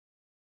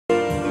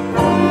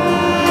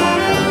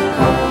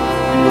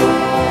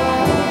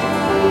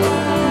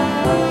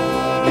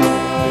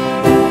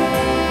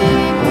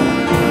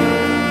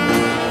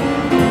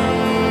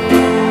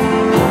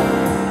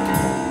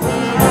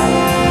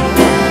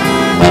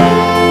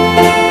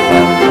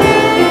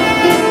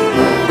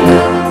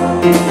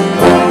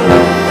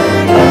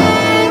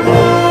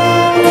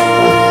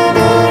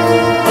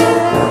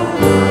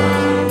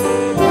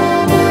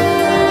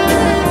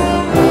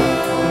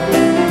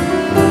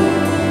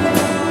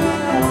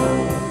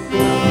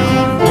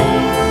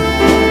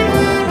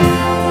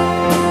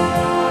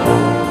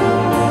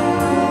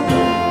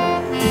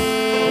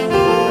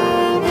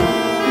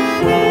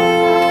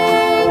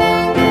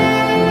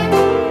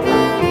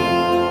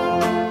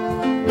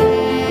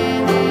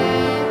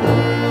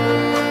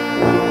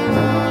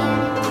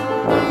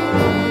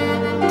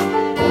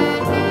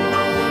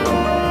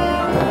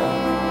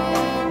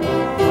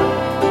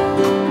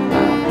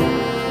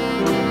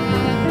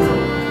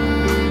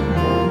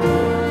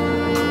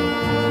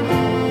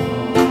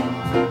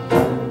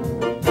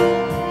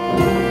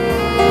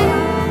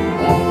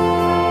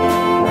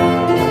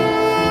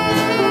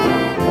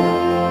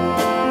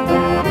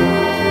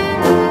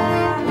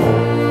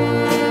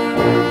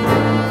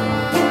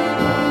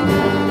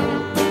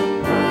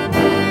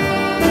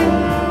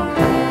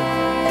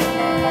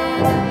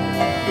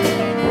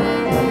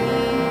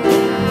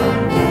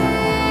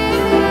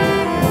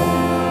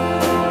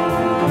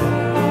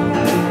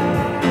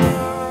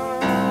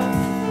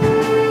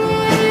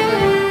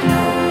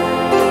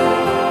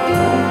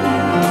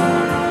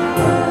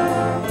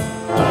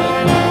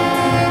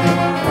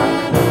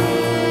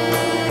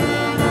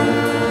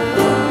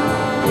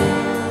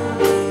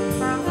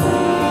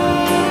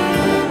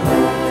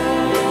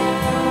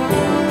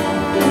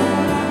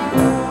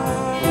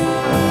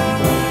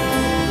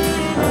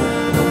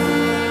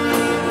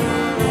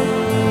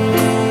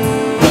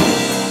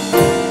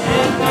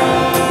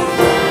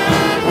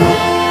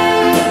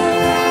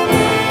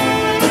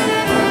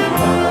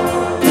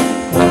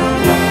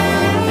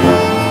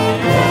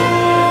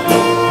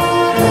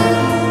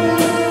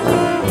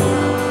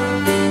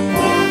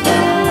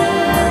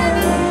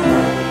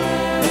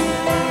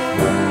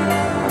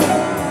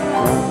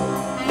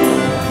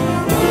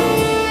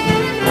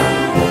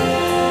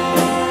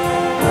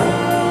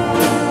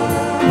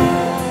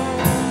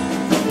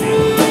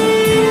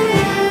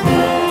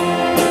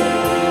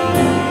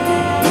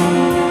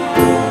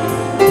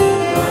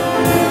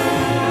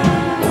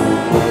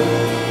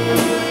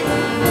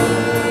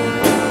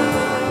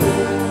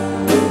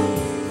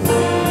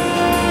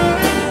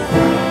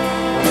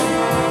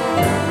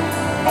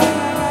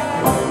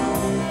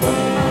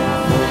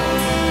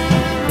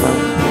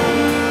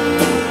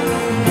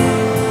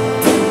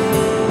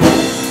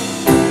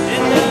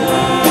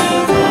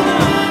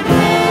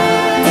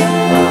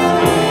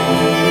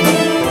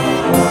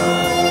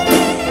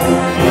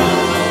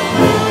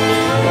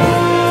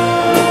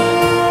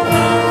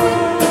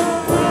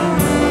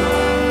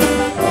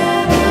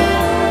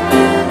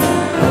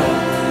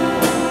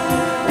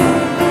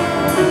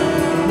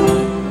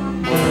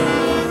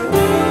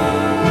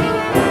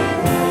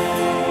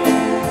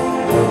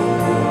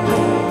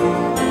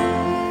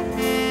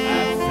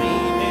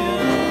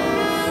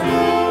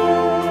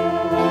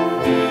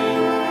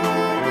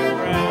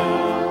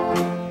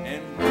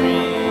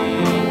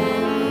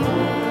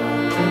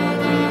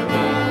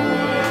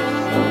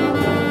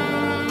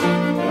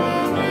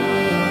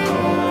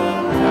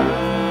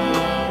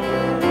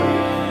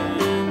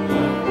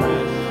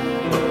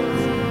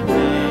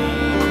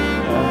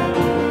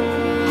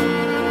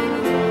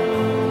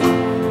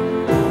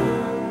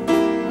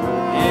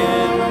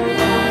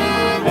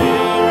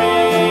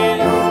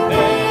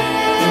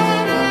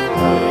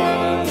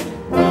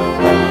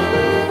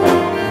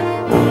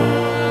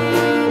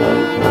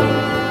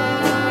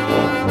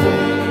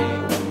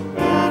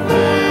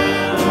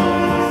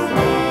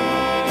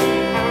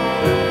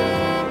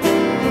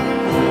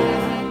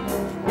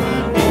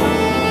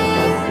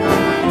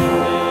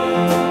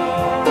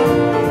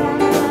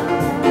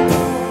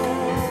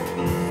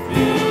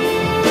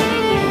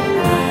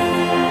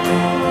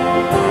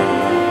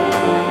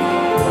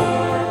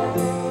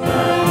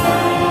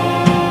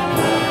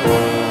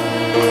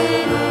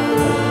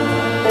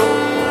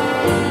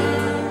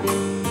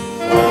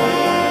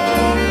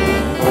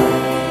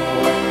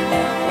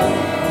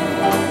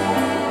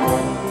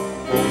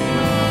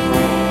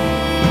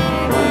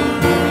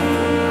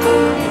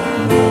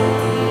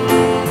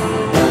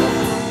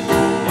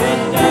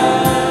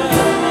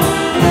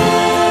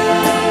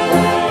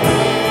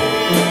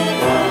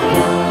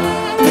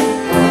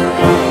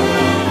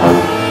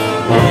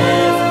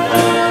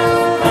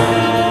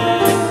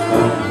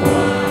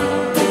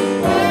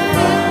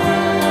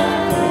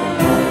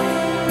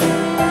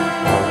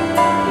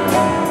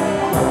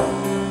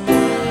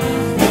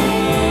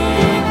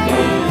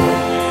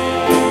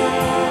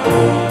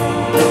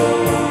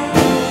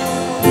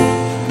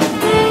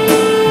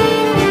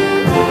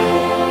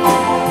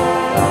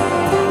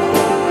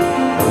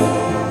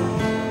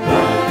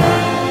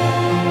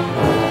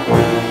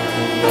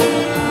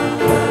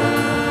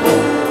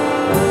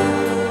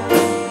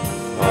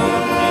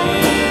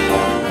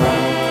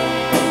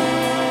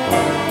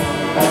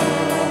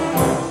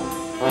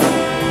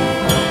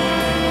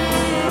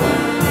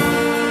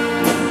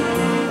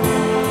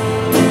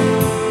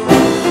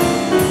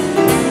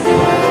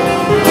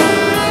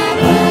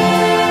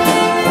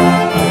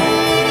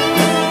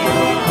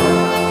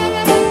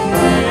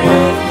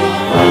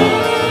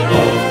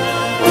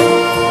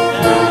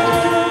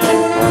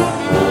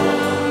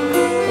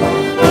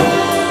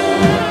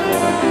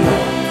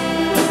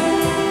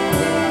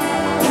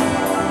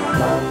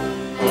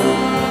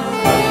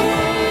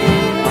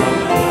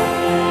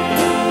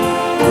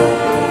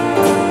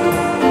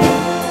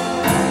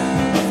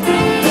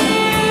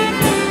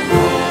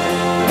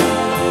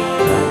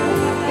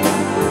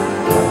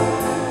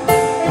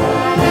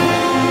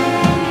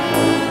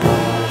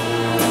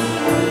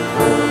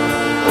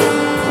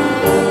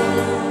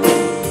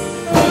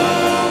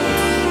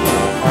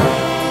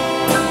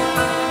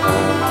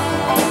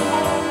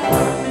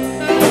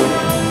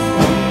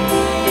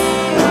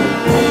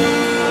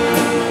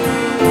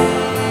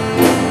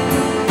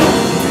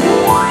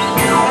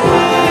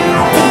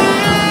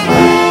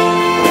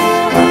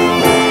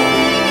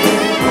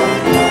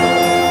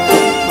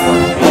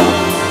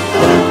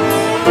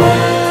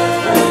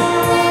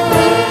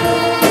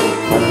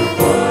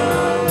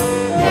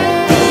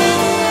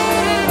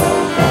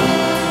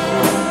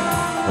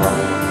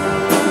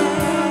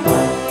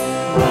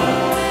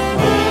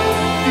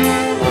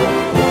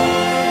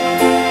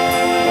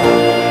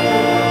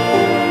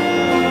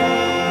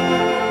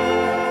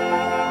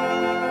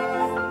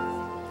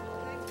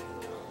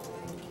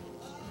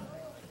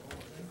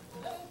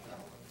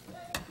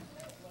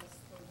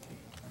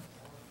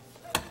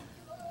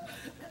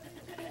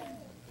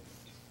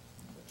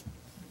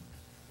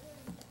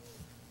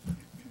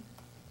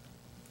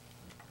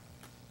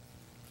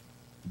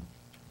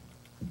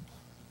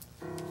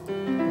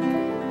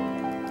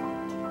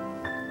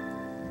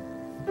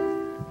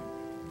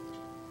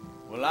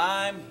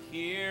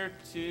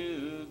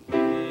to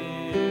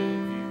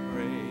give you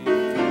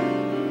praise.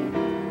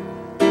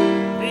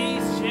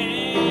 Please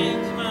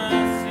change my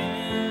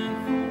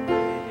sinful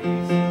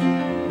ways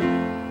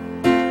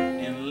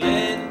and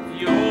let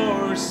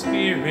your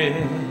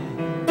Spirit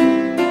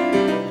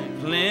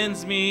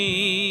cleanse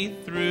me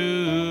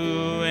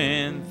through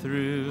and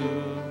through.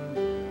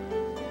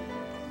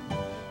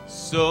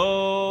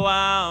 So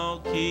I'll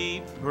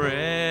keep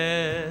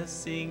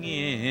pressing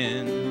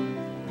in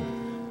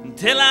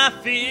until I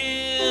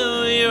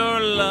feel your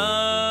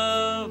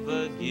love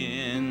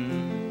again.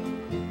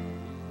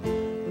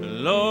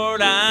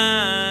 Lord,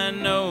 I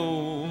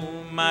know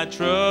my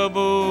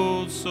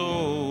troubled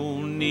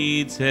soul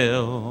needs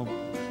help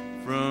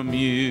from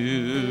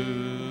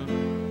you.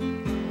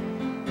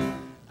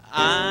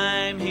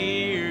 I'm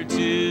here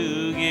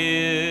to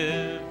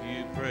give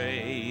you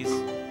praise.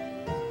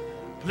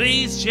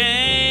 Please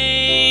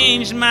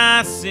change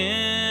my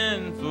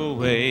sinful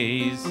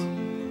ways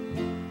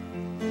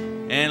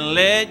and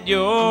let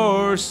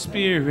your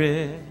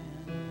Spirit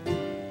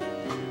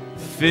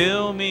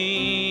fill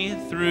me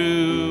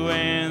through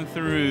and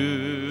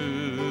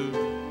through.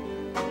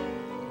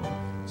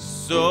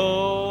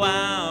 So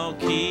I'll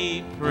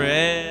keep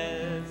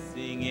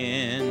pressing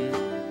in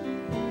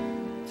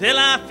till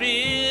I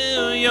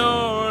feel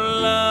your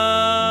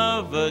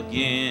love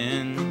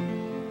again.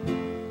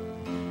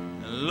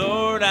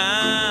 Lord,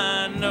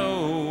 I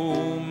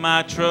know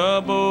my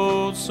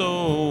troubled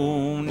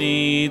soul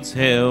needs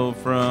help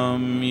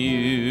from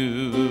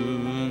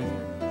you.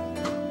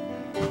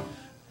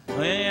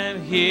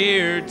 I'm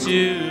here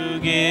to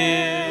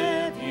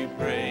give you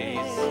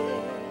praise.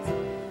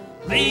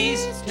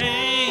 Please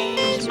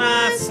change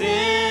my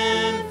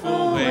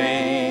sinful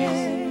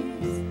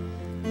ways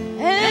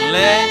and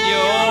let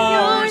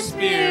your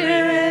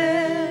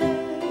Spirit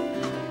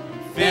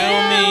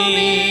fill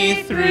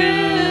me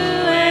through.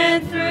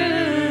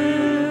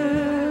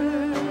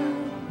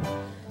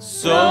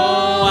 So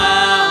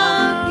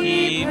I'll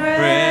keep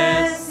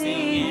pressing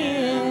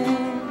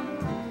in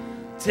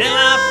till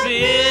I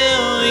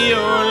feel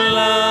your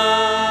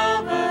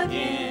love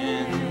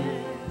again.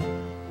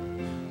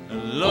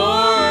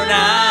 Lord,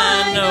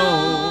 I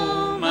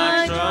know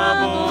my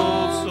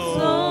troubled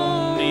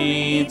soul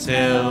needs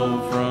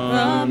help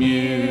from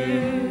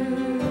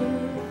you.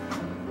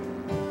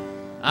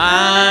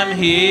 I'm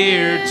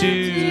here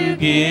to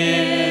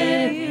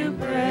give you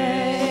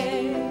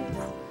praise.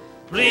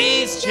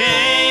 Please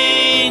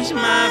change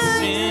my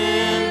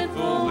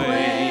sinful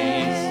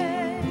ways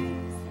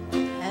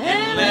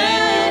and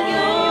let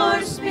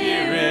your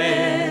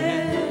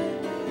Spirit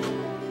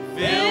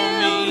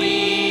fill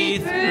me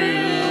through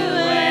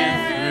and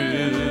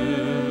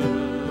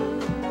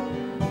through.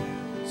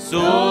 So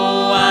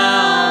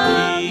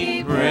I'll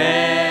keep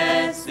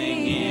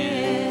pressing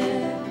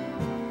in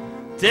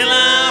till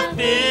I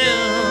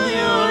feel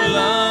your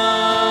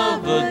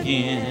love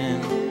again.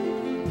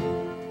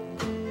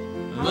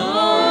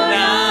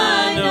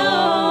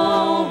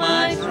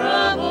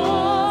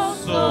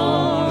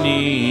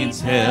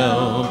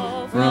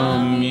 Help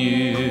from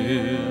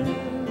you.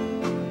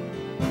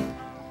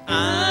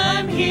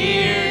 I'm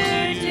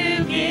here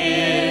to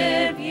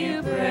give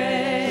you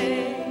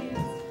praise.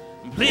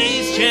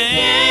 Please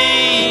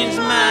change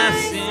my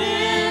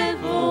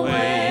sinful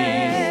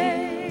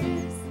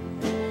ways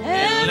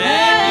and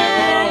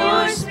let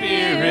your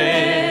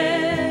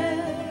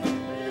Spirit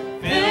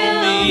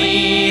fill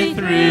me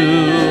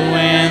through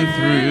and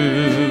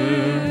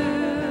through.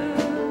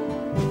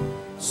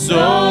 So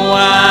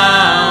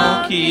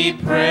I'll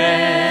keep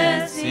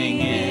pressing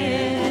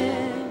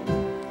in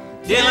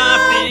till I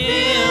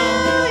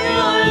feel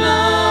your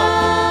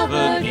love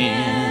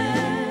again.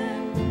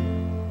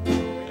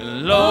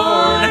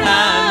 Lord, I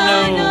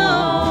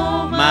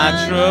know my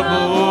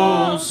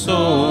troubled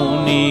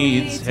soul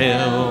needs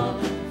help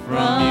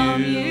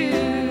from you.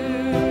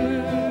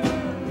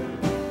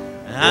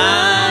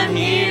 I'm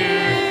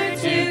here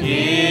to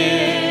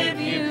give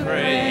you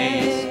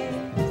praise.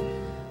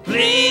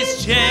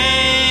 Please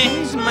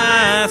change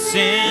my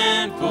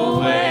sinful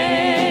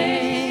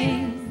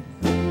ways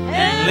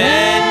and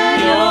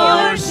let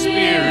your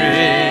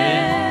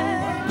Spirit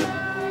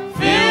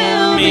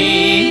fill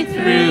me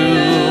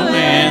through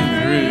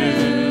and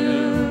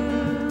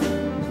through.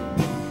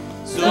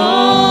 So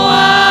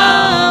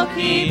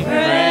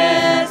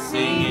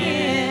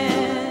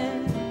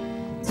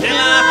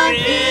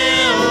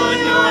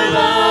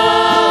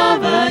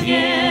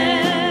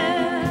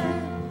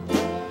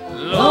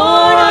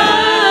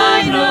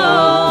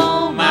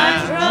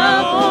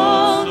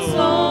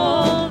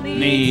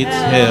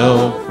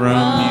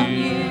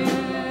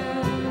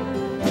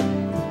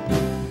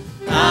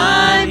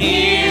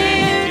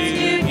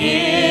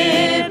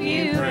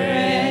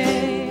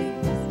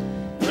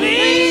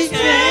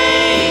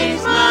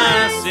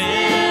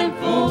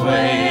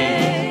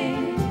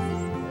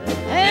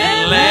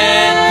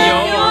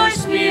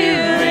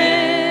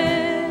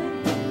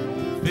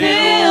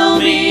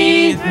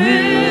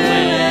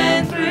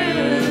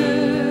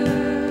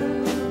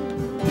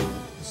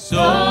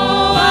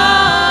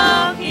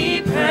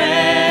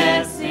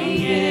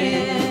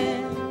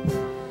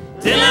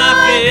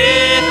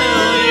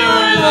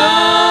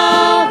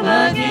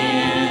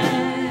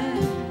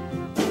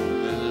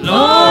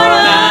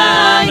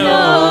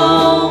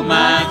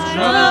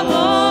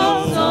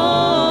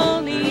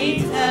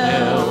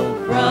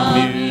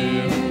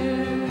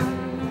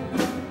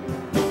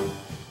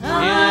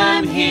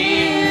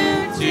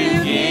here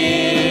to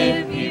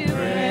give you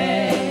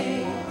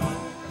praise.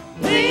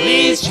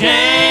 Please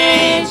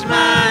change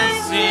my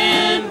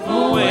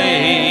sinful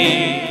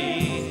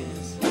ways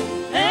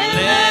and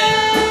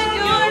let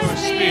your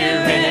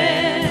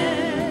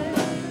Spirit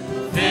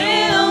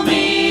fill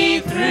me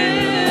through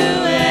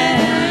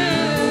and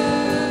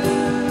through.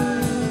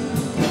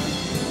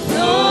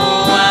 So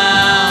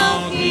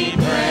I'll keep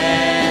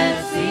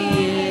pressing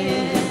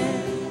in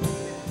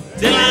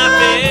till I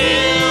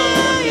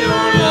feel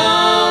your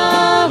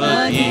love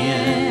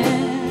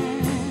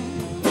again.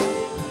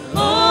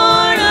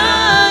 Lord, I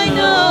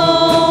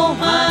know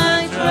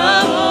my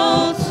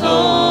troubled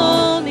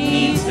soul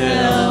needs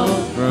help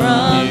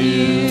from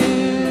you.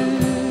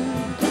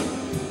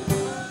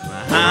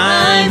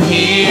 I'm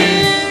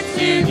here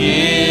to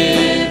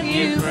give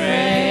you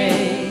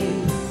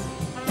praise.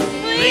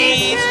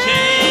 Please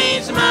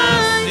change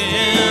my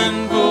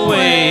sinful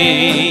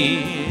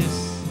ways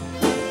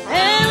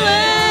and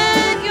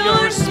let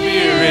your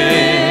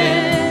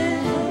Spirit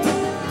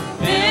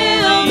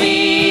fill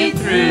me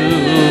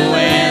through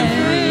and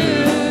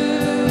through.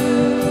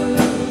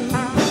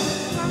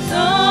 So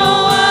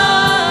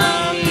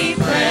I'll keep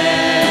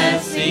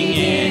pressing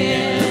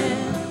in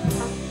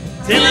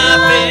till I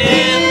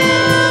feel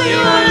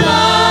your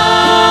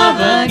love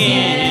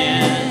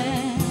again.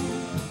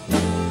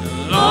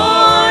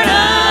 Lord, I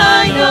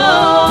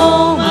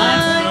know my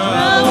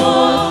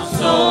troubled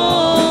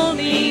soul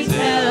needs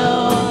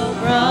help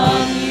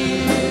from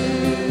you.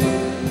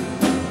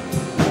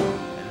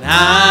 And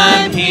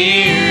I'm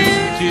here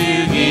to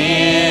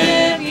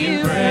give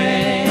you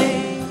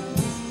praise.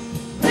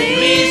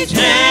 Please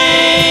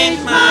change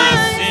my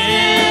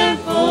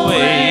sinful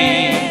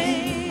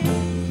ways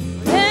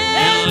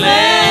and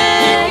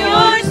let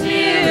your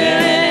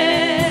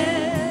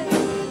Spirit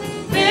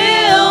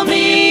fill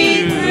me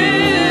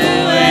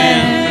through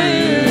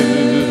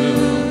and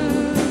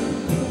through.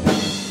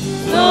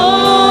 So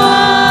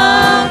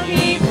I'll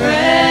keep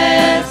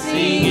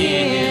pressing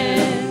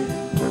in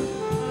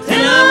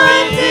till I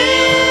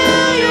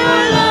feel your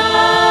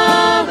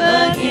love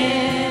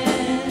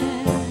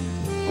again.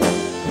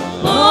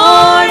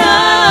 Lord,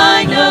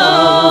 I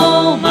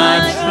know my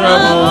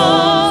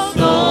troubled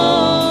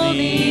soul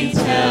needs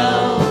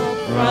help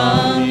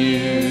from you.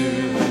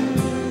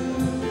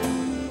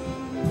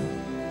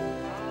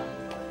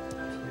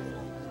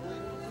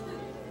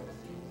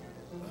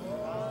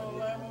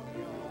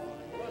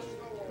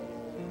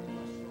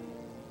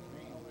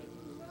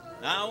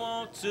 I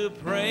want to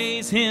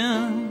praise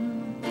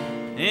him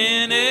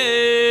in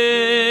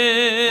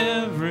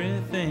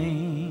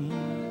everything.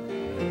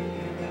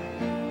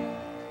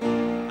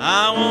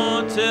 I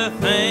want to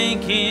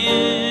thank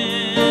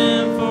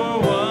him for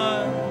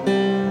what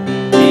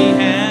he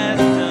has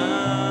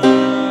done.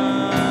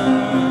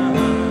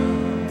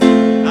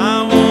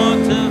 I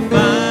want to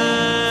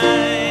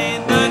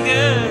fight the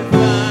good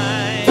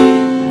fight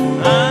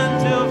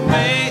until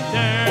faith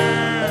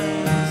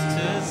turns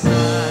to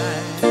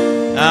sight.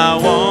 I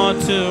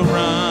want to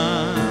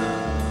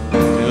run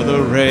till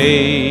the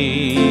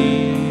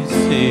race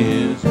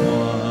is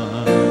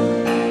won.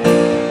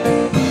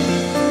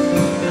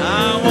 I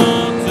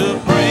want to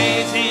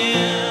praise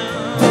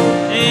him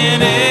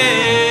in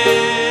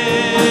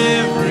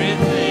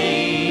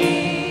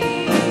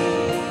everything.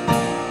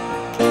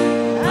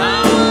 I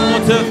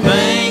want to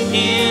thank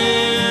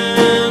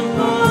him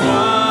for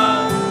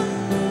what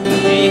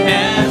he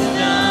has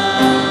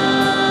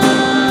done.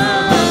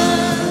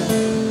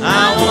 I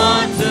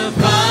want to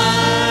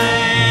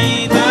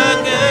fight the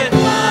good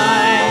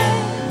fight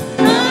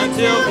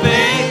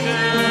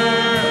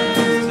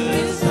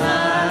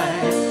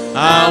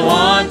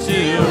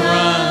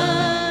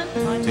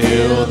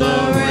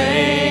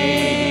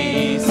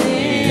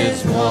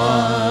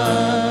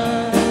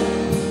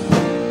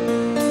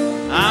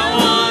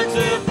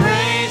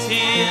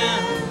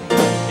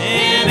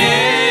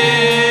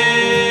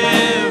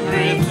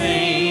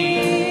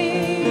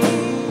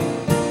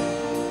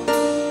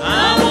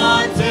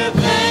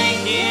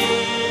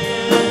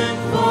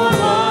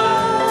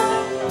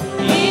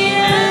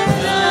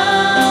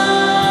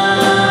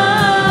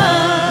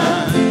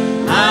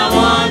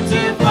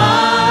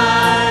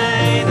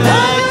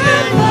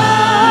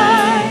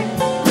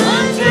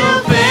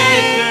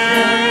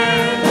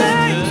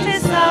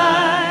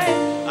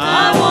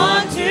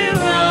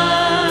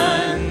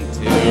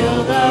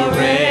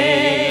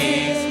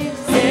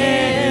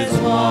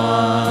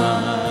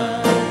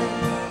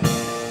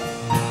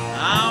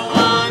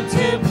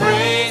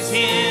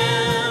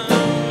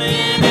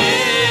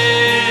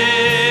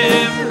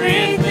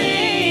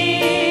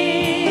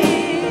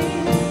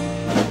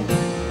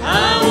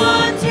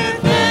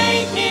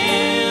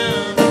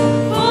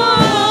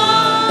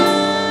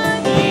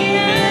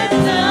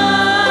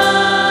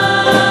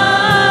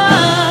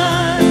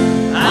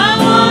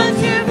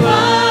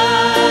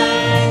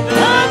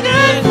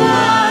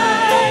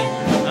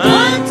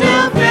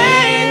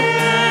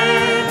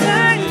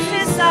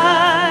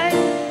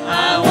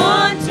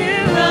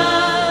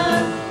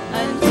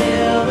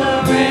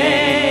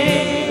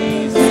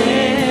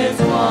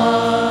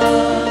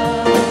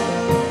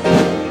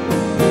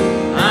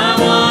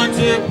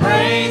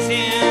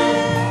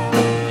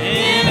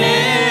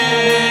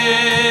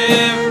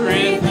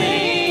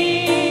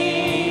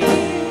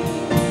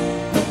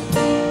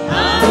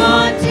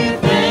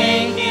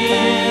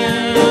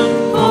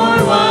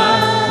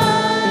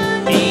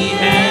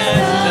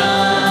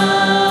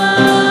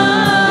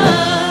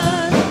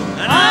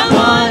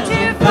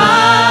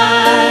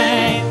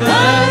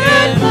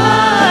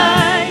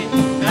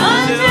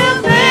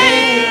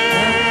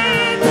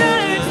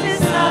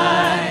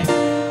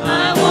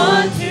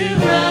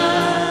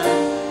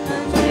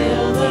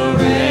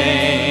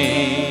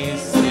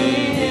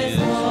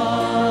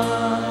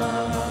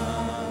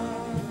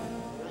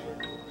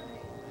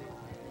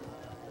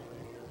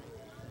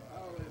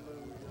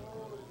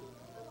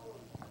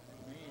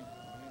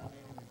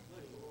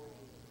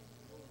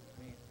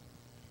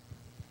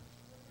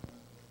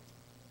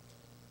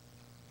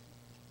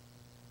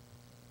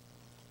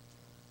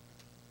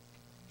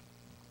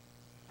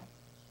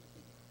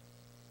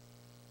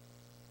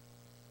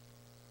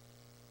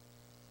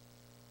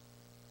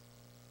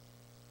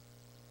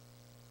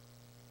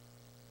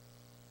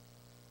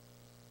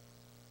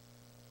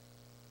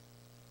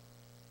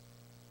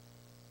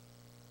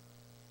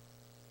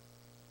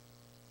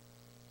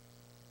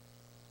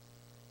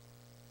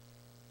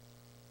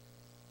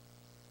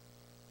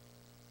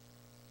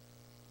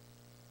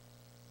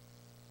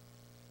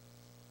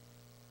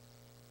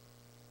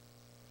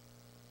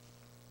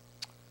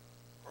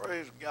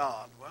Praise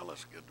God. Well,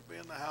 it's good to be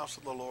in the house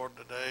of the Lord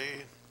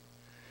today.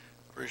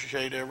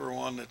 Appreciate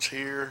everyone that's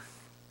here.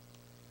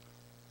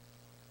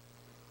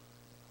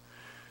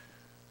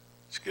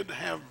 It's good to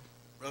have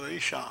Brother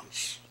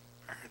Ishan's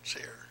parents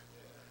here.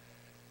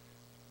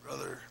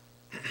 Brother,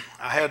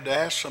 I had to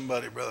ask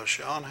somebody, Brother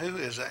Sean, who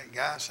is that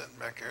guy sitting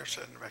back there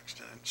sitting next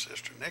to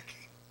Sister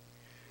Nikki?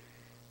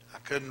 I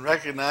couldn't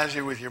recognize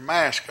you with your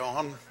mask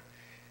on,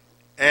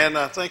 and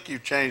I think you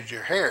changed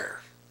your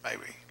hair,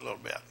 maybe a little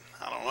bit.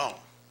 I don't know.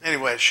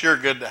 Anyway, it's sure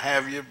good to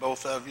have you,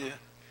 both of you,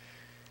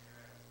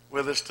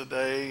 with us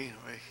today.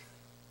 We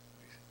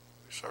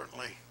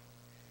certainly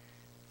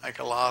think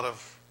a lot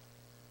of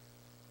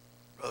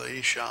Brother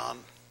Ishan,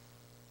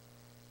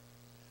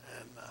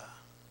 and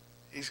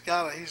he's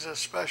a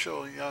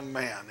special young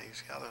man.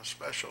 He's got a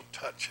special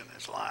touch in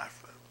his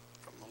life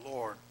from the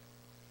Lord.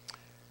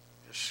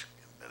 Just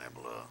been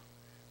able to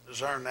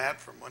discern that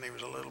from when he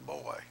was a little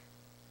boy.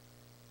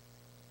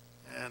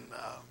 And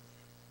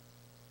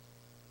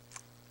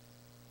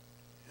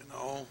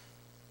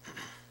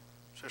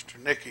Sister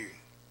Nikki,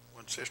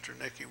 when Sister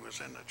Nikki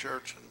was in the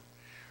church in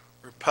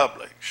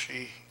Republic,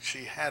 she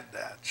had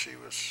that. She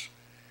was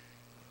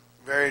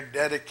very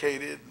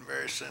dedicated and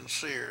very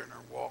sincere in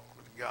her walk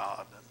with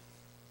God, and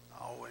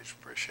I always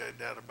appreciate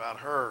that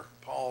about her.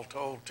 Paul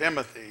told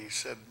Timothy, he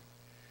said,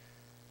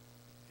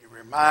 he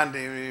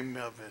reminded him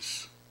of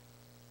his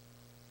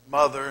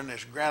mother and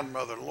his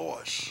grandmother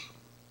Lois,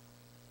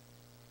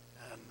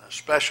 and the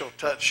special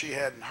touch she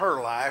had in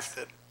her life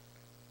that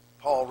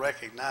Paul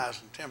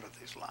recognized in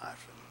Timothy's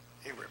life, and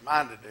he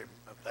reminded him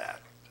of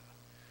that.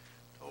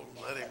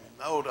 Let him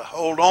know to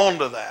hold on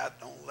to that.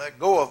 Don't let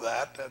go of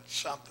that. That's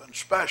something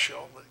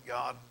special that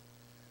God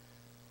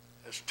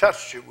has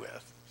touched you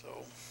with.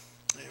 So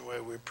anyway,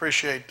 we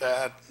appreciate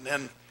that. And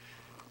then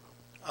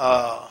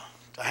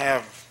to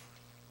have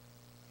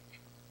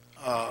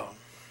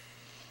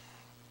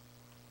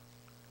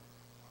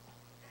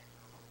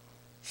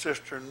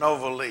Sister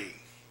Nova Lee.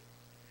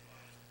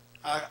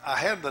 I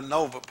had the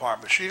Nova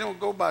part, but she don't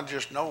go by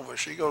just Nova.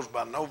 She goes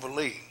by Nova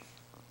Lee.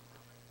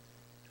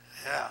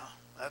 Yeah,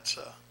 that's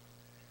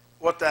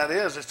what that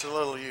is. It's a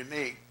little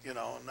unique, in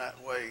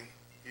that way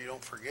you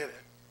don't forget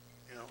it.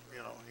 You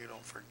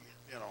don't forget.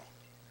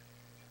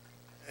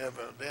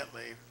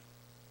 Evidently,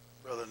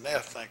 Brother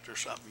Neff thinks there's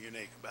something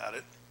unique about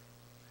it.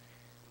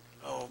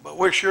 Oh, but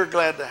we're sure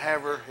glad to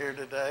have her here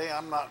today.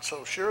 I'm not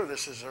so sure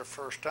this is her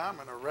first time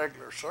in a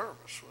regular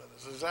service with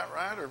us. Is that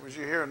right? Or was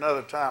you here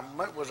another time?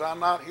 Was I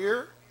not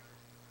here?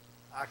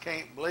 I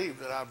can't believe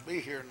that I'd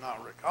be here and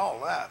not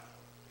recall that.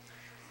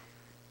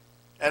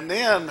 And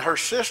then her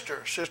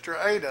sister, Sister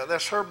Ada,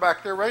 that's her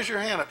back there. Raise your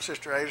hand up,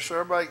 Sister Ada, so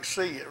everybody can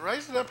see you.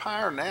 Raise it up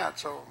higher than that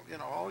so,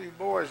 all you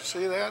boys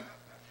see that.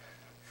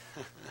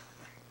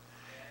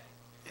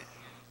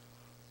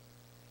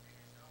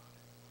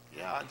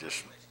 Yeah,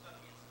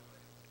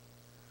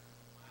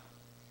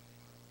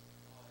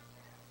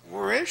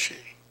 where is she?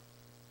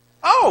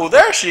 Oh,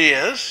 there she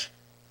is.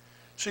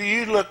 So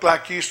you look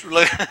like you used to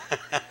look.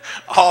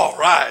 All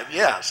right,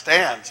 yeah,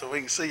 stand so we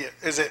can see you.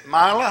 Is it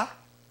Mila?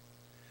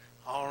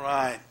 All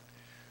right.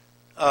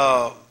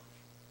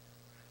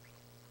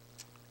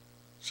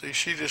 See,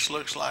 she just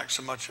looks like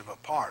so much of a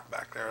part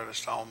back there. I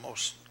just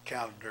almost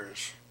counted her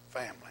as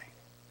family.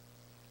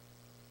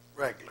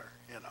 Regular,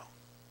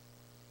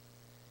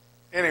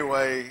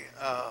 Anyway,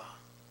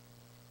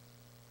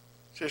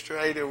 Sister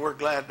Ada, we're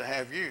glad to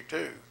have you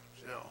too.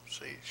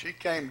 See, she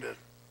came to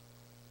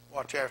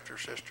watch after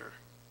Sister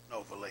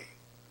Nova Lee.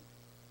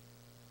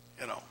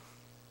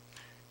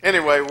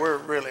 Anyway, we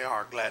really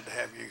are glad to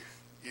have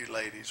you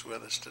ladies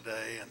with us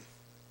today, and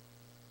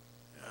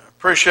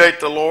appreciate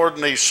the Lord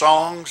in these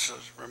songs.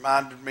 It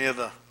reminded me of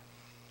the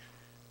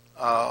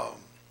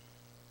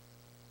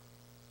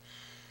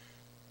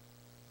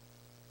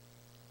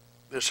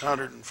this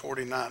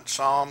 149th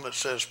Psalm that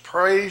says,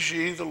 "Praise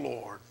ye the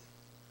Lord.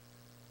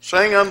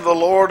 Sing unto the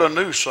Lord a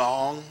new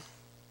song,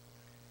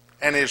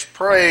 and his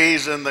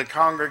praise in the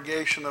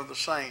congregation of the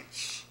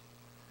saints."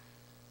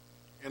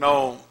 In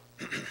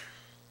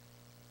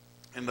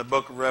the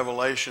book of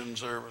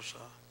Revelations, there was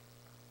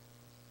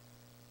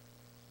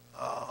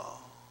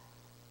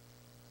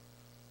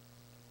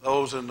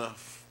those in the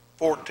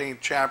 14th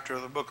chapter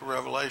of the book of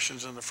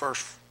Revelations, in the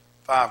first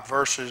 5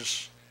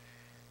 verses,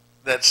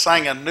 that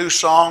sang a new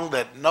song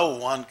that no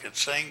one could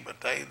sing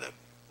but they that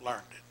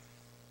learned it.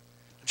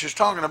 She's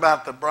talking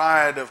about the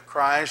bride of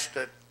Christ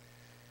that,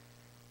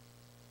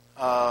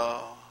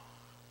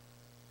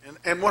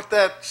 and what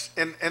that's,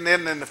 and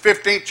then in the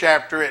 15th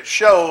chapter it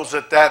shows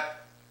that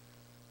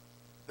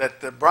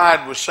the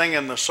bride was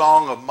singing the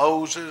song of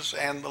Moses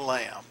and the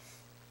Lamb.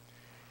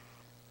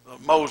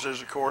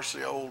 Moses, of course,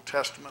 the Old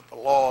Testament, the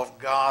law of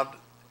God,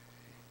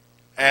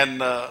 and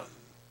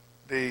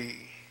the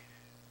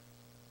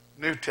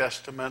New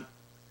Testament,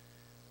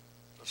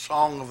 the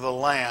song of the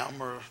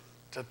Lamb, or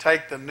to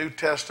take the New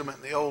Testament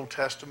and the Old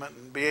Testament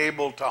and be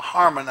able to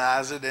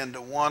harmonize it into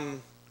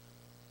one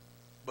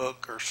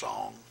book or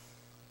song.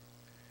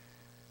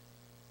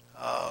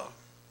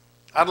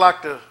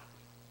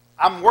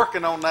 I'm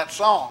working on that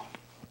song,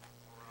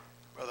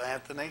 Brother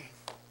Anthony.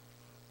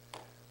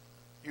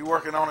 You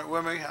working on it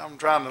with me? I'm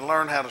trying to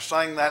learn how to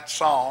sing that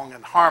song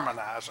and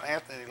harmonize.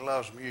 Anthony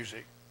loves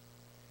music.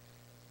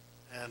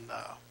 And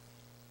I'm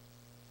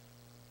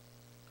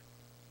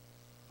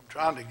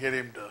trying to get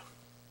him to,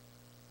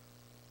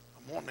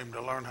 I'm wanting him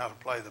to learn how to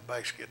play the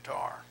bass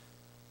guitar.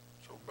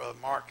 So Brother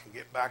Mark can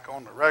get back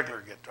on the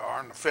regular guitar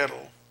and the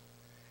fiddle.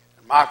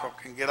 And Michael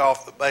can get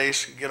off the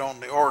bass and get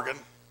on the organ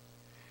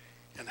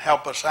and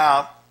help us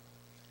out.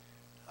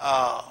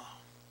 I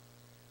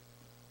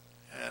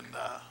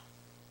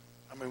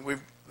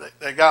mean,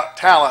 they got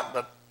talent,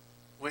 but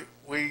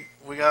we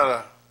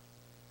gotta,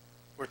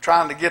 we're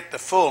trying to get the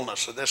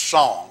fullness of this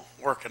song,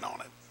 working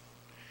on it.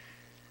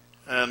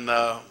 And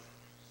I'm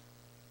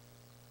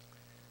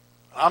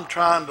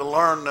trying to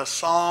learn the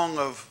song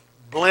of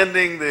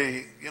blending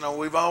the,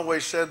 we've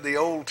always said the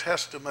Old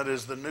Testament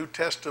is the New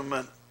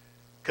Testament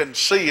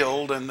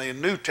concealed, and the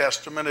New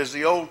Testament is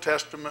the Old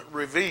Testament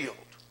revealed.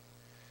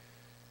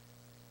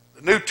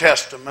 The New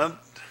Testament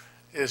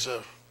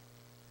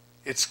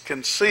it's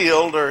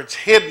concealed, or it's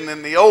hidden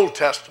in the Old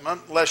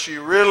Testament. Unless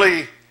you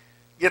really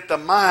get the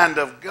mind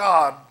of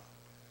God,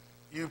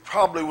 you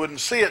probably wouldn't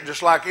see it,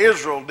 just like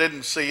Israel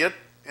didn't see it.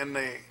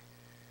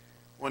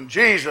 When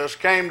Jesus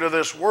came to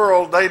this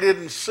world, they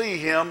didn't see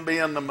him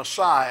being the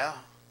Messiah.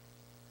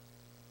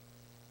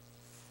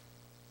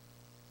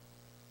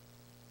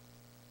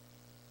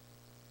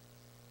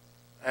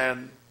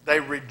 And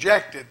they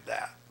rejected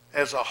that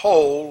as a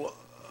whole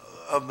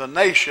of the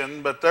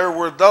nation, but there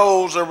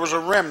was a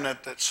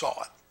remnant that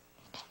saw it,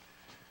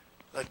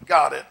 that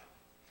got it.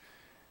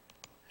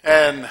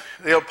 And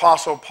the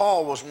Apostle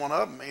Paul was one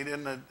of them. He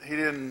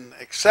didn't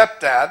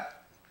accept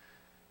that.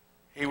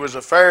 He was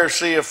a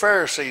Pharisee of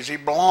Pharisees. He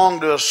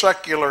belonged to a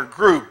secular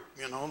group.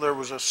 There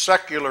was a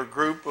secular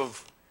group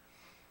of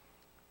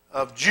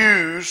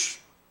Jews,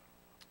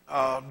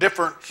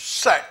 different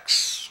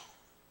sects,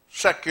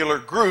 secular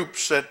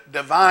groups that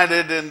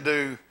divided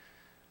into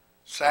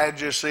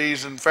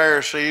Sadducees and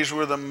Pharisees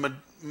were the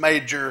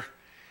major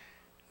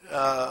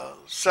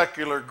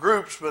secular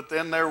groups, but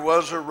then there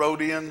was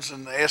Herodians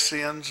and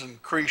Essenes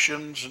and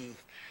Cretians and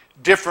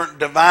different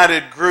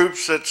divided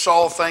groups that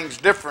saw things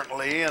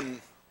differently,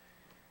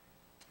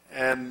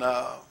 and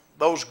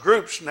those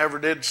groups never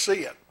did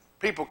see it.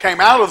 People came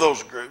out of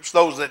those groups,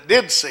 those that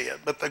did see it,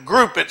 but the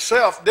group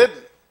itself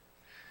didn't.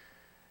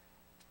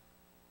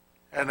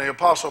 And the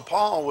Apostle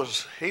Paul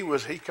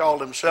he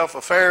called himself a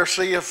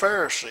Pharisee of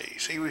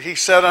Pharisees. He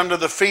sat under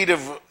the feet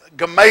of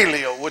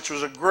Gamaliel, which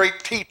was a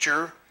great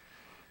teacher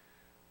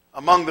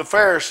among the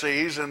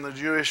Pharisees in the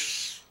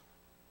Jewish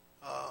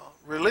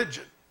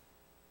religion.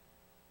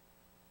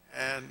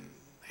 And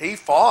he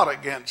fought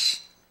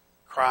against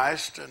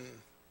Christ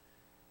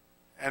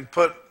and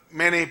put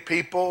many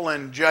people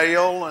in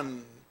jail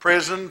and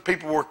prison.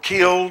 People were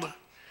killed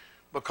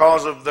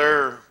because of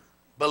their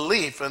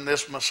belief in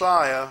this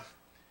Messiah.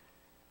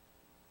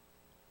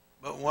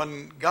 But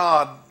when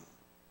God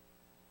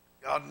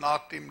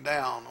knocked him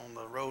down on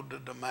the road to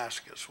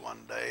Damascus one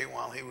day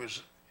while he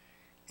was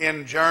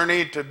in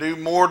journey to do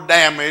more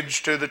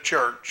damage to the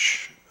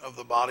church of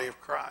the body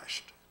of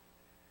Christ.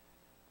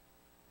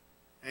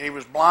 And he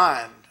was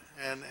blind,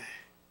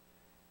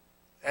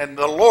 and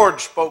the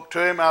Lord spoke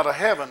to him out of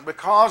heaven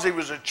because he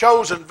was a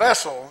chosen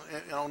vessel.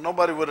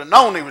 Nobody would have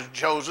known he was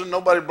chosen.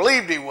 Nobody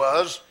believed he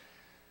was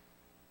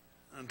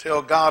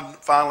until God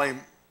finally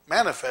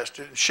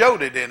manifested and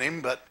showed it in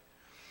him.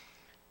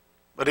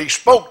 But he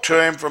spoke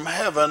to him from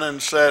heaven and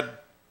said,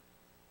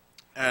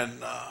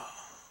 and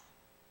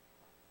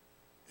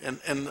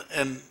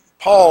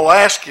Paul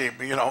asked him,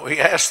 he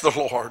asked the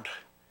Lord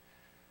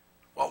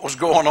what was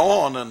going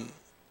on,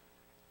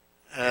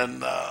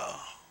 and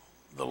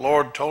the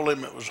Lord told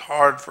him it was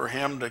hard for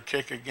him to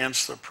kick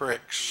against the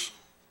pricks.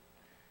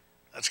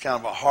 That's kind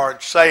of a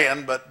hard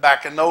saying, but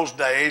back in those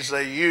days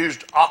they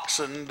used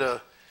oxen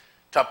to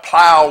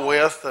plow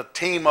with, a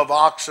team of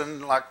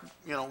oxen, like,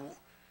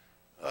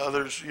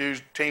 others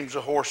used teams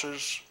of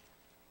horses.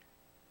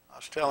 I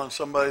was telling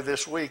somebody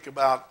this week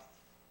about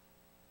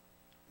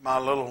my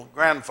little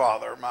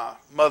grandfather, my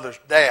mother's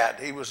dad.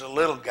 He was a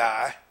little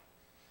guy.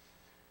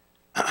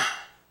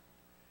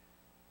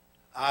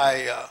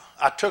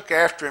 I took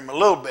after him a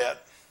little bit,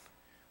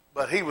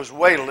 but he was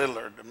way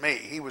littler than me.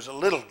 He was a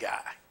little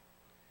guy.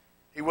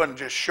 He wasn't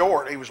just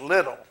short, he was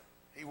little.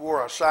 He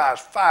wore a size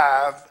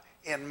 5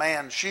 in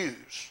man's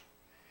shoes.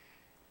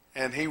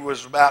 And he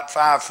was about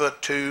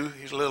 5'2".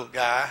 He's a little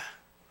guy.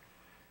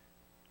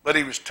 But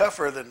he was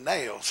tougher than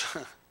nails.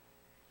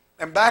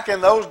 And back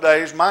in those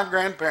days, my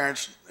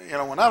grandparents,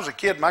 when I was a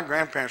kid, my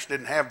grandparents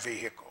didn't have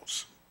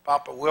vehicles.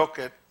 Papa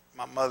Wilkett,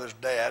 my mother's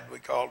dad, we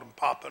called him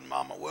Papa and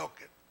Mama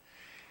Wilkett.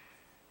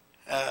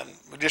 And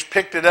we just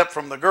picked it up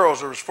from the girls.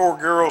 There was 4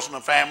 girls in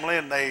the family,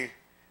 and they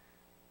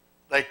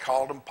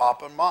called them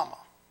Papa and Mama.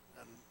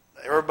 And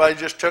everybody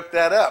just took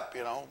that up,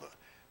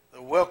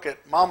 The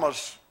Wilkett,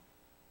 Mama's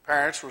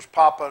parents was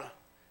Papa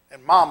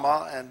and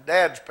Mama, and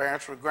Dad's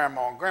parents were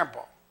Grandma and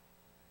Grandpa.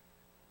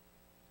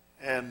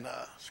 And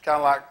it's kind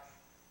of like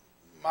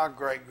my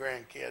great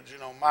grandkids. You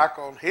know,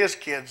 Michael and his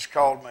kids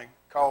called me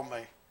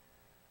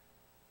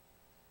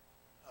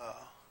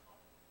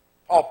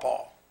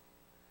Pawpaw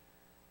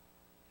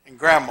and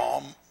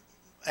Grandma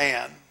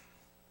Ann.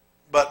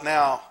 But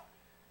now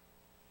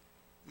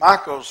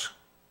Michael's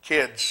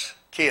kids,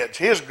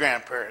 his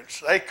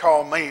grandparents,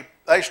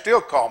 they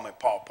still call me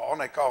Pawpaw,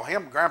 and they call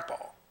him Grandpa.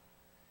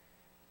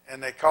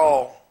 And they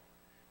call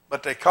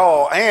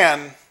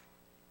Ann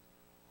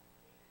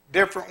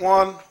different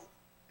one.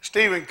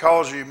 Stephen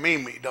calls you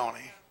Mimi, don't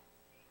he?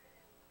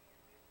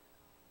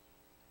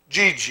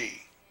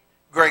 Gigi.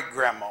 Great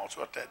grandma is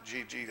what that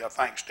Gigi, I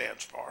think,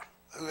 stands for.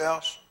 Who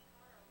else?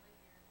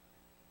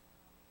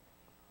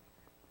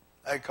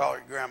 They call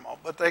you Grandma.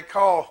 But they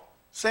call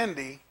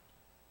Cindy.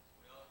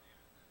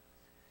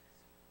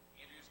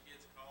 Andrew's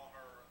kids call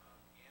her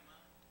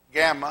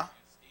Gamma. And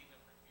Stephen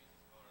refuses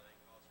to call her. They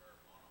calls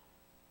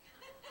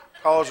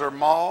her Calls her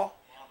Ma.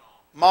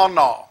 Mono.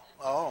 Mono.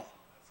 Oh.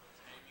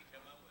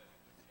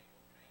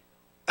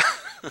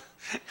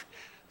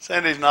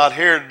 Cindy's not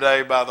here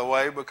today, by the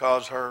way,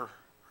 because her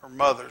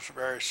mother's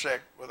very sick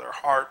with her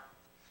heart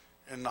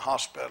in the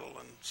hospital,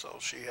 and so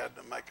she had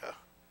to make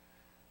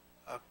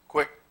a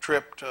quick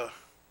trip to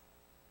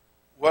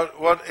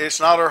what it's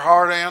not her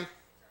heart, Ann?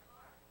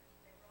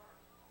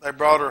 They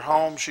brought her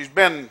home. She's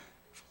been,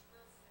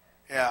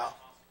 yeah.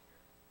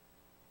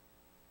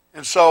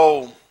 And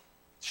so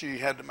she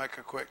had to make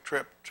a quick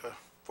trip to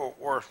Fort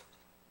Worth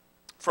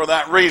for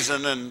that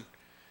reason, and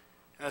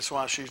that's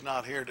why she's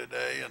not here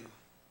today. And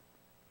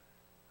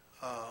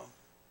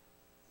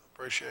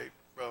appreciate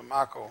Brother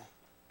Michael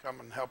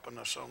coming and helping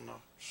us on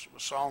the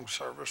song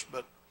service.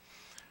 But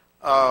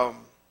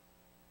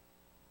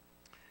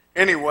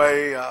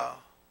anyway,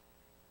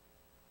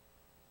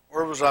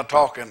 where was I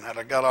talking that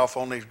I got off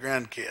on these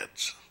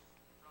grandkids?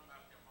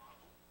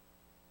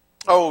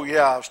 Oh,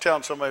 yeah, I was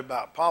telling somebody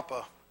about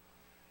Papa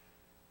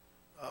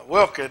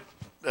Wilkett,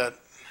 that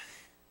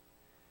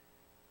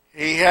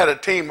he had a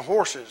team of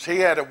horses. He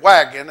had a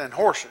wagon and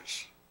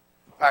horses.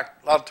 In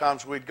fact, a lot of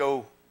times we'd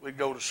go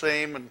to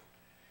see him, and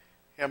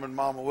him and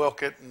Mama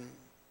Wilkett, and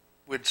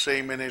we'd see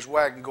him in his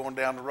wagon going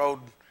down the road.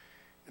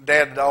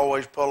 Dad would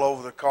always pull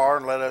over the car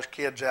and let us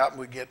kids out, and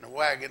we'd get in the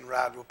wagon and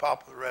ride with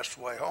Papa the rest of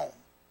the way home.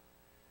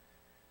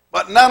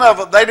 But none of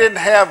them, they didn't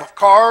have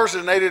cars,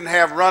 and they didn't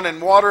have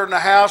running water in the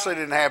house. They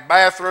didn't have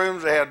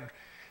bathrooms. They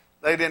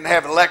didn't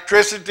have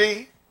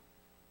electricity.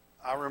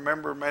 I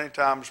remember many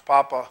times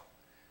Papa,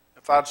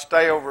 if I'd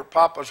stay over at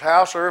Papa's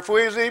house, or if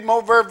we was even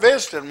over there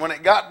visiting, when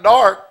it got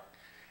dark,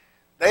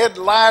 they'd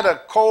light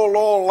a coal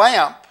oil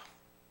lamp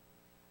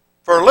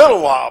for a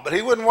little while, but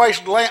he wouldn't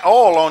waste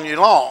oil on you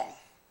long.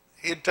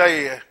 He'd tell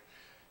you,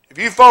 if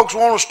you folks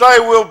want to stay,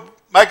 we'll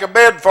make a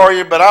bed for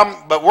you,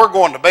 but we're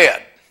going to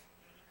bed.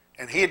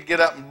 And he'd get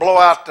up and blow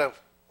out the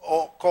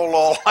coal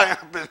oil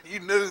lamp, and he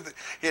knew that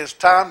it's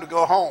time to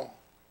go home.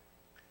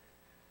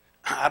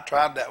 I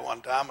tried that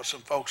one time with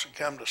some folks that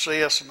come to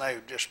see us, and they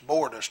just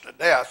bored us to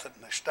death, and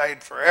they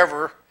stayed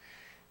forever.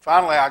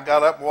 Finally, I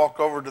got up and walked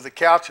over to the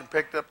couch and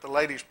picked up the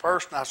lady's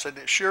purse, and I said,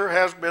 "It sure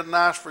has been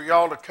nice for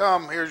y'all to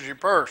come. Here's your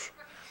purse."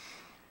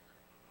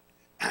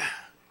 Of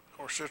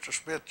course, Sister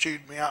Smith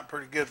chewed me out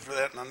pretty good for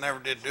that, and I never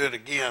did do it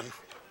again.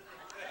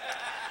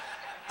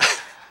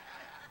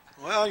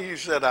 Well, you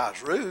said I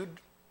was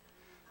rude.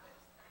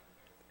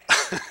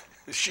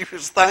 She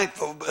was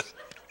thankful, but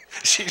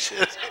she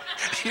said,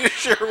 "You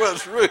sure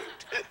was rude."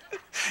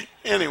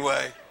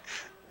 Anyway,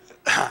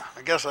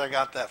 I guess I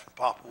got that from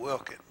Papa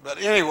Wilkett. But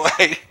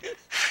anyway,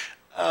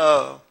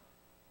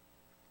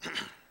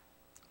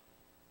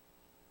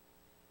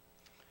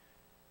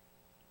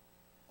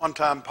 one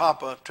time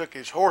Papa took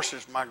his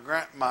horses. My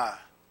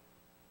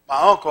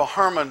Uncle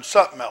Herman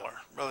Sutmiller,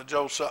 Brother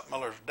Joe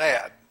Sutmiller's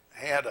dad,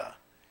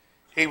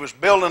 he was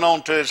building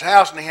onto his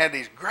house, and he had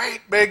these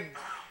great big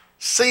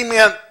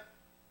cement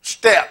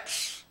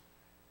steps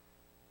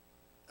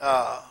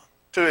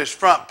to his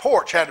front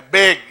porch. Had a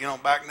big,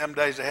 back in them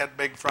days they had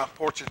big front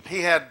porches.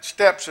 He had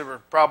steps that were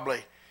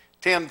probably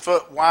 10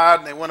 foot wide,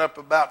 and they went up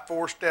about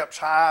 4 steps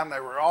high, and they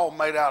were all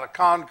made out of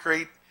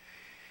concrete.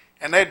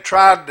 And they'd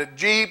tried the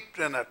Jeep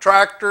and a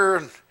tractor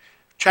and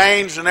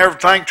chains and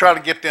everything, try to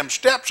get them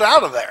steps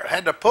out of there.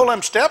 Had to pull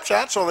them steps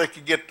out so they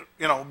could get,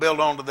 build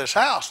onto this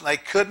house. And they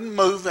couldn't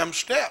move them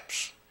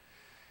steps.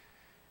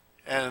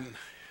 And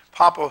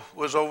Papa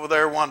was over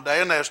there one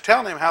day, and they was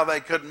telling him how they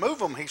couldn't move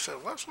them. He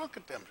said, "Let's look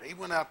at them." He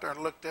went out there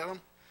and looked at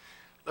them,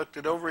 looked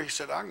it over. He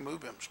said, "I can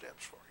move them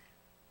steps for you."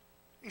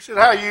 He said,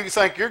 "How you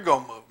think you're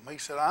going to move them?" He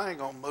said, "I ain't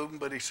going to move them."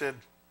 But he said,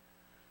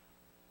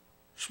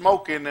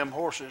 "Smokey and them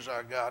horses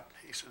I got,"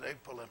 he said,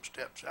 "they'd pull them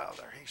steps out of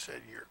there." He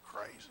said, "You're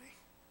crazy."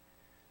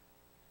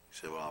 He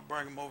said, "Well, I'll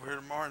bring them over here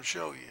tomorrow and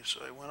show you." So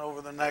they went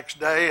over the next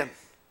day and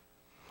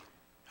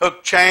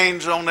hooked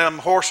chains on them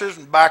horses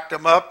and backed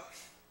them up.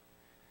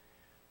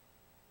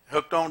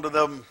 Hooked onto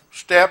them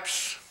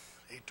steps.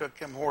 He took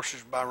them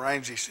horses by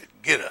reins. He said,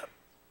 "Get up."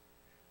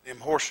 Them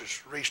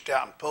horses reached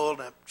out and pulled.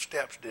 Them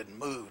steps didn't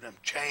move. Them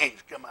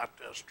chains come out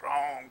to a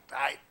strong,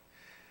 tight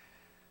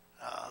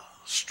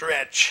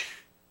stretch.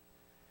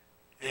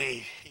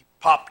 He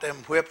popped them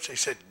whips. He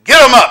said, "Get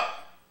them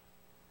up!"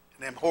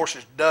 And them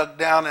horses dug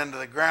down into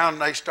the ground,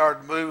 and they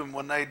started moving.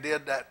 When they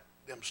did that,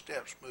 them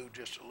steps moved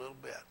just a little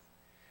bit.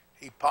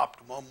 He popped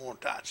them one more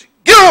time and said,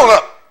 "Get on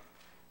up!"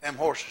 Them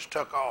horses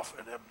took off,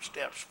 and them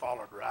steps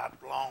followed right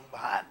along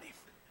behind him.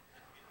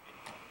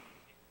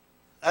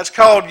 That's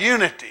called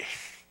unity.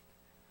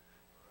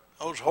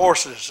 Those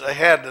horses, they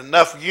had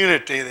enough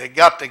unity. They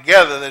got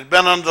together. They'd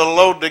been under the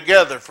load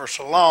together for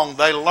so long,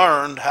 they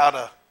learned how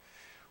to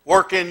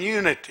work in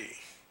unity.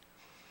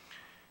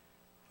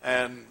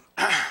 And,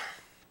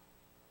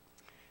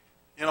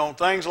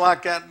 things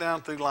like that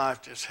down through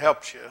life just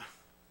helps you.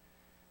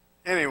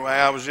 Anyway,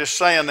 I was just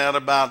saying that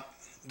about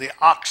the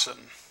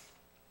oxen.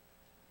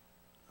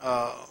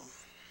 I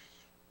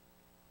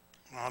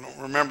don't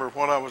remember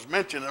what I was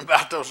mentioning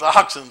about those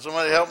oxen.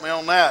 Somebody help me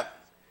on that.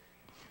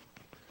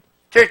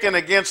 Kicking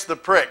against the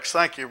pricks.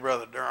 Thank you,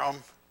 Brother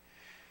Durham.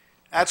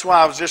 That's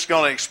why I was just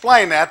going to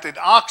explain that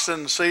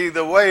oxen, see,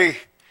 the way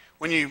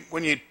when you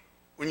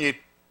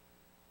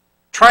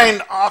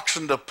train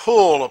oxen to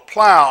pull a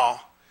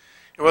plow,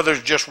 whether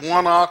it's just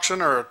one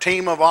oxen or a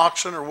team of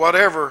oxen or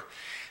whatever,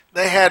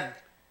 they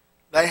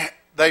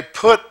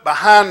put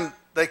behind,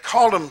 they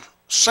called them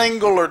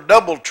single or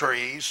double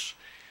trees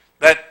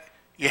that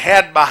you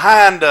had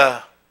behind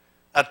a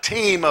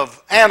team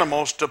of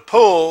animals to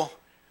pull.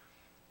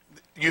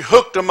 You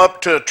hooked them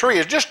up to a tree.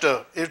 It's just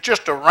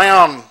a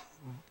round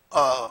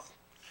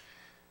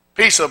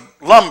piece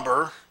of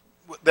lumber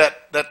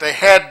that they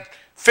had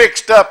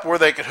fixed up where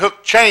they could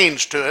hook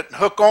chains to it and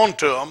hook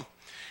onto them.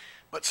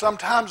 But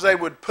sometimes they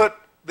would put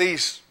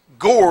these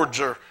gourds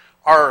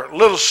or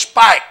little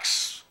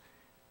spikes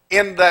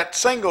in that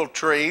single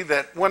tree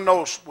that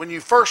when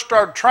you first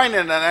started training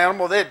an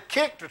animal, they'd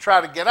kick to try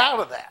to get out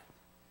of that.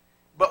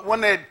 But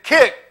when they'd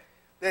kick,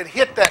 they'd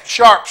hit that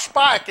sharp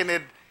spike and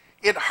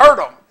it hurt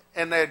them.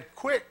 And they'd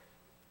quit.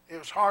 It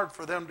was hard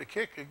for them to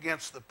kick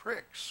against the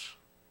pricks.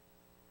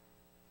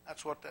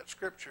 That's what that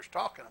scripture's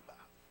talking about.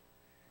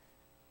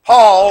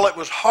 It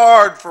was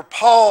hard for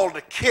Paul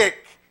to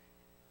kick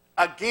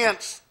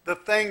against the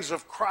things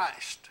of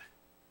Christ.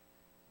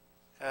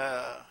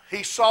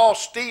 He saw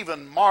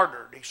Stephen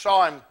martyred. He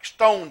saw him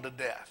stoned to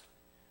death.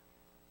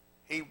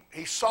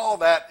 He saw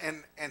that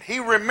and he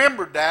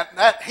remembered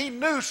that he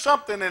knew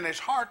something in his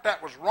heart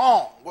that was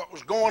wrong, what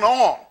was going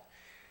on.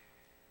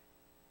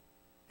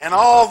 And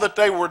all that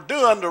they were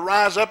doing to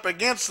rise up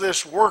against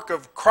this work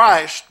of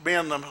Christ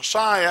being the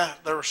Messiah,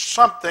 there was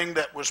something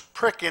that was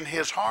pricking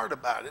his heart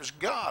about it. It was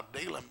God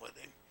dealing with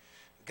him.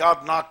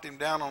 God knocked him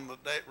down on the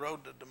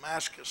road to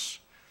Damascus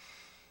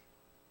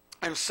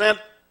and sent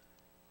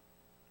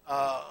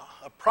a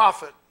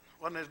prophet,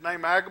 wasn't his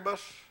name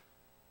Agabus?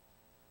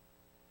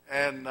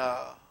 And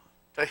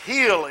to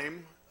heal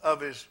him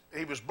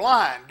he was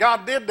blind.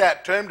 God did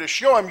that to him to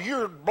show him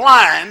you're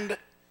blind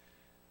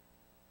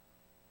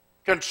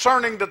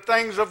concerning the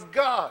things of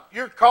God.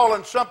 You're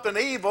calling something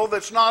evil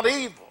that's not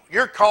evil.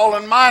 You're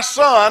calling my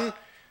son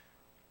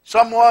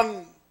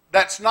someone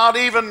that's not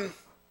even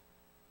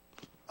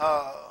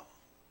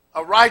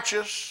a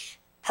righteous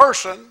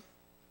person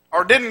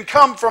or didn't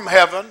come from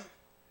heaven.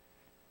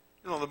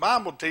 The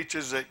Bible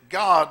teaches that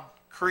God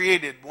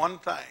created one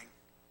thing.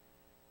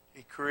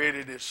 He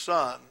created his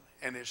son,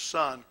 and his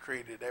son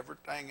created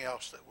everything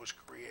else that was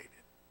created.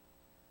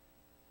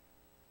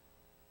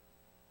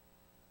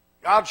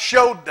 God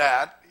showed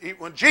that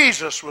when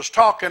Jesus was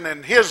talking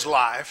in his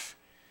life.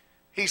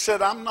 He said,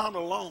 "I'm not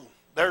alone.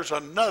 There's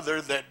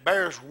another that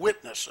bears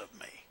witness of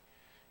me."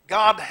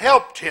 God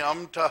helped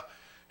him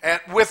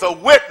with a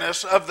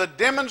witness of the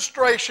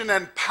demonstration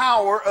and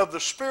power of the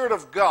Spirit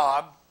of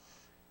God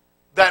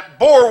that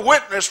bore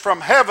witness from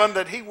heaven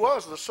that he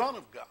was the Son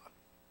of God.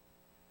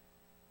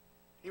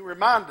 He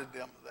reminded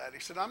them of that. He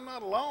said, "I'm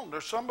not alone.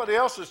 There's somebody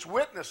else that's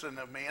witnessing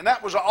of me." And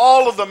that was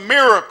all of the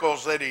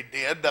miracles that he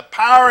did, the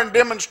power and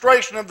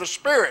demonstration of the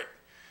Spirit.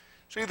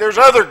 See, there's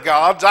other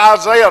gods.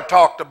 Isaiah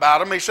talked about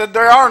them. He said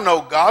there are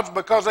no gods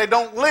because they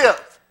don't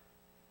live.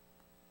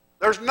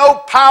 There's no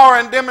power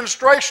and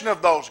demonstration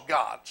of those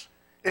gods.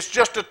 It's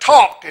just a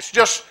talk. It's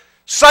just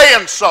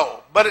saying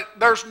so. But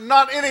there's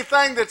not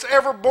anything that's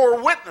ever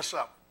bore witness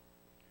of it.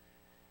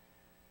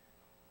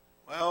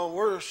 Well,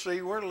 we're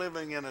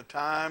living in a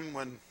time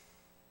when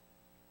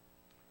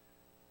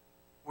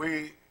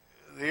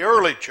the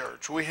early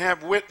church, we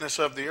have witness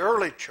of the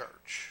early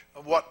church,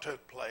 of what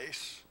took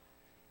place.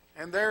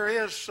 And there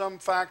is some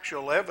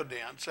factual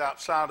evidence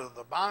outside of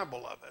the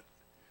Bible of it.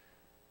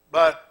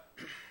 But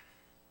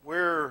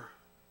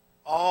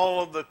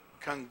all of the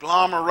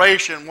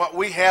conglomeration, what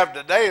we have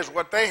today is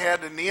what they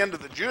had in the end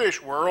of the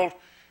Jewish world,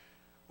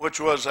 which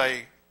was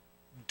a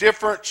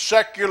different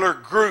secular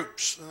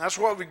groups. And that's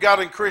what we got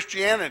in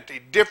Christianity,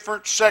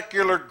 different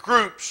secular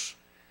groups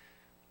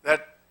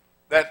that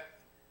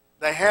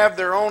they have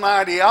their own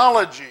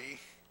ideology,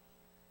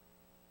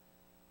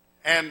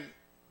 and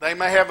they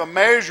may have a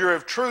measure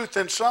of truth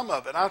in some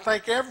of it. I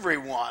think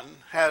everyone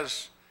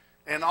has,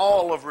 in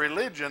all of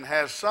religion,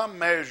 has some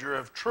measure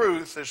of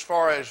truth as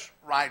far as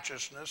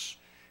righteousness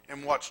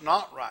and what's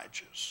not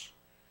righteous.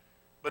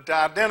 But to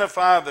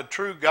identify the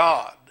true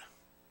God,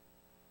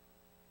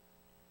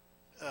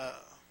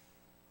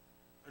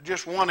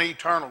 just one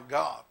eternal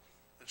God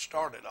that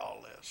started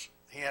all this.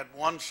 He had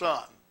one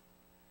Son,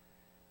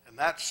 and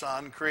that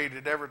Son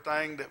created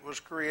everything that was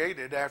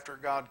created after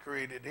God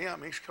created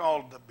him. He's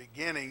called the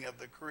beginning of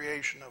the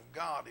creation of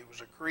God. He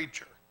was a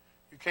creature.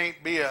 You can't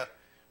be a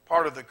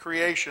part of the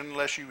creation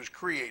unless you was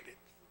created.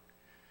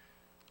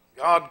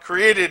 God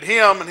created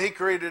him, and he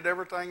created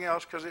everything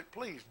else because it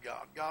pleased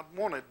God. God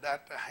wanted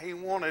that. He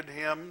wanted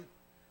him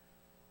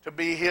to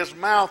be his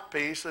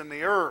mouthpiece in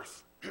the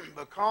earth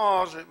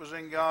because it was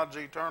in God's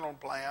eternal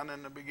plan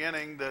in the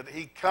beginning that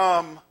he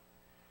come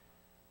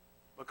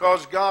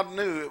because God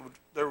knew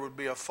there would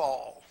be a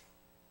fall.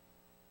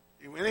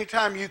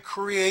 Anytime you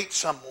create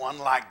someone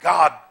like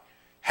God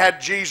had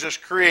Jesus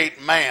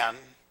create man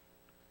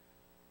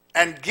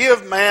and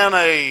give man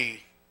a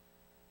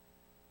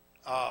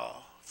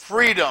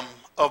freedom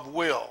of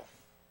will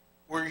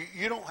where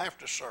you don't have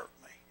to serve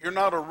me. You're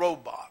not a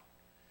robot.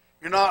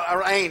 You're not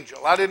an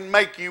angel. I didn't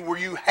make you where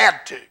you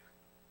had to.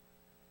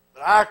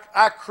 But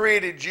I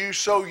created you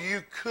so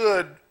you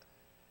could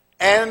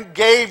and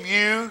gave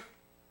you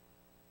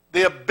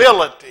the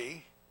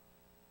ability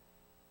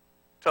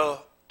to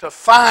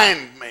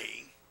find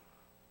me.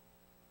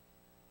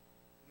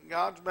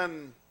 God's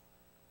been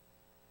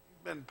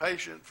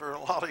patient for a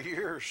lot of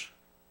years.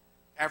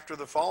 After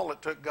the fall,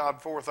 it took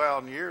God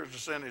 4,000 years to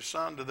send his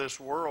Son to this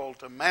world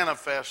to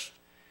manifest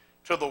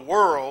to the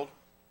world.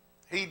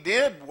 He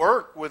did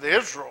work with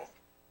Israel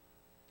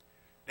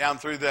down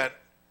through that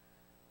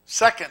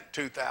second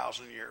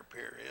 2,000-year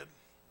period.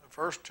 The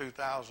first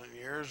 2,000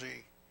 years,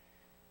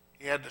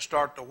 he had to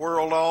start the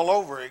world all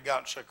over. He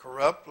got so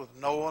corrupt with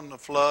Noah and the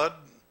flood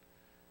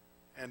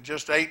and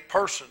just 8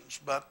 persons.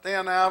 But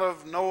then out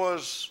of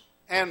Noah's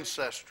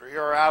ancestry,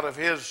 or out of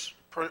his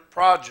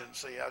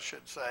progeny, I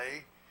should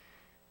say,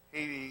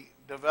 he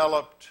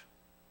developed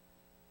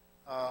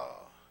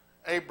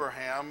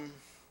Abraham.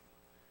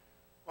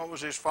 What was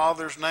his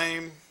father's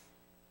name?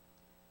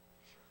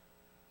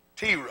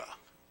 Terah.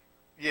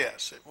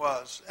 Yes, it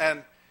was.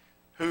 And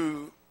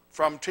who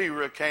from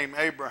Terah came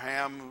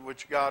Abraham,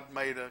 which God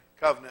made a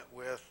covenant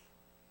with,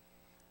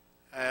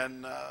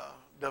 and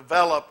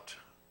developed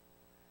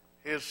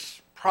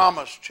his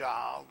promised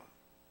child,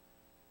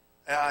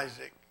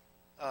 Isaac,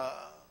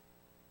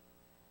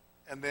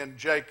 and then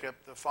Jacob,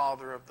 the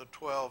father of the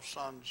 12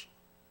 sons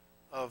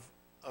of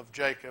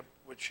Jacob,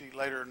 which he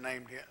later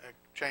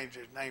changed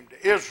his name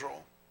to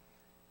Israel,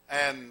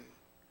 and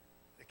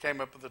it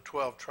came up with the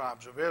 12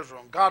 tribes of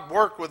Israel. And God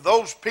worked with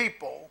those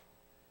people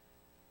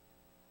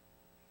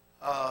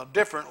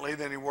differently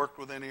than he worked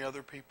with any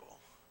other people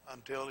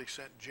until he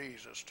sent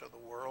Jesus to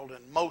the world,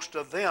 and most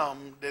of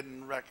them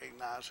didn't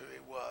recognize who he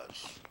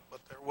was, but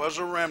there was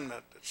a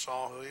remnant that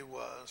saw who he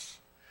was.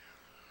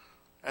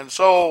 And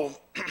so,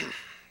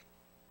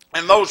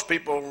 and those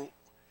people,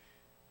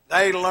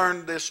 they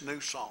learned this new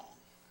song.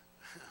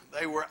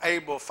 They were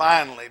able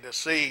finally to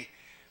see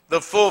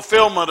the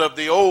fulfillment of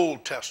the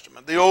Old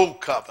Testament, the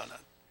Old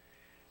Covenant,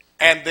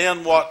 and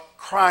then what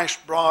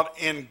Christ brought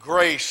in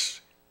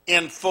grace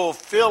in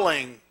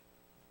fulfilling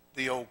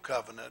the Old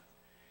Covenant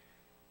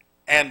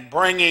and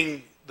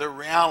bringing the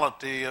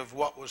reality of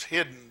what was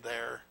hidden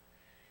there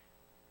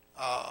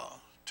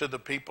to the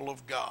people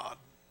of God,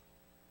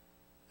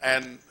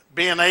 and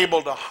being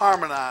able to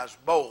harmonize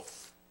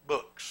both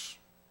books.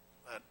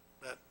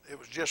 That it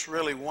was just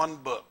really one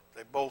book.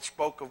 They both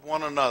spoke of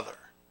one another.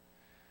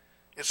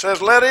 It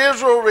says, "Let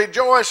Israel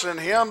rejoice in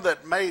him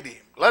that made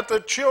him. Let the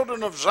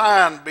children of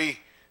Zion be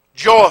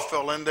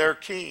joyful in their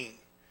king.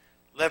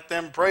 Let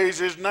them praise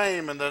his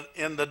name in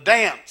the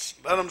dance.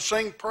 Let them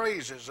sing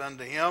praises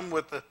unto him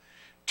with the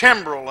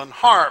timbrel and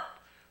harp.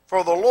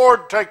 For the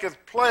Lord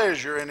taketh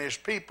pleasure in his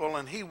people,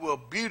 and he will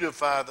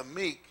beautify the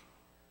meek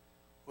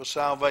with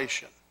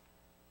salvation.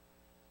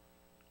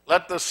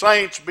 Let the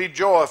saints be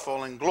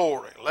joyful in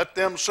glory. Let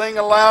them sing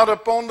aloud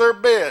upon their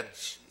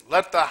beds.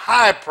 Let the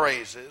high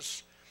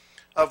praises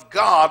of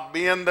God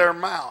be in their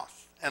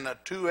mouth, and a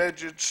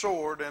two-edged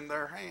sword in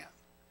their hand."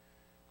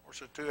 Of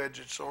course, a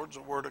two-edged sword is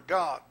the word of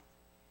God.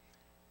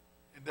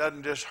 It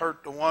doesn't just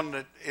hurt the one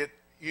that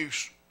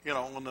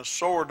when the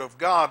sword of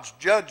God's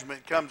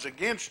judgment comes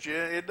against you,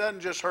 it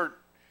doesn't just hurt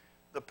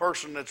the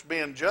person that's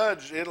being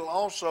judged. It'll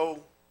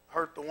also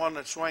hurt the one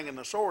that's swinging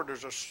the sword.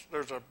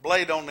 There's a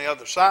blade on the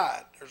other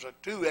side. There's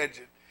two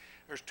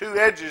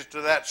edges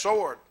to that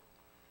sword.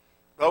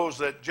 Those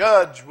that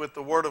judge with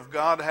the word of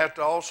God have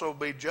to also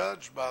be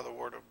judged by the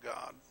word of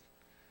God.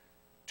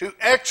 To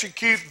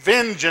execute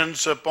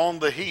vengeance upon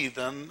the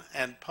heathen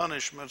and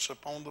punishments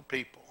upon the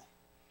people,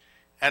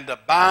 and to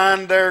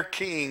bind their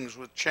kings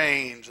with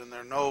chains and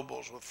their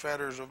nobles with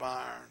fetters of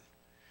iron,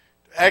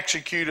 to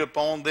execute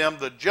upon them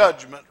the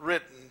judgment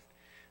written,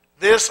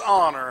 "This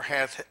honor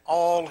hath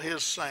all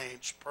his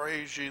saints,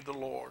 praise ye the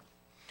Lord."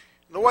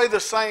 And the way the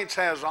saints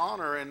has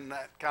honor in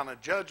that kind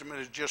of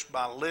judgment is just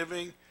by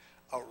living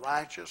a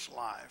righteous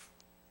life.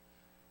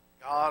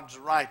 God's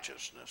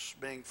righteousness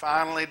being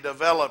finally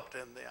developed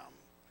in them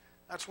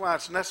That's why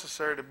it's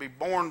necessary to be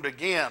born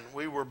again.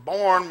 We were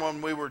born when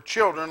we were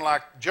children,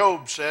 like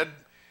Job said,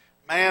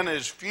 man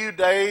is few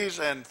days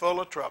and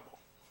full of trouble.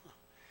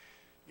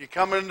 You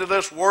come into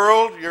this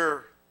world,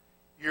 you're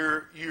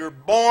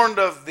born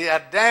of the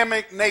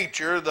Adamic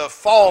nature, the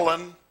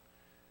fallen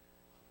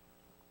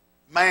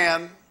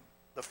man,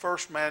 the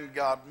first man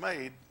God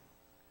made.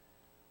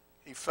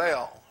 He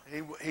fell.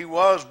 He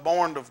was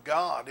born of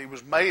God. He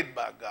was made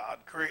by God.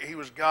 He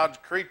was God's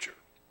creature.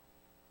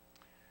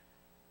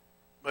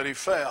 But he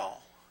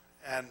fell.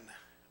 And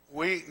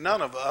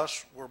none of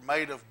us were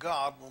made of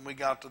God when we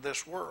got to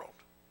this world.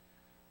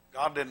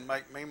 God didn't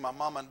make me. My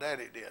mom and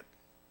daddy did.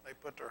 They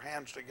put their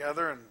hands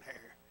together and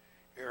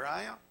here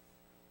I am.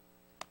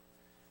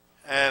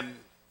 And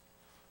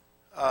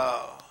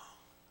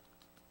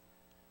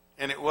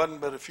it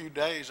wasn't but a few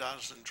days I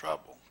was in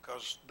trouble,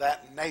 because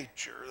that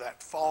nature,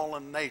 that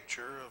fallen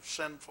nature of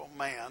sinful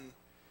man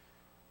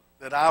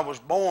that I was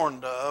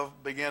born of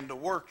began to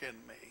work in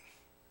me.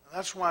 And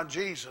that's why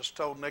Jesus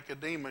told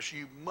Nicodemus,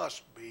 you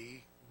must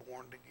be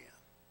born again.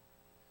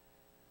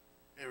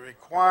 It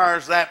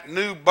requires that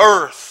new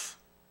birth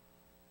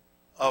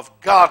of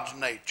God's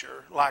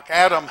nature, like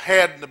Adam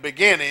had in the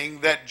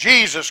beginning, that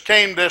Jesus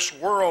came to this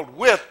world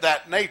with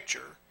that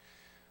nature.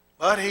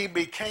 But he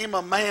became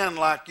a man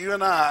like you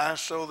and I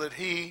so that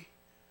he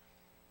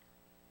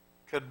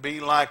could be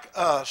like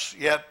us,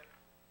 yet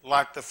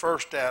like the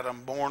first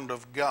Adam, born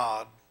of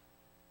God,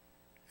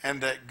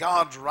 and that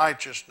God's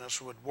righteousness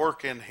would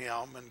work in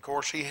him. And of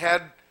course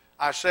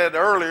I said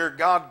earlier,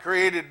 God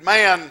created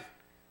man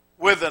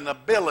with an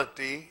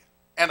ability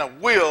and a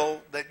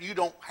will that you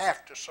don't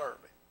have to serve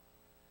him.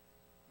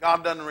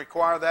 God doesn't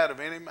require that of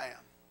any man.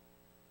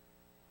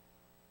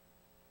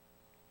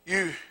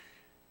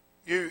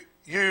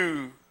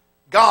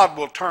 God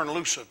will turn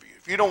loose of you.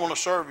 If you don't want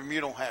to serve him,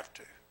 you don't have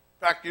to.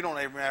 In fact, you don't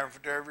even have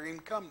to ever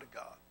even come to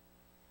God.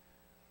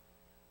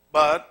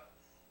 But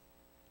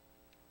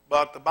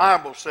the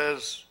Bible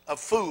says, a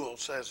fool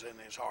says in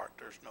his heart,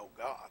 there's no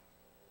God.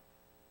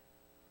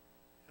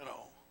 You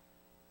know,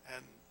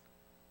 and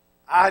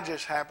I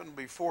just happen to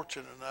be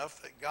fortunate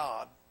enough that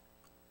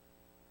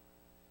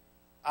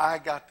I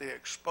got the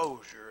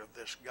exposure of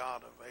this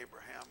God of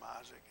Abraham,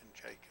 Isaac, and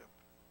Jacob,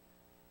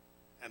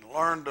 and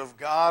learned of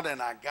God,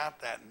 and I got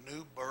that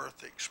new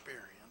birth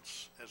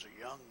experience as a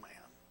young man.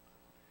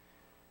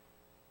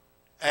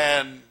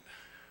 And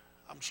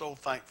I'm so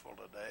thankful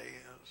today.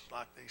 It's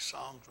like these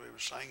songs we were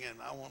singing.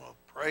 I want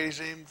to praise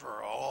him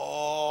for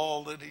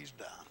all that he's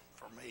done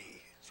for me.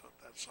 That's what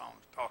that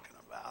song's talking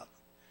about.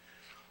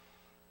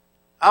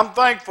 I'm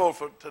thankful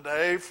for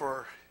today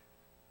for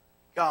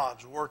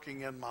God's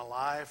working in my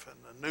life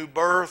and the new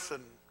birth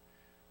and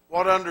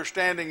what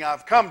understanding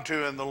I've come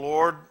to in the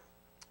Lord.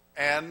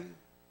 And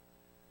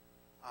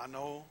I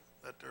know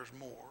that there's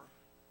more.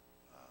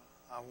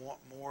 I want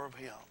more of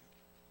him.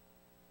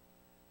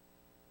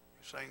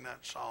 We sing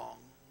that song,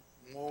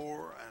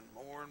 more and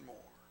more and more.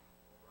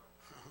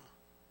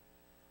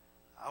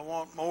 I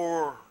want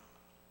more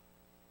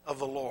of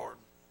the Lord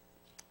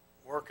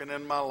working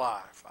in my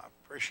life. I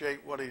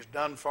appreciate what he's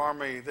done for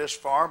me this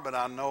far, but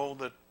I know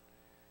that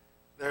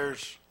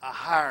there's a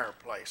higher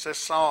place. This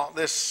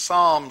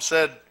psalm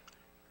said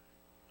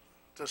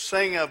to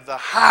sing of the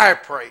high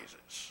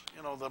praises.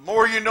 You know, the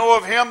more you know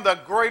of him, the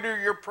greater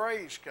your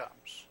praise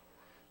comes.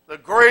 The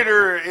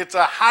greater, it's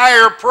a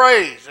higher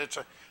praise. It's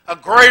a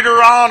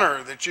greater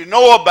honor that you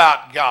know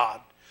about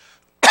God.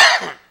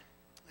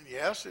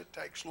 Yes, it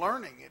takes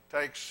learning. It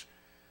takes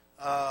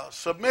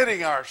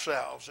submitting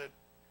ourselves.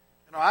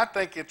 I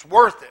think it's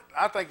worth it.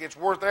 I think it's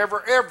worth every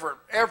effort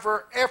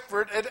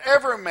that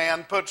every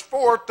man puts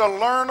forth to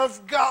learn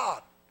of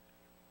God.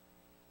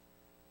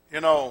 You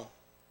know,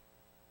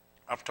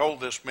 I've told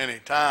this many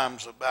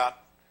times about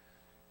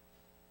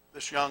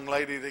this young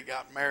lady that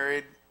got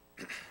married.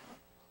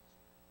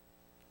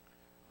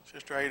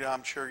 Sister Ada,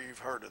 I'm sure you've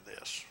heard of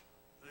this.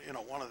 You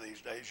know, one of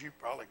these days you're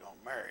probably going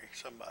to marry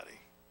somebody.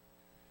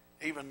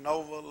 Even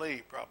Nova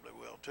Lee probably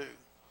will too.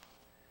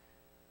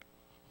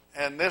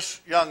 And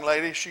this young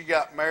lady, she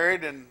got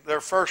married, and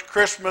their first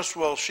Christmas,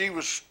 well, she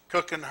was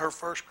cooking her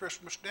first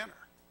Christmas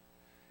dinner.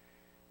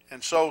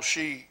 And so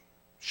she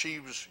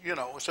was, you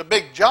know, it's a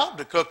big job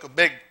to cook a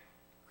big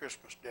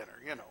Christmas dinner,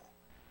 you know.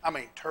 I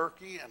mean,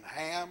 turkey and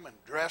ham and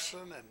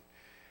dressing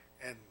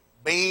and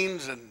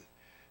beans and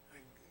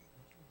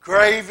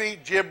gravy,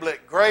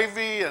 giblet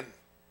gravy, and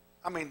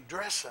I mean,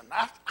 dressing.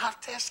 I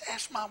just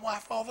ask my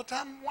wife all the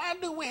time, why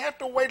do we have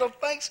to wait till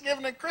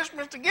Thanksgiving and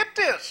Christmas to get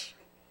this?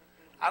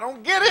 I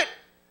don't get it.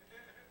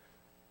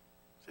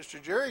 Sister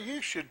Jerry,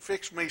 you should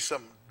fix me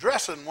some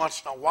dressing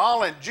once in a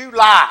while in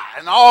July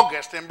and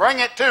August and bring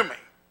it to me.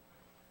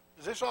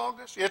 Is this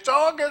August? It's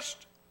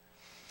August.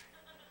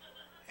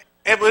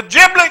 It was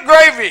giblet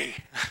gravy.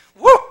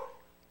 Woo!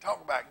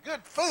 Talk about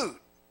good food.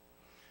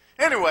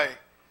 Anyway,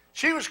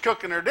 she was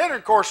cooking her dinner.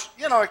 Of course,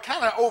 you know, it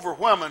kind of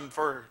overwhelming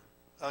for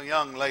a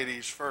young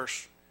lady's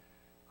first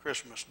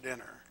Christmas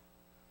dinner.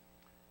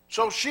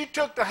 So she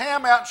took the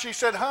ham out and she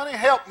said, honey,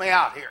 help me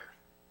out here.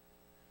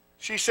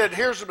 She said,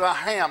 here's the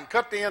ham.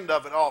 Cut the end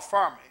of it off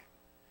for me.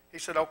 He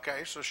said,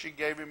 okay. So she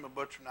gave him a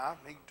butcher knife,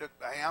 and he took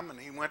the ham, and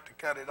he went to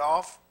cut it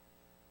off.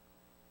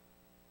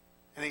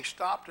 And he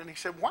stopped, and he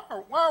said, why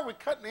are we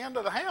cutting the end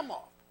of the ham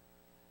off?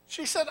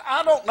 She said,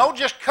 I don't know.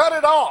 Just cut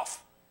it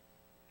off.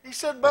 He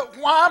said, but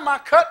why am I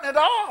cutting it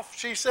off?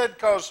 She said,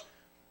 because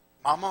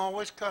Mama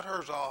always cut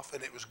hers off,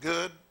 and it was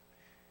good,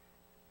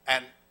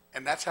 and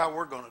that's how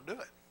we're going to do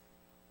it.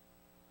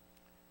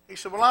 He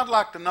said, well, I'd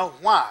like to know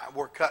why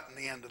we're cutting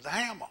the end of the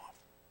ham off.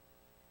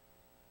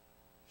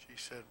 She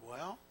said,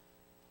 well,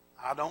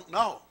 I don't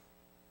know.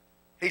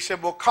 He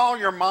said, well, call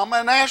your mama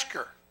and ask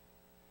her.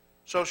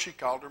 So she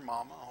called her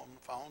mama on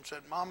the phone and said,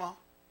 Mama,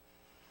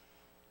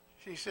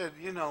 she said,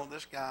 you know,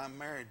 this guy I'm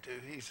married to,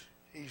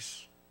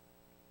 he's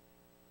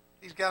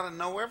got to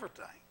know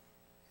everything.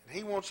 And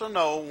he wants to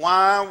know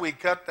why we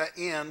cut the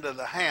end of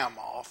the ham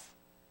off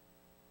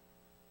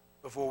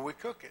before we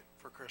cook it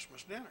for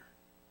Christmas dinner.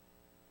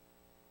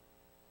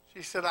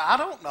 She said, I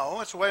don't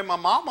know. It's the way my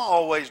mama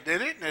always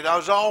did it, and it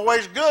was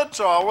always good,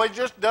 so I always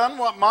just done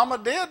what Mama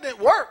did, and it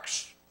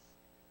works.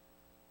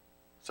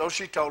 So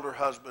she told her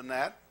husband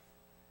that,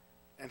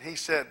 and he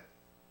said,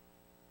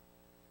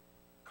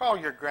 call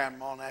your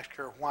grandma and ask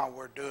her why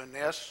we're doing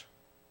this.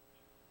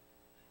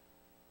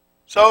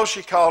 So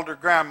she called her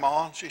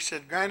grandma, and she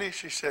said, Granny,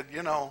 she said,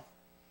 you know,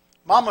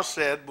 Mama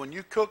said when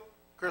you cook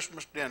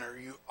Christmas dinner,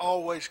 you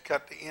always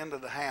cut the end of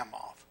the ham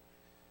off.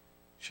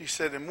 She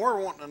said, and we're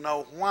wanting to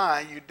know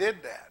why you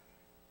did that.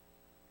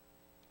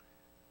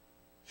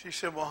 She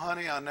said, well,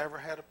 honey, I never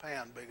had a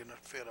pan big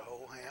enough to fit a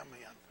whole ham in.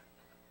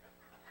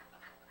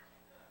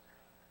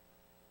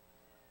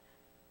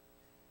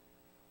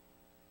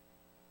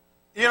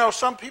 You know,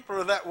 some people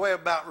are that way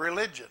about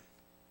religion.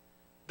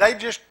 They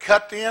just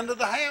cut the end of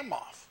the ham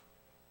off.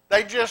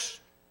 They just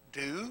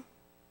do.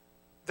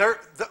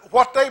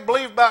 What they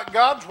believe about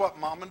God's what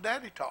Mom and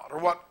Daddy taught, or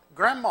what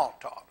Grandma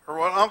taught, or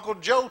what Uncle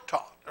Joe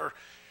taught, or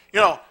you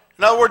know,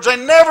 in other words, they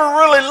never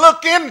really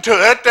look into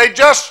it. They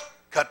just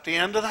cut the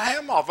end of the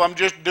ham off. I'm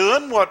just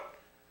doing what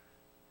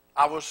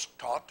I was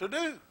taught to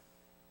do.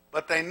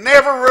 But they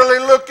never really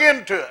look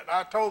into it.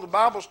 I told the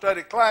Bible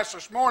study class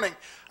this morning,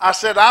 I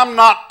said, I'm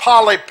not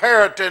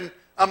polyparroting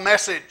a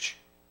message.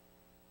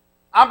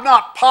 I'm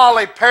not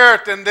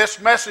polyparroting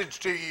this message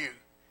to you.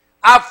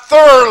 I've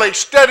thoroughly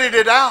studied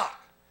it out.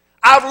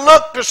 I've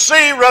looked to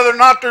see whether or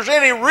not there's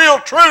any real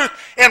truth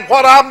in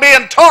what I'm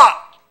being taught.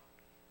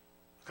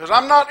 Because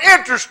I'm not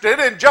interested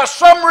in just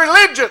some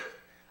religion.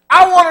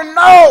 I want to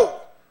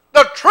know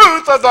the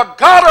truth of the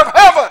God of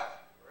heaven.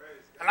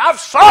 And I've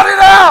sought it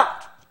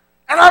out.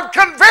 And I'm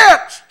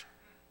convinced.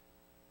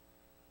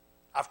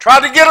 I've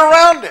tried to get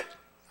around it.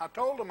 I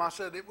told him, I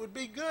said, it would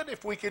be good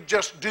if we could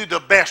just do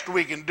the best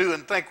we can do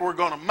and think we're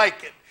going to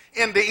make it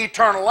into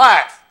eternal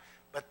life.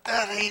 But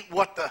that ain't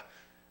what the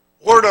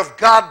Word of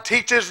God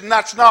teaches, and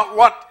that's not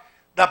what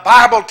the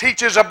Bible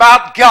teaches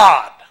about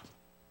God.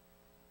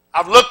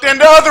 I've looked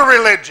into other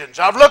religions.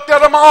 I've looked at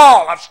them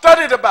all. I've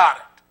studied about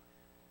it.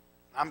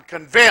 I'm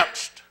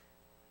convinced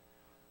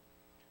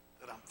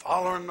that I'm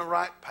following the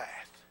right path.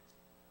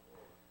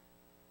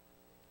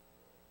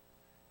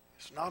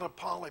 It's not a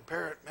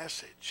polyparrot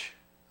message.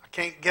 I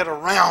can't get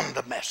around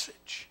the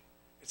message.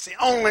 It's the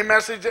only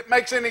message that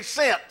makes any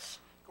sense.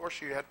 Of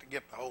course, you have to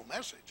get the whole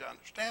message. I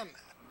understand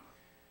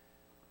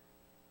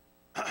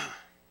that.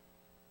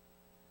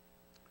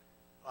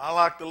 I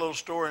like the little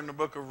story in the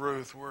book of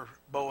Ruth where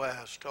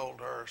Boaz told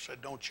her,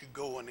 said, don't you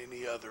go in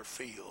any other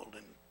field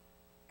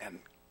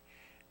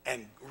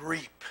and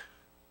reap.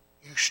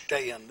 You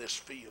stay in this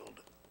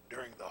field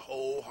during the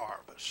whole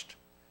harvest.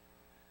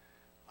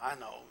 I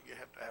know you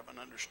have to have an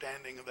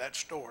understanding of that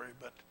story,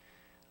 but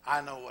I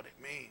know what it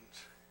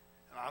means.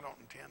 And I don't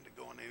intend to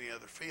go in any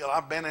other field.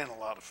 I've been in a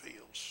lot of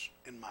fields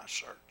in my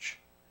search,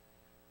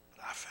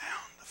 but I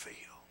found the field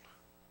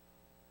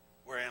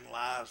wherein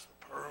lies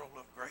the pearl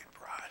of great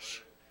price.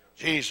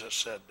 Jesus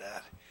said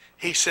that.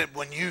 He said,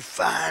 when you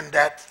find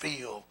that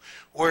field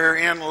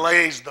wherein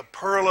lays the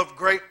pearl of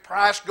great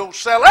price, go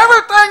sell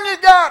everything you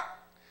got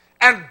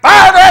and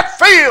buy that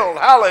field.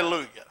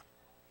 Hallelujah.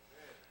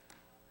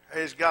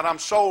 Praise God, I'm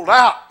sold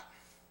out.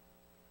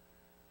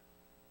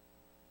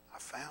 I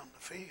found the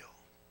field.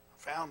 I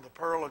found the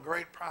pearl of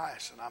great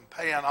price, and I'm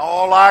paying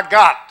all I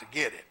got to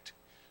get it,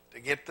 to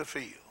get the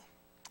field.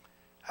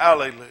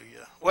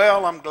 Hallelujah.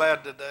 Well, I'm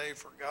glad today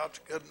for God's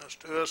goodness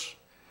to us.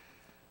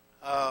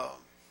 I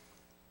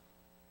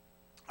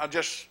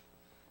just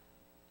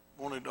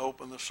wanted to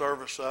open the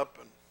service up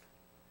and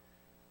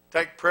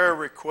take prayer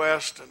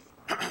requests, and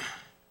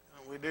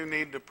we do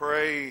need to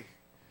pray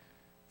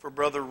for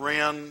Brother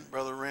Wren.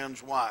 Brother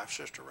Wren's wife,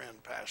 Sister Wren,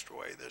 passed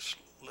away this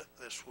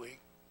week,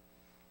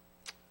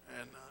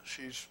 and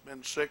she's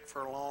been sick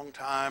for a long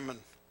time, and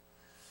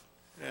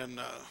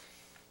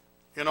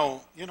you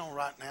know,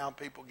 right now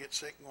people get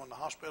sick and go in the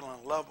hospital,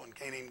 and a loved one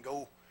can't even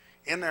go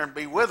in there and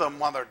be with them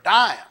while they're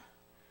dying.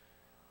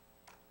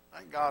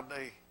 Thank God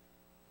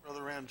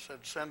Brother Wren said,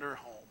 send her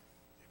home.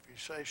 If you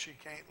say she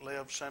can't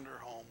live, send her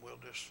home.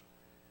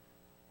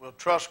 We'll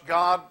trust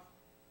God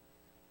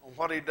on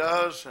what he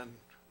does, and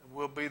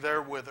we'll be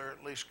there with her,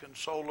 at least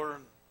console her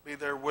and be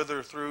there with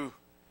her through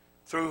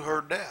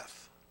her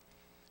death.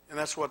 And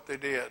that's what they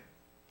did.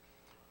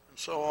 And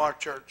so our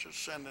church is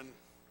sending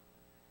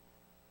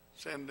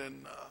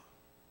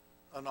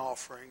an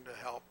offering to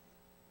help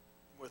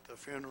with the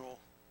funeral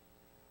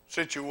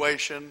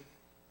situation,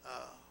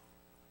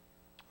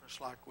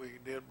 just like we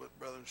did with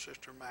Brother and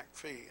Sister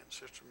McPhee and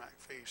Sister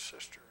McPhee's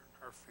sister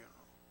and her funeral.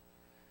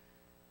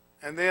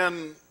 And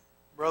then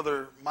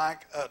Brother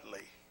Mike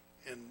Utley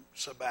in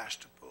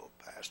Sebastopol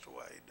passed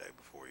away day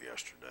before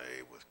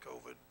yesterday with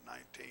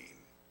COVID-19.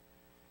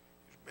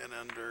 He's been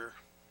under,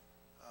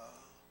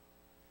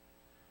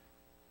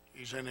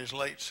 he's in his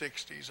late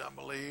 60s, I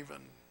believe,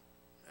 and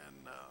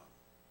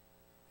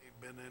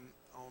he'd been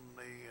on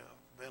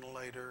the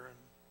ventilator, and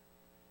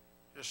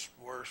just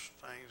worse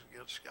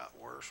things got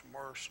worse and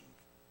worse.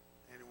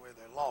 And anyway,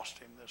 they lost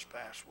him this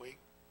past week,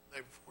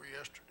 day before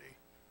yesterday.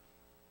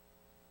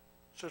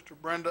 Sister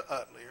Brenda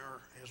Utley,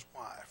 or his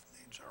wife,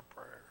 needs our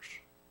prayers.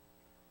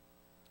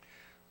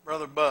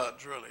 Brother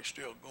Bud's really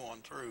still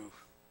going through,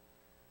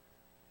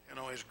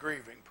 his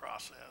grieving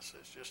process.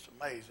 It's just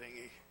amazing.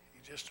 He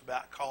just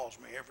about calls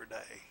me every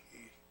day.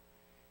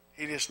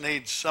 He just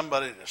needs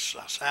somebody to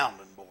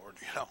sounding board,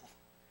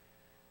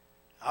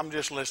 I'm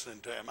just listening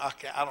to him. I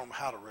don't know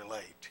how to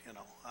relate,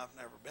 I've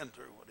never been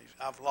through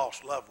I've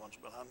lost loved ones,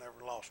 but I've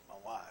never lost my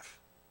wife.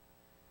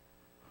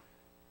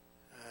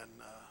 And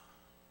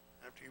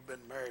after you've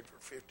been married for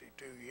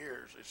 52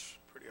 years, it's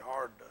pretty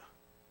hard to,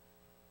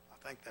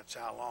 I think that's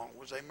how long.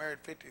 Was they married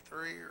 53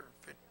 or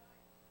 50?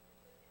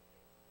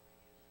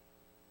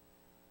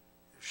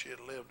 If she had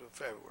lived in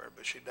February,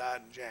 but she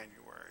died in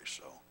January,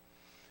 so.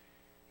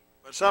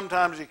 But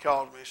sometimes he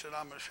calls me, he said,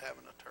 I'm just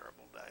having a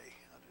terrible day.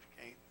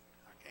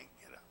 I can't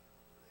get up.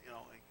 He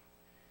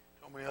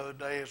told me the other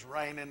day it's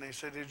raining. He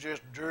said, it's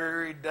just a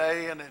dreary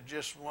day, and it's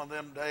just one of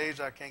them days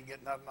I can't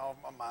get nothing off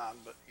my mind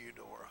but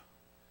Eudora.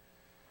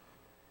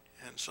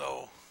 And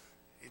so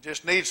he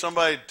just needs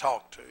somebody to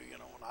talk to,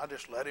 and I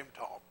just let him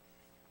talk.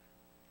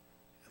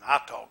 And I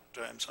talk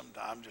to him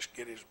sometimes, just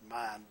get his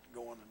mind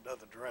going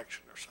another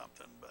direction or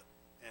something. But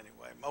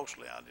anyway,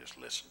 mostly I just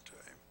listen to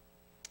him.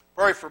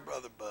 Pray for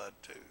Brother Bud,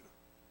 too.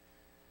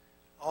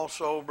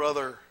 Also,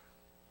 Brother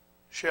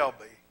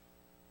Shelby.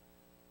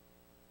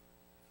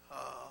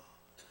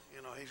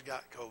 He's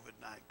got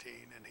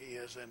COVID-19, and he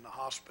is in the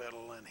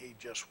hospital, and he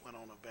just went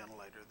on a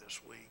ventilator this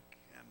week,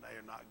 and they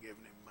are not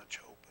giving him much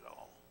hope at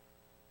all.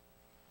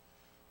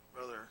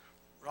 Brother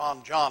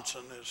Ron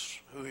Johnson is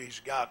who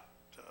he's got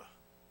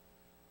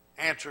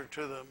answer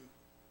to the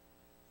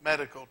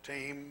medical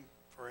team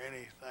for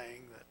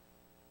anything that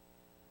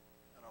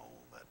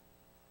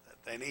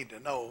they need to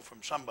know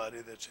from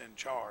somebody that's in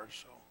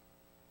charge. So,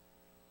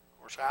 of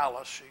course,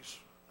 Alice,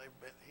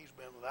 he's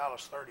been with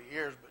Alice 30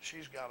 years, but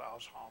she's got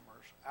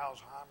Alzheimer's,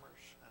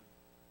 and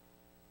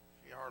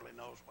she hardly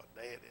knows what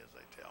day it is,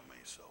 they tell me.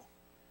 So,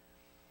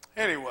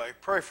 anyway,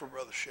 pray for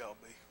Brother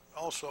Shelby.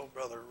 Also,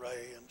 Brother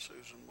Ray and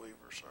Susan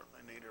Weaver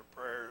certainly need our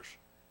prayers.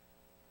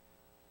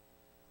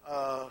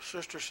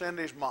 Sister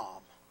Cindy's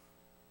mom.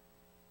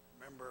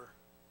 Remember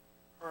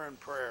her in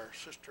prayer.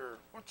 Sister,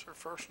 what's her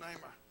first name?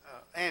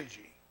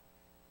 Angie.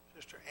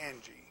 Sister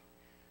Angie.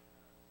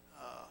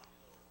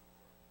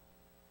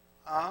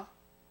 What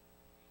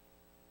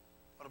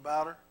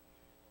about her?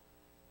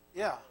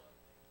 Yeah.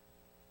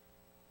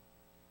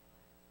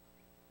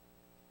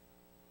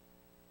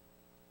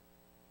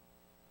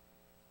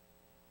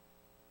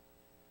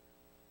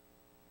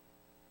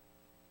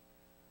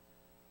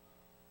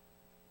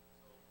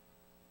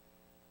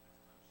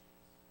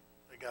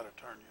 They got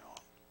to turn you on.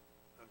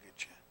 They'll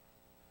get you.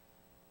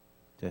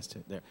 Test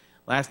it there.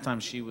 Last time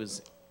she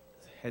was,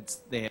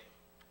 they had.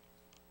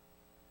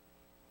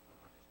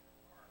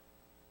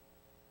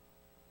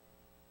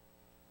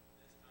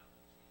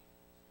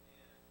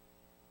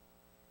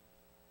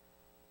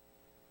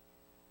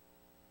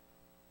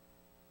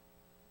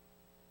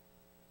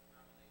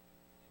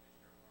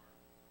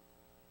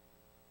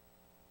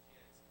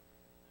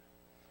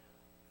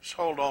 Just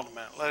hold on a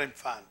minute. Let him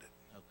find it.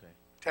 Okay.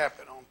 Tap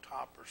it on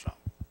top or something.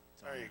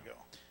 There you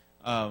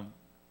go.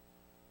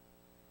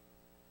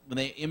 When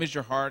they imaged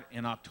her heart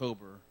in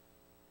October,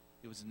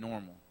 it was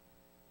normal.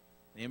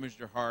 They imaged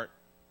her heart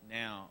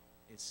now.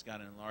 It's got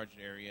an enlarged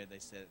area. They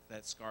said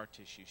that scar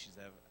tissue, she's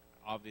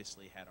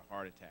obviously had a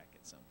heart attack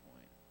at some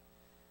point.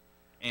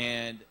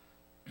 And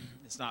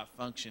it's not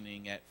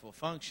functioning at full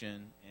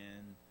function.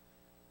 And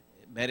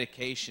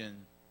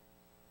medication,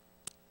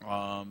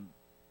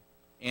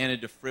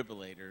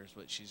 antidefibrillator is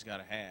what she's got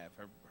to have.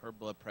 Her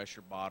blood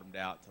pressure bottomed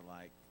out to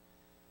like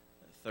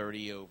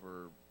 30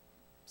 over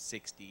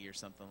 60 or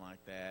something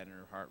like that, and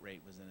her heart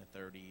rate was in the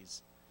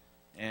 30s.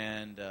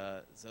 And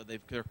so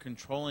they're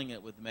controlling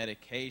it with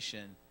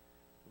medication,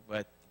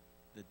 but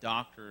the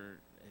doctor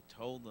had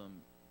told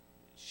them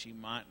she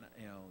might,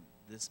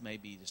 this may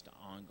be just an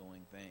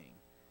ongoing thing.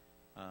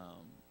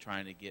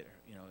 Trying to get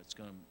her, it's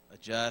going to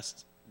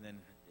adjust, and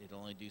then it'll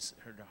only do,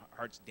 her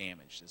heart's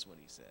damaged, is what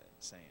he said,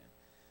 saying.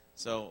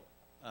 So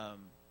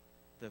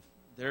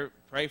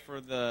pray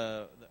for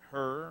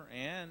her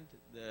and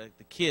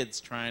the kids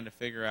trying to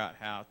figure out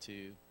how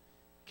to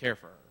care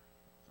for her.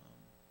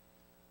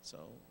 So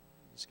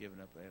just give an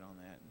update on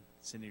that. And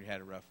Cindy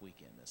had a rough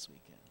weekend this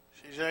weekend.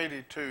 She's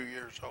 82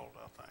 years old,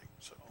 I think.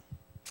 So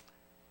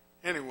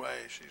anyway,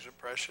 she's a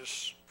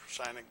precious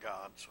saint of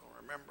God. So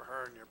remember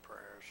her in your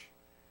prayers.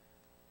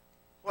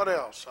 What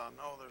else? I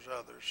know there's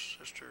others.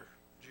 Sister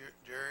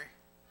Jerry?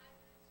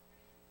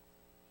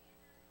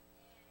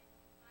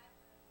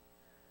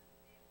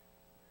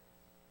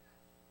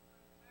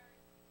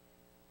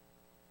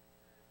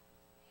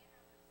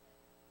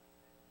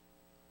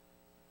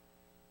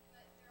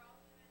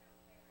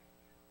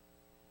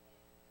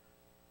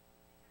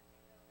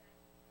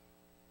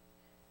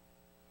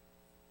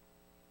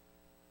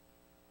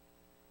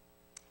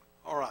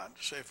 All right,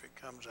 to see if it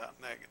comes out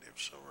negative.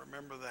 So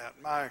remember that.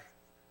 My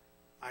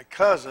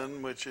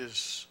cousin, which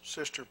is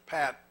Sister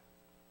Pat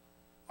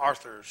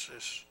Arthur's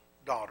his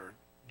daughter,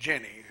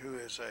 Jenny, who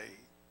is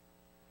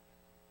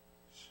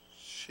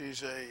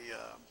she's a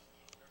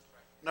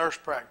nurse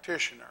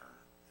practitioner,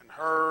 and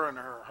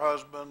her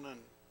husband and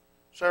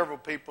several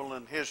people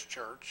in his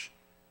church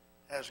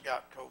has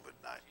got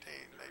COVID-19.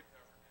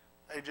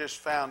 They just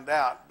found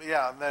out.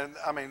 Yeah, they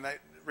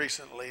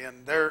recently,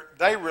 and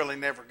they really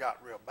never got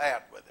real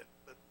bad with it,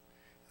 but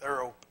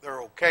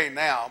they're okay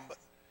now. But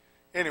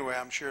anyway,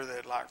 I'm sure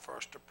they'd like for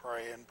us to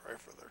pray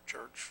for their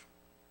church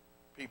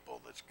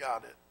people that's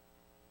got it.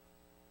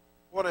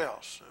 What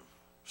else?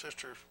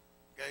 Sister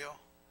Gail?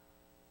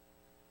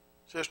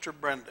 Sister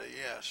Brenda,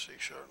 yes, she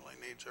certainly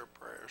needs our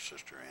prayers.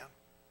 Sister Ann?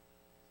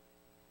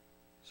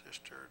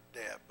 Sister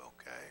Deb,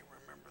 okay,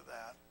 remember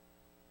that.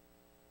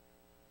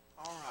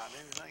 All right,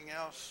 anything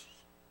else?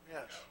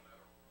 Yes.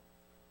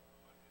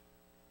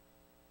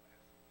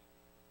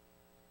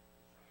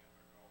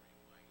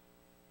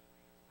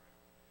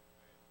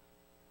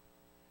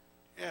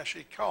 Yeah,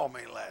 she called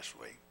me last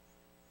week,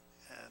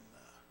 and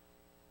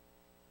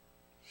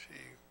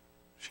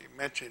she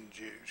mentioned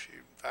you.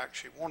 In fact,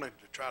 she wanted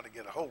to try to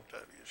get a hold of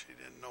you. She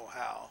didn't know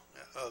how,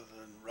 other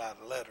than write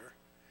a letter.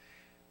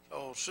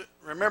 So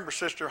remember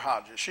Sister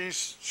Hodges.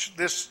 She's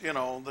this,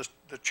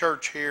 the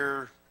church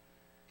here,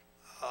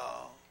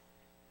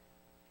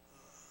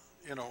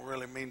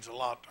 really means a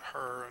lot to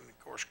her. And of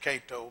course,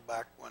 Cato,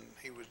 back when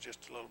he was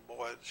just a little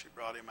boy, she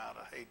brought him out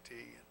of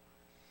Haiti,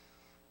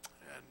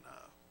 and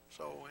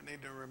so we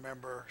need to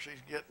remember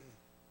she's getting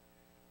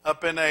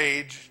up in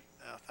age.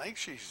 I think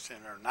she's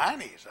in her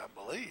 90s, I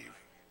believe.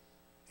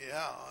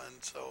 Yeah,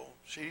 and so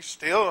she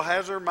still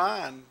has her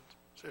mind,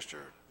 Sister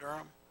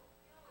Durham.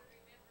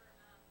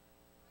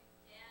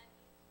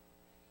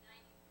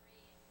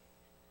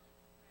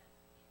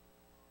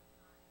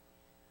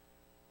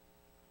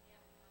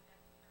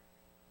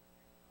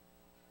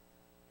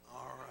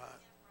 All right.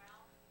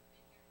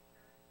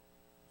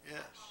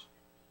 Yes.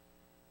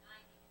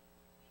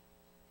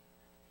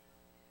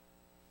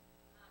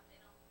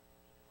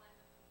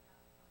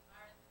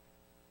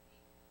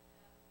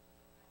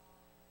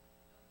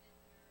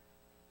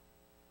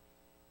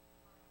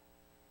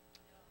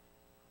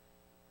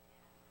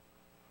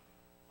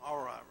 All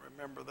right,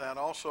 remember that.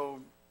 Also,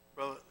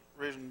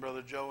 reason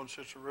Brother Joe and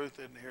Sister Ruth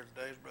isn't here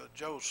today is Brother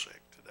Joe's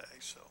sick today,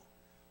 so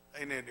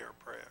they need our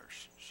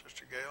prayers.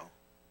 Sister Gail?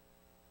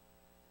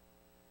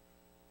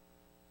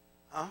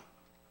 Huh?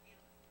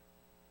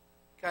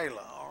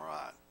 Kayla, all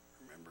right.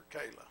 Remember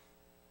Kayla.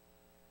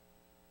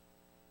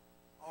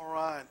 All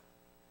right.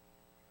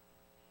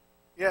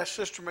 Yes,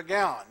 Sister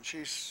McGowan.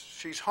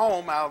 She's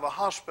home out of the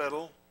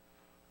hospital,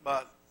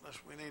 but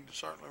we need to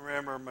certainly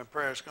remember my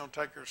prayer. It's going to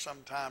take her some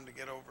time to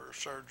get over her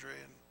surgery,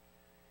 and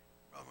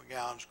Brother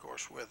McGowan's, of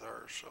course, with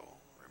her, so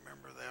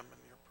remember them in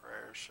your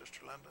prayers.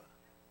 Sister Linda?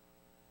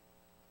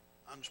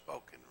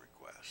 Unspoken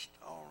request.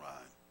 All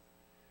right.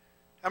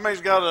 How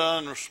many's got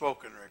an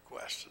unspoken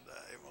request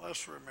today? Well,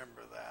 let's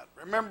remember that.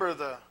 Remember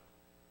the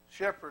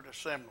Shepherd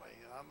Assembly.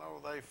 I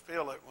know they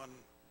feel it when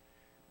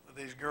with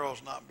these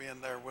girls not being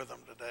there with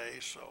them today,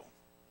 so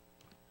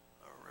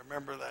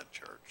remember that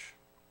church.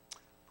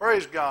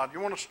 Praise God. You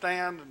want to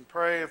stand and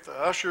pray? If the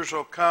ushers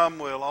will come,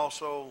 we'll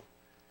also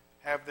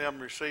have them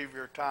receive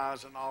your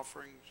tithes and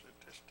offerings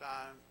at this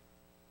time.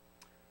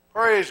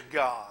 Praise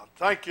God.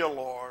 Thank you,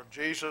 Lord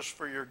Jesus,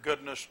 for your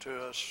goodness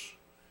to us.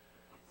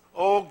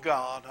 Oh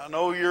God, I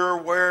know you're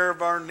aware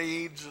of our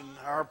needs and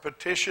our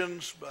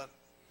petitions, but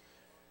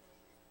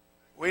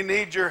we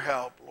need your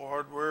help,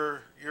 Lord.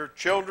 We're your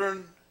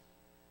children.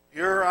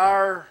 You're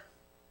our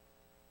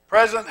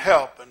present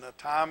help in the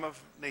time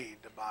of need,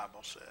 the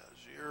Bible says.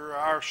 You're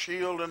our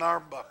shield and our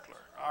buckler,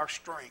 our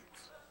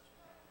strength,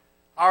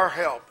 our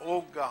help,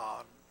 oh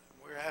God.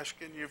 We're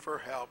asking you for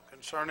help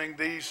concerning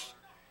these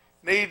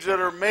needs that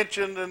are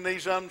mentioned in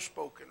these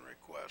unspoken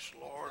requests,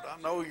 Lord.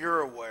 I know you're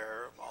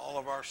aware of all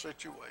of our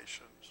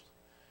situations.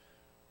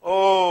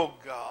 Oh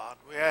God,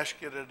 we ask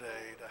you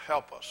today to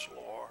help us,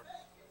 Lord.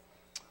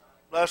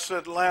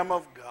 Blessed Lamb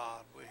of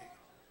God,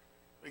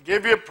 we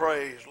give you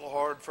praise,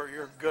 Lord, for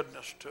your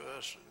goodness to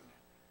us and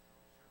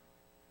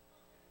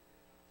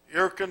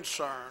your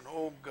concern,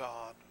 oh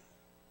God.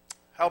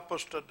 Help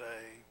us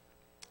today.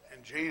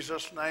 In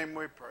Jesus' name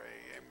we pray.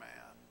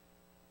 Amen.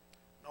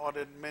 No, I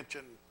didn't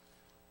mention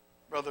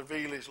Brother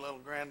Veely's little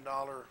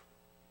granddaughter.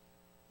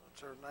 What's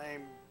her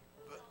name?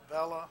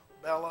 Bella?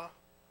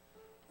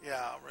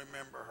 Yeah,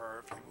 remember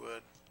her if you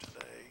would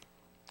today.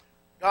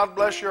 God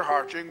bless your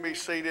heart. You can be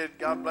seated.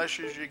 God bless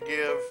you as you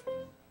give.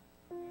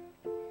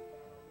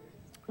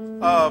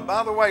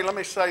 By the way, let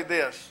me say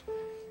this.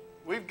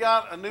 We've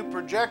got a new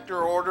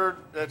projector ordered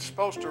that's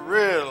supposed to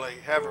really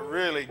have a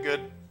really good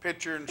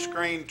picture and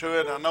screen to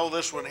it. I know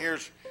this one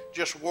here's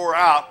just wore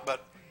out,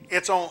 but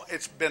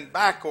it's been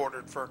back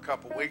ordered for a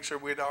couple weeks, or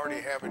we'd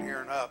already have it here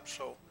and up.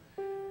 So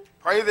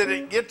pray that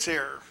it gets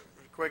here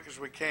as quick as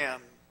we can.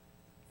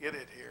 Get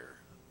it here.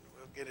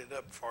 We'll get it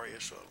up for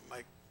you, so it'll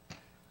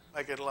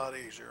make it a lot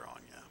easier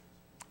on you.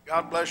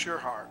 God bless your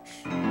hearts.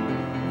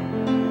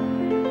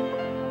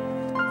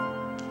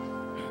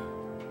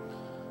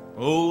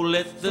 Oh,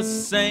 let the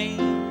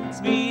saints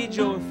be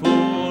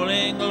joyful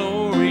in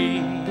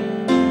glory.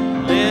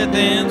 Let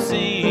them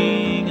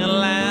sing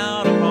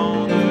aloud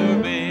upon their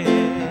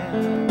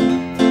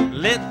bed.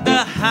 Let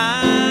the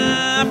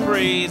high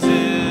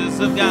praises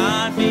of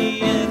God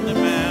be in their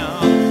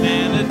mouth,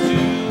 and a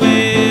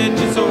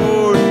two-edged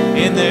sword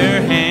in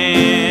their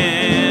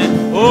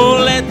hand.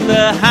 Oh, let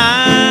the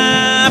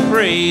high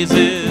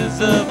praises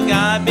of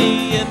God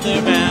be in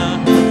their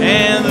mouth,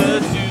 and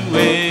the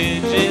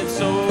two-edged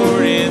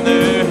sword in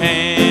their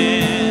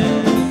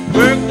hand.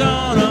 We're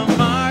gonna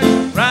march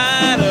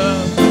right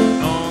up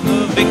on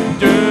the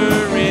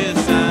victory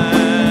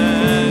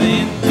side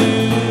into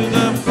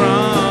the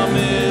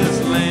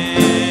promised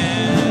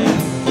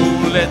land.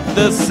 Oh, let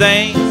the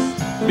saints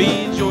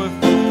be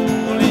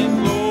joyful in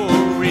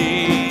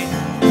glory.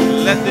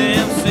 Let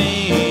them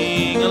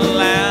sing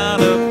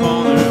aloud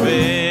upon their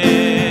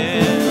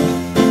bed.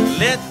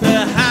 Let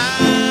the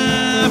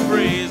high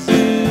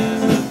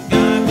praises of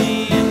God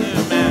be in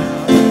their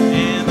mouth,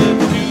 and the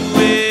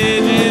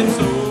two-edged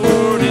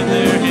sword in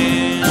their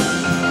hand.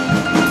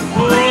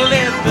 Oh,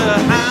 let the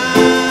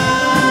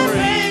high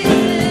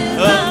praises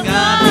of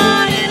God be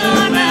in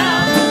their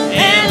mouth,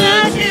 and the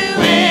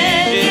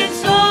two-edged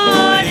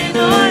sword in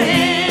their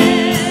hand.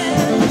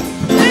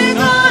 We're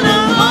gonna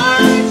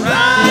march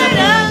right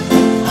up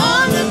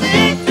on the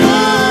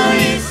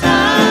victory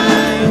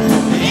side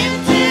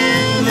into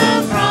the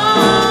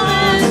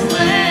promised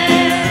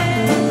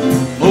land.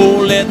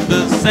 Oh, let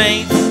the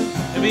saints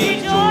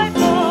be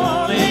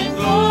joyful in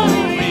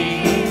glory.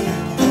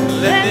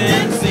 Let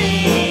them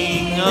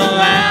sing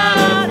aloud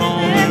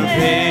upon their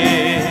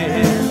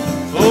bed.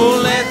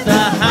 Oh, let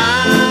the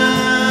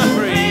high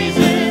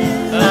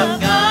praises of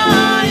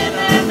God in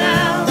their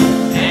mouth,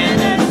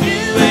 and a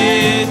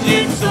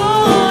two-edged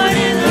sword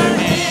in their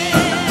hand.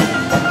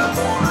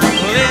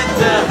 Let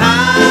the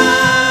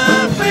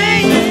high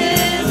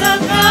praises of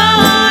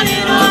God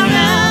in our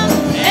mouth,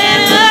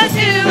 and a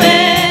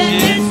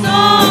two-edged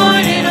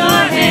sword in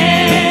our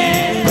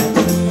hand.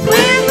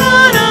 We're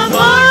gonna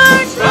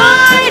march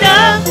right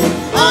up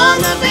on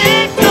the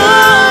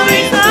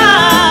victory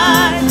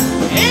side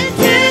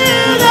into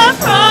the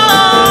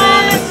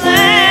promised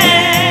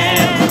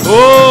land.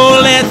 Oh,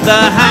 let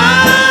the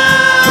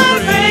high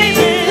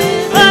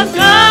praises of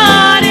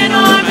God in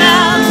our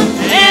mouth,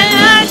 and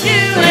a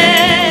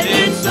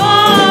two-edged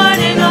sword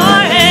in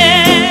our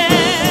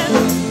hand.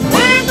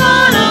 We're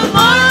gonna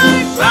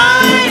march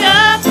right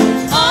up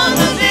on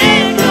the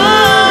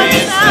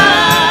victory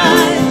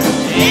side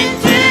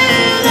into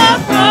the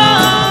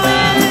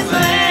promised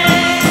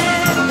land.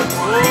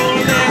 Oh,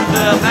 let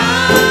the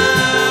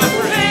high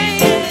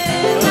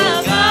praises of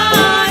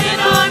God in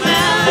our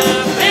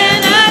mouth,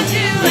 and a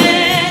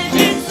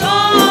two-edged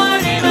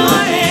sword in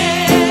our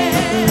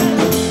hand.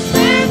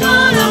 We're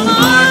gonna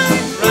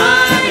march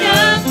right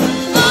up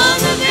on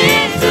the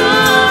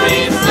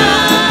victory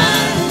side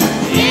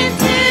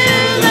into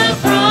the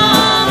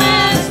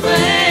promised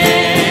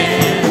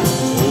land.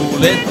 Oh,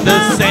 let the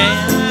high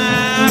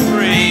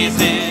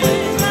praises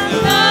of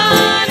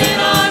God in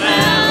our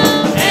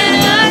mouth,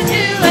 and a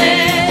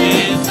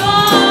two-edged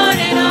sword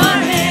in our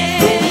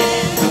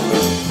hand.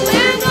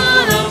 We're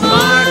gonna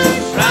march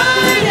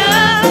right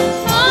up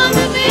on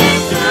the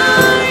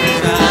victory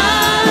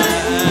side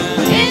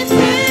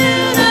into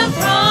the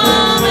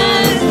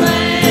promised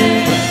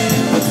land.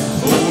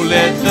 Oh,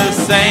 let the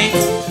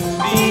saints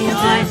be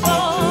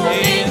joyful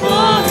in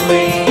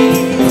glory.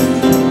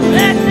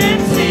 Let them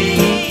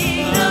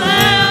sing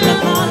aloud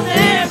upon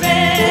their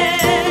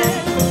bed.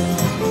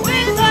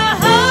 With the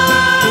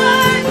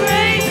high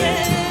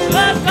praises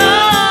of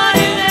God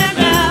in their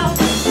mouth,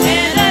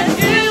 and a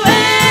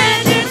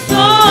two-edged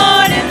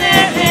sword in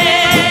their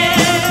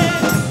hand.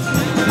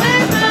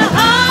 With the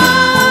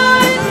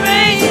high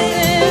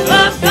praises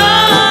of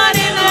God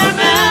in our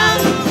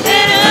mouth,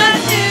 and a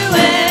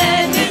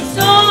two-edged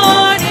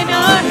sword in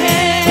our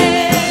hand.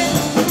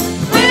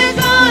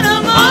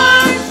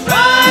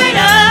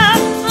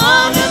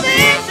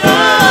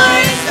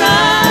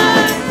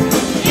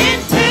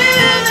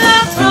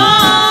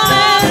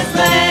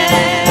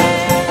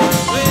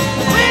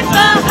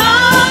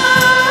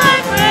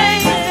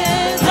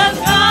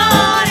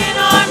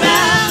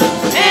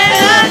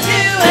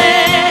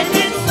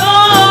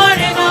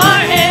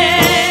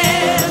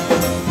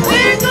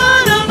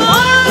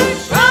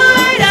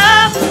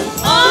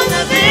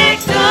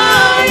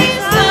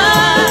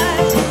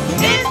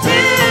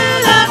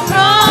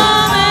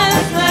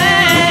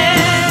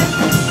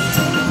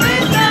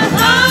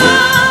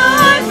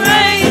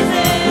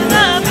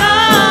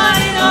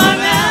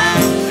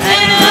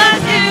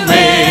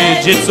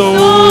 double-edged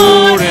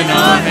sword in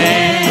our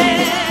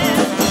hand.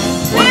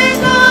 We're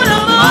gonna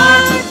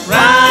march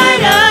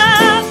right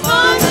up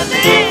on the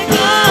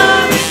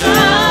victory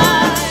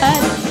side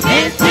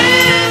into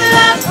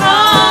the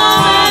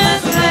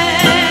promised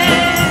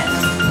land.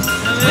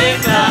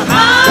 With the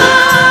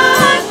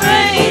high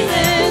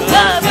praises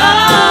of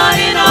God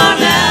in our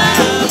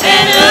mouth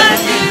and a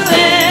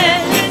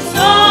two-edged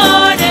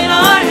sword in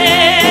our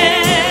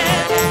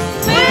hand.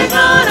 We're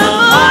gonna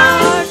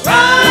march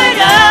right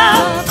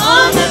up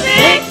on the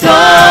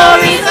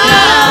victory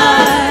side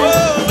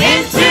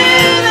into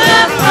the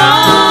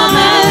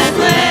promised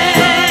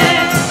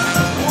land.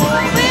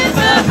 With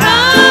the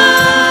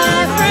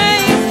high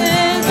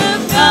praises of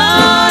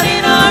God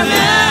in our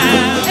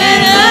mouth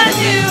and a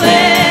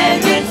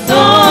two-edged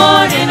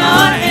sword in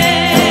our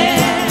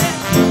hand.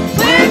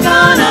 We're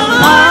gonna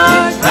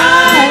march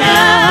right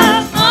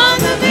up on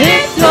the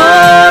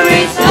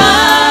victory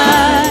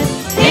side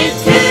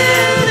into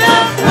the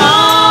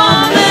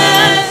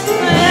promised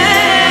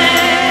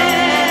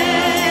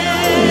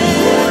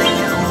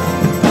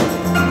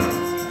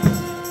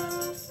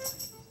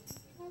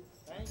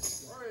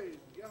Praise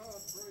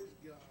God, praise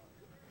God.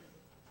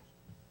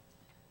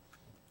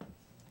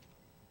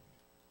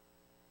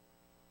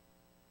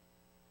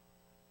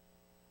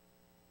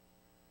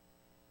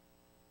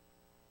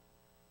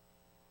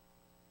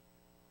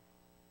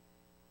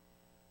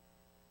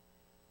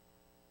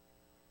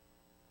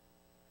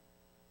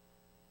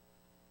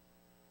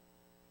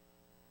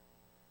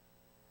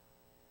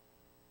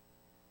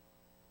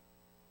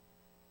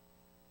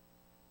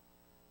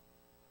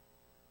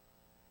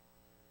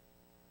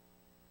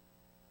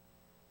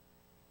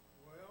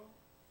 Well,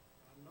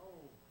 I know,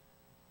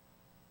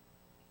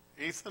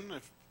 Ethan,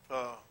 if you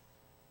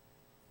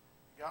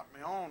got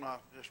me on, I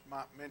just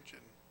might mention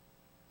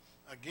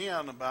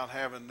again about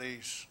having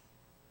these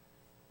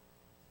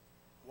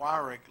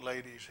Wyrick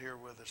ladies here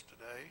with us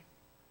today.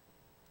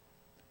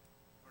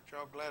 Aren't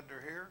y'all glad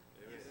they're here?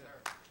 Yes,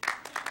 sir.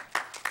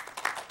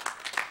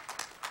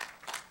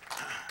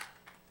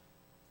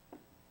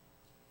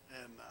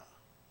 And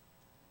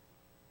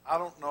I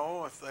don't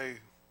know if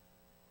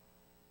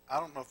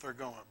they're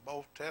going to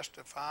both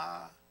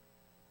testify,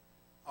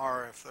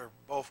 or if they're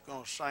both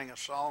going to sing a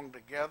song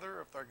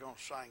together, if they're going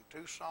to sing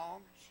two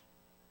songs.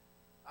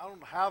 I don't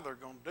know how they're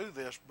going to do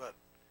this, but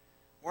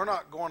we're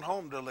not going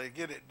home till they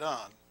get it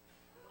done.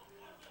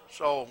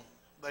 So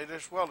they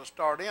just well to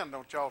start in,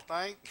 don't y'all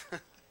think?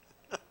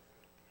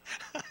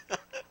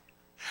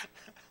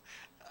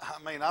 I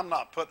mean, I'm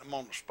not putting them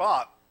on the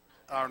spot,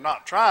 or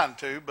not trying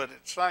to, but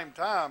at the same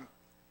time,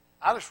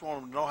 I just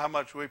want them to know how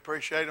much we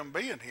appreciate them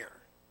being here.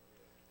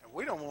 And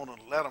we don't want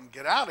to let them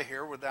get out of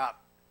here without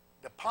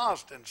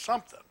depositing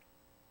something.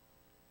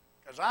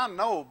 Because I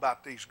know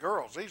about these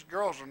girls. These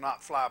girls are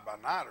not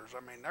fly-by-nighters. I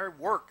mean, they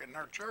work in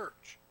their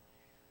church.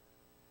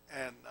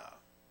 And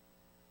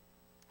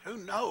who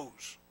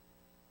knows?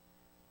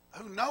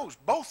 Who knows?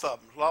 Both of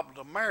them liable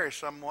to marry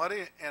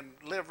somebody and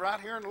live right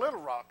here in Little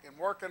Rock and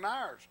work in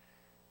ours.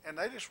 And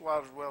they just might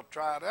as well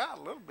try it out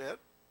a little bit,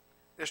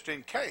 just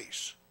in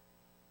case.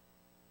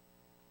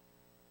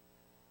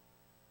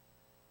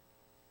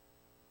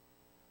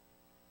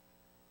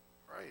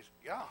 Praise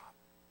God.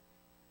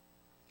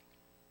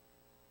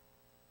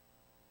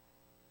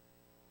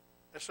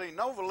 Let's see,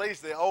 Nova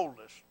Lee's the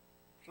oldest.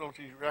 So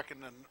you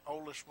reckon the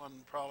oldest one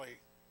probably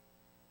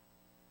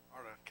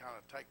ought to kind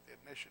of take the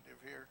initiative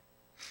here?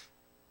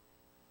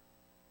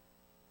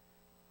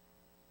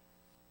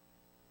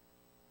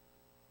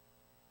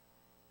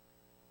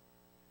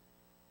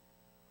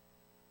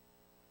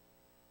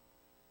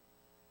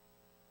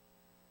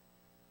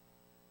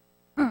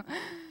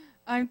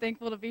 I'm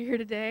thankful to be here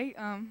today.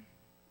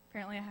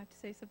 Apparently I have to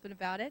say something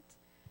about it.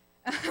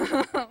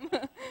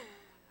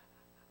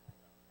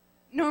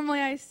 Normally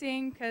I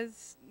sing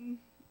because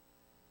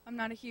I'm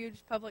not a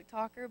huge public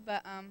talker,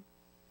 but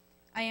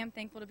I am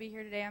thankful to be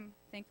here today. I'm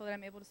thankful that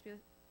I'm able to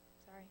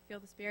feel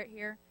the Spirit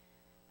here.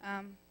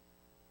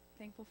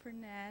 Thankful for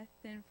Neth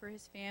and for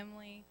his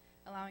family,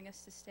 allowing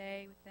us to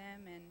stay with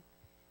them,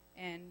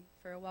 and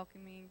for a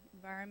welcoming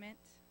environment.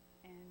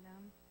 And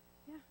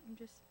yeah,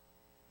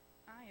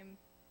 I am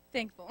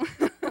thankful.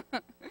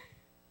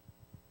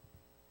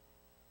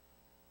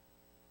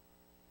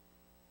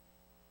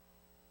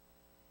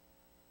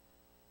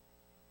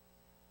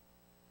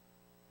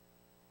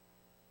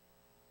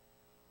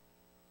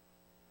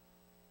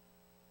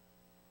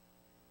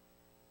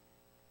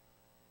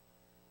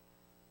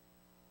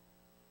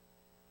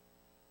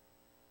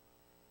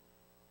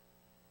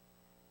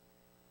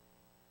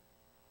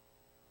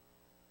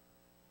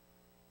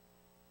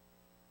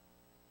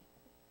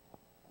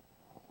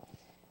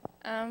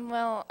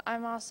 Well,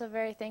 I'm also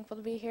very thankful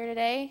to be here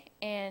today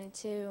and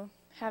to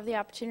have the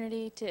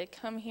opportunity to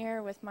come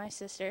here with my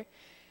sister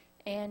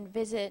and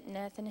visit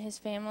Neth and his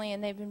family,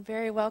 and they've been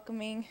very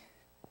welcoming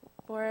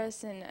for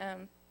us,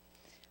 and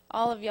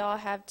all of y'all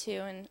have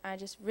too, and I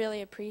just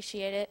really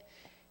appreciate it.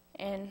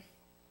 And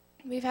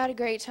we've had a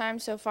great time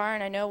so far,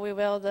 and I know we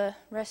will the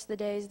rest of the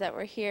days that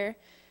we're here.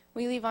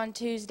 We leave on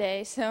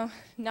Tuesday, so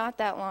not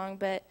that long,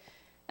 but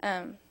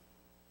I'm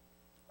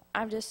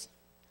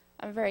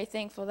very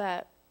thankful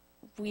that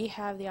we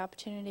have the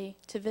opportunity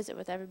to visit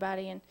with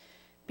everybody and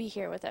be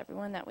here with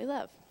everyone that we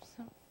love.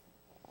 So,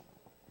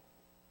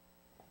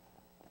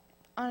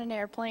 on an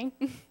airplane.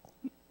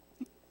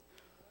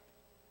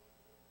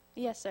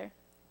 Yes, sir.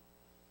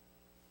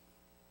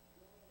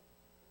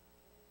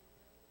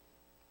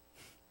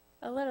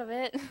 A little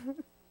bit.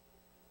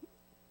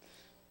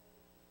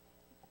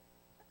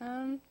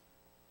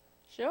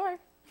 Sure.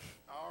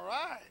 All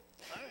right.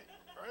 Hey,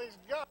 praise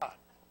God.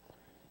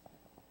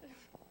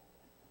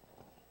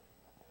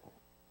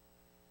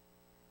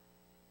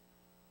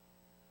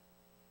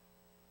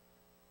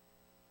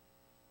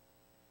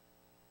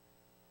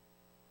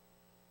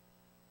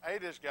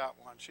 Ada's got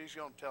one. She's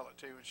going to tell it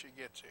to you when she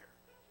gets here.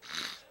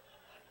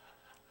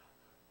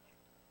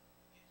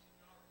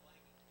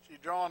 She's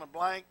drawing a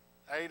blank.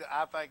 Ada,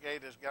 I think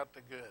Ada's got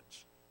the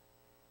goods.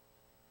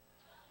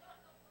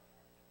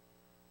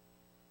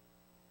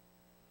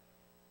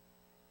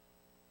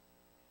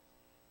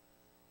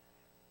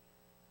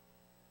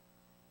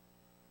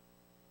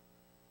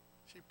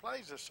 She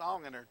plays a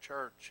song in her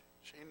church.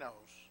 She knows.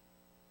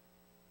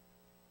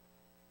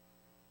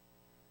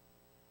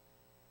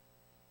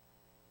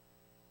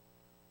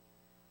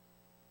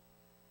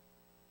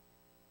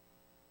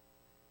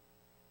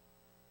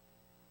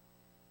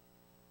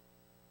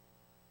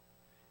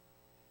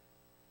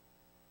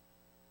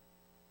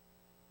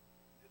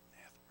 Didn't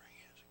have to bring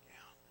his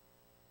account.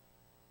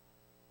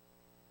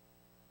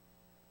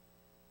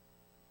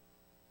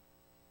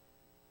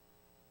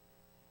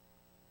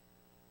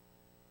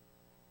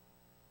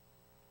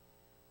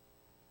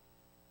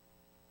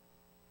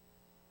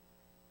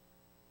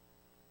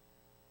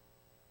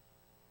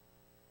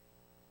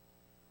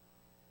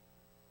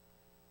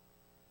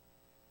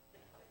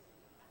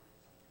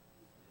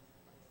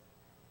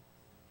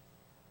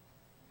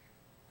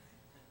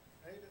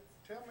 Ada,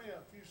 tell me a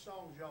few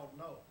songs y'all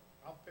know.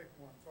 I'll pick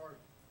one for you.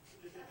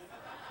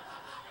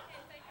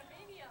 can't think of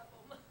any of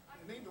them.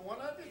 And neither one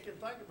of you can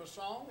think of a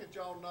song that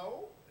y'all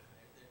know.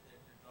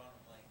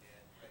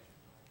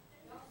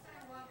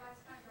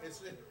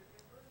 It's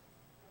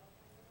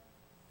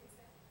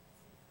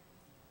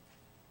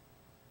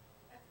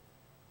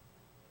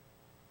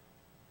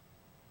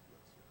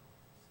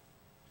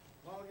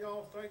while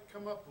y'all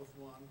come up with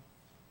one,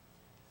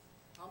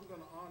 I'm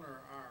going to honor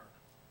our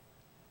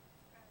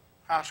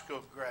high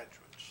school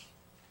graduates.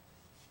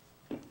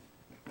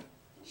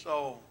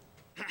 So,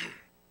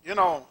 you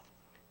know,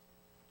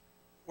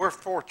 we're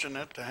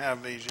fortunate to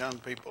have these young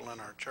people in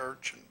our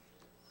church,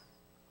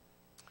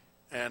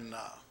 and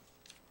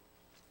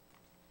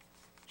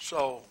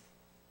so,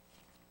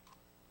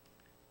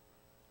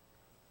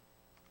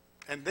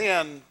 and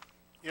then,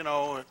 you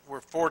know,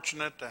 we're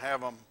fortunate to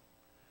have them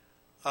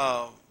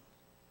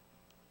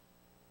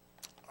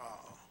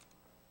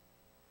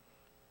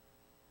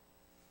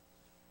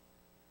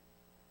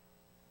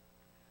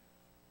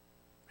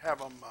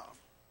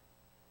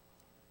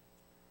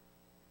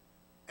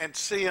and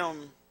see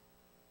them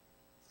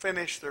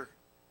finish their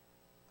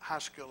high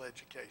school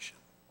education.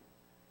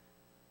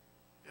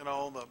 You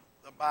know,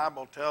 the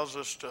Bible tells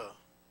us to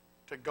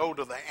go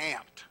to the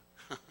ant,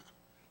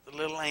 the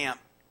little ant.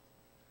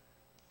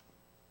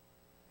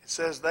 It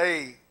says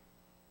they're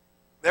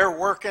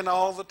working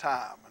all the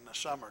time in the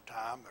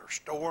summertime. They're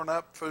storing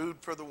up food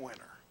for the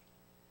winter.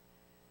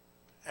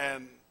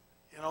 And,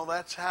 you know,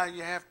 that's how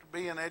you have to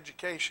be in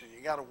education.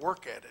 You got to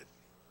work at it.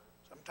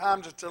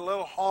 Sometimes it's a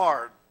little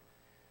hard.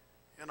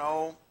 You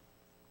know,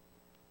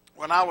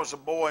 when I was a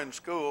boy in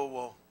school,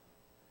 well,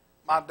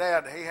 my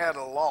dad, he had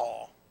a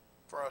law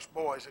for us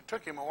boys. It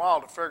took him a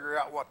while to figure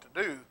out what to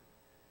do.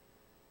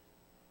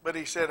 But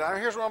he said,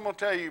 here's what I'm going to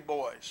tell you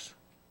boys.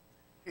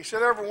 He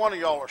said, every one of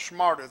y'all are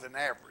smarter than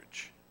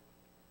average.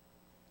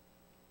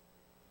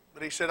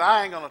 But he said,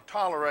 I ain't going to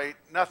tolerate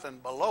nothing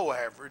below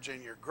average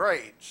in your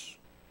grades.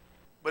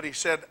 But he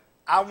said,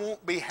 I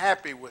won't be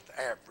happy with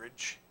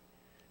average.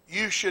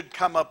 You should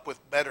come up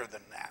with better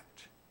than that.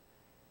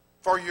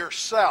 For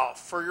yourself,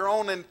 for your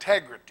own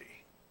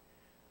integrity,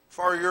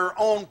 for your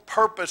own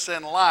purpose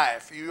in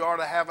life, you ought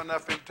to have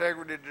enough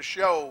integrity to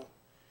show.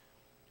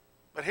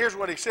 But here's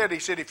what he said. He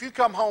said, if you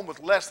come home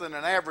with less than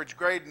an average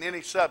grade in any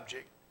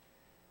subject,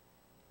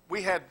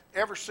 we had,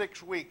 every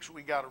 6 weeks,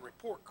 we got a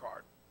report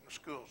card in the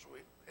schools.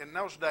 In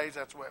those days,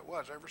 that's the way it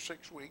was. Every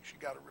 6 weeks, you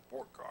got a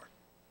report card.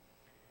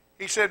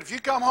 He said, if you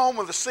come home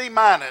with a C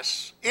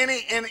minus in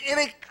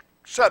any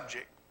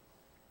subject,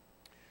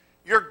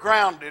 you're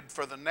grounded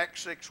for the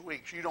next 6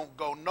 weeks. You don't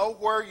go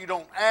nowhere. You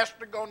don't ask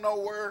to go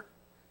nowhere.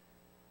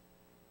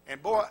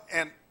 And boy,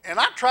 and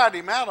I tried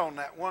him out on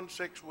that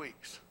 6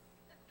 weeks.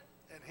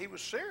 And he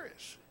was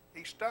serious.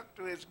 He stuck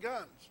to his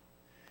guns.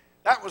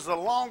 That was the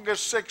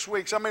longest 6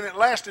 weeks. I mean, it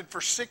lasted for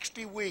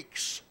 60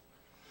 weeks.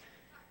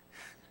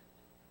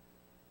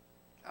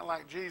 Kind of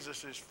like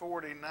Jesus is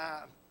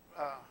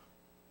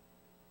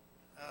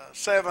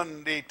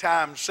 70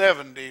 times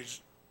 70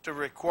 to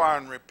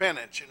requiring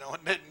repentance. You know,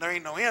 there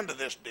ain't no end to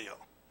this deal.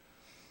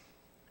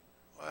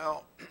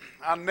 Well,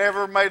 I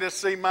never made a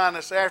C-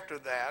 after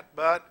that,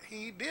 but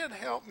he did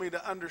help me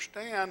to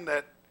understand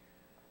that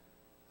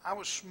I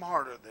was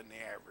smarter than the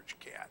average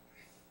cat.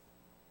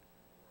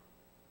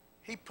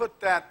 He put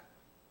that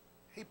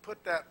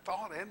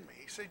thought in me.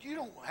 He said, you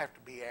don't have to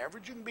be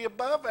average, you can be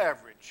above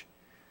average.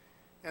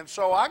 And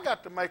so I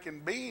got to making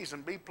B's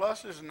and B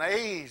pluses and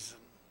A's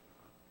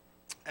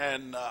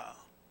and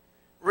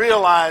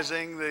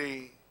realizing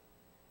the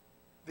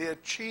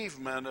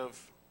achievement of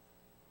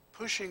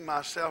pushing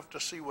myself to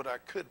see what I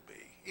could be,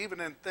 even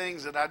in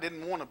things that I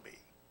didn't want to be,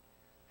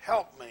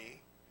 helped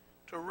me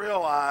to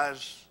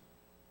realize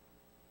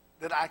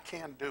that I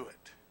can do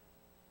it.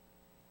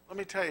 Let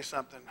me tell you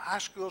something. High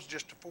school is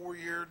just a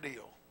 4-year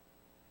deal.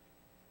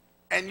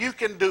 And you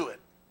can do it.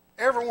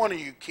 Every one of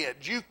you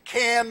kids, you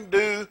can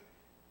do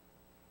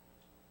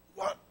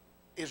what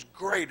is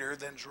greater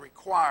than is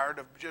required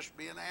of just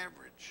being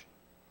average.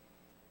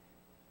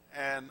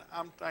 And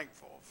I'm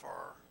thankful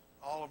for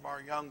all of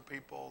our young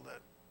people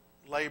that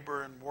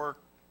labor and work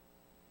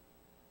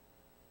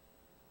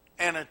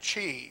and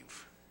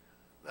achieve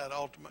that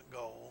ultimate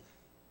goal.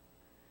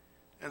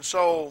 And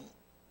so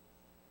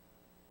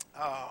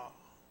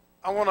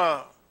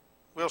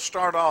we'll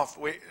start off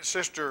with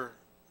Sister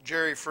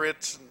Jerry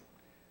Fritz and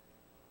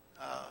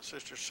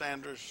Sister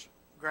Sandra's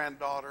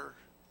granddaughter.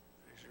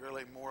 She's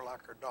really more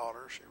like her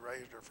daughter. She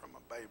raised her from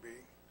a baby,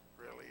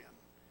 really.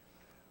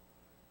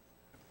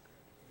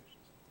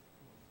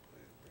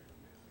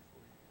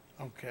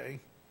 Okay.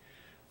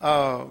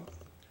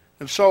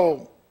 And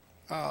so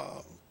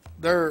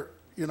there,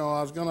 I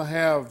was going to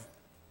have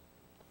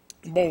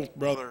both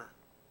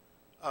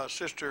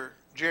Sister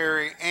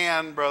Jerry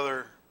and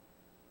Brother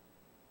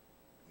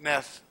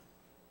Neth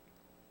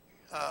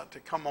to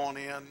come on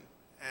in,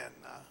 and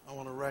I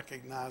want to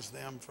recognize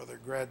them for their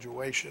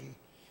graduation.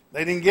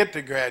 They didn't get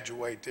to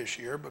graduate this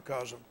year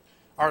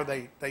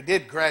they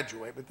did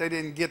graduate, but they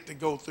didn't get to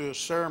go through a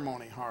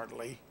ceremony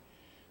hardly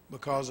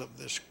because of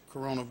this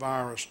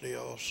coronavirus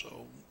deal.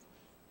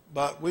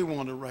 But we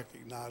want to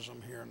recognize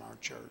them here in our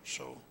church.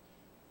 So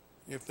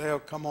if they'll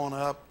come on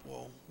up,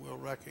 we'll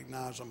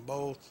recognize them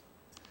both.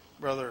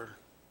 Brother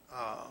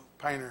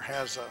Painter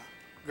has a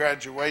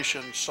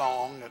graduation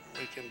song that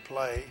we can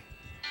play.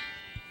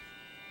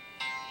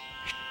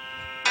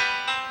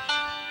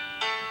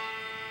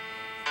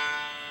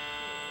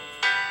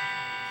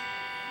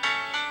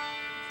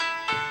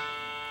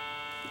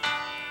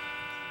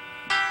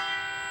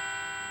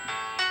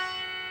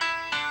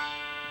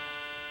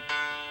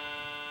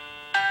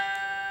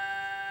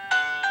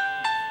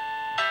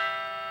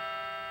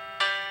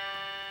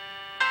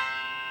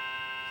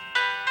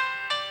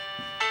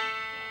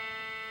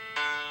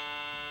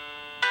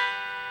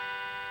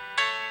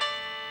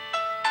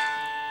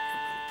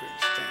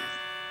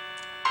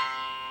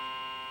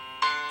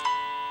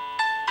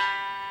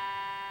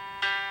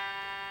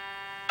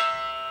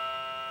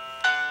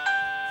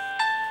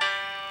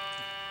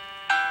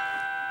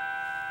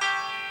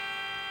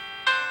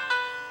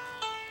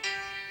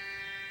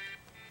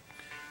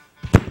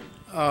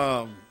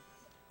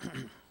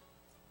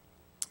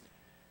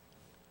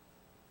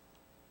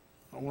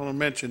 I want to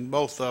mention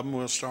both of them.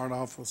 We'll start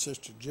off with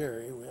Sister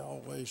Jerry. We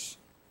always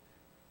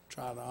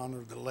try to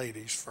honor the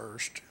ladies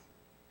first.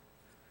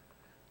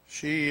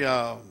 She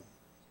had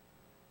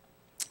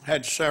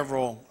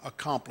several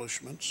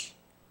accomplishments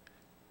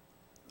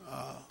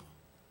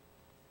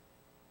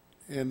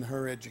in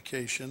her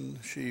education.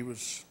 She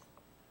was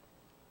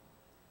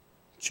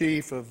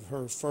chief of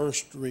her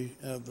first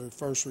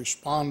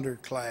responder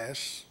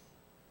class.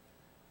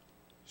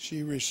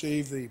 She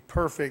received the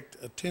Perfect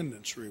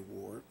Attendance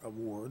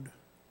Award.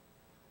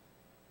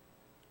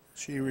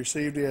 She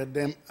received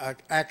the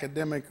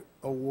Academic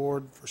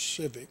Award for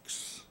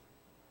Civics,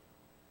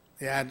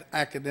 the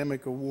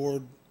Academic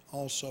Award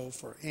also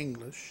for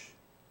English,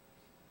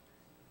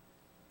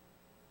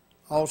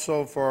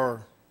 also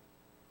for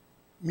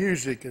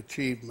Music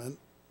Achievement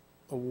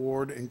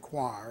Award in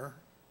Choir,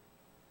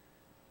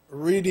 a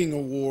Reading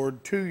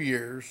Award 2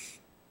 years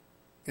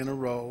in a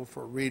row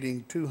for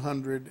reading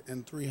 200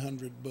 and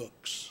 300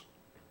 books.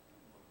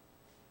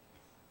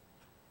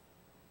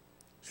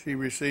 She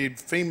received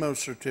FEMO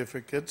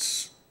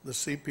certificates, the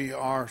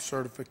CPR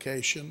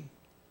certification,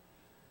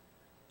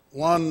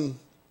 1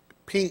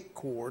 pink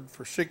cord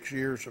for 6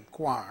 years of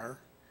choir,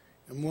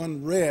 and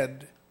 1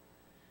 red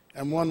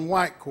and 1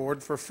 white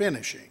cord for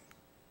finishing.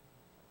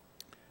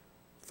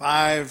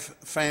 5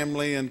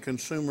 family and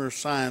consumer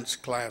science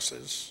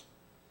classes,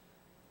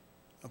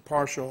 a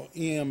partial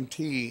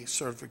EMT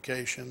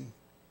certification,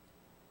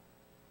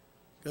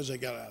 because they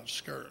got out of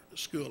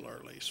school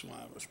early, so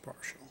I was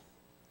partial.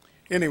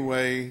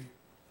 Anyway,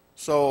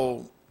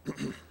 so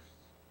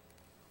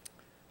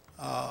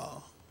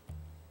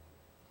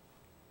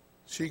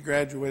she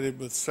graduated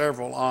with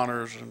several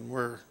honors, and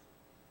we're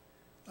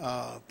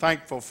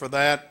thankful for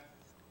that.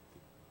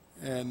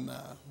 And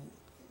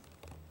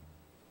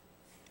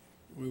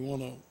we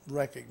want to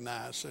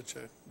recognize such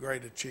a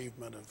great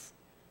achievement of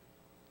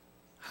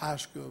high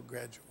school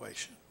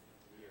graduation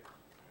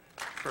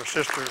for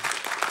Sister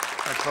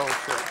Nicole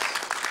Fritz.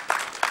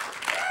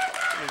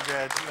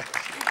 Congratulations.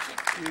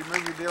 You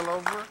move your deal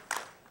over?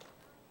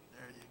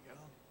 There you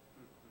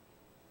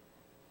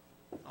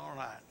go. All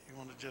right. You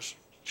want to just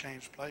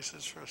change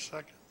places for a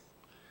second?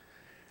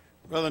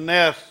 Brother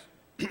Neff,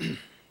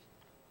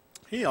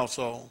 he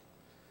also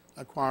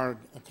acquired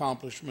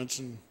accomplishments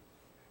in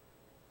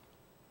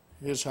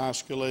his high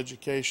school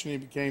education. He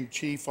became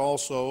chief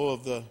also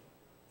of the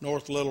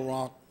North Little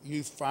Rock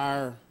Youth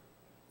Fire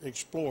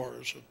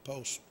Explorers at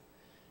Post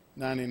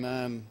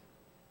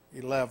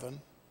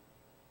 9911.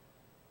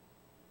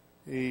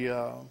 He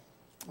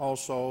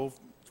also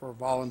for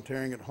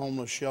volunteering at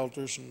homeless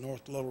shelters in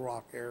North Little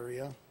Rock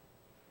area.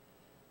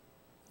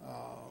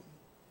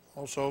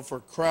 Also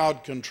for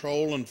crowd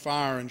control and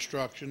fire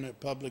instruction at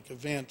public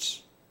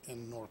events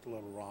in North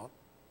Little Rock.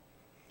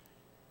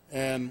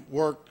 And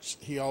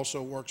he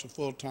also works a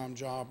full-time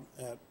job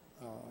at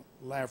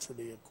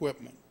Lafferty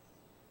Equipment.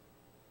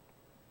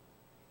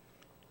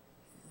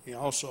 He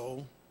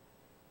also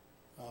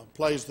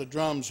plays the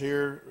drums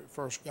here at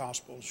First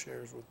Gospel,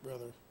 shares with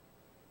Brother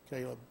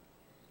Caleb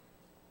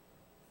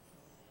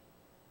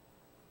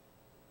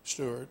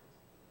Stewart.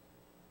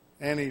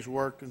 And he's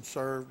worked and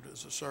served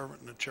as a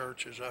servant in the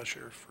church as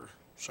usher for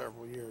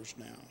several years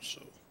now. So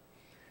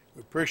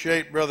we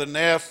appreciate Brother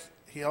Neff.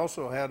 He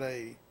also had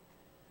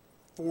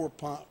he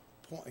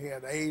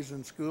had A's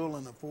in school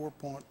and a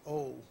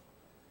 4.0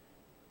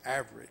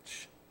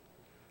 average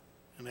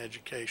in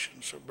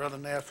education. So Brother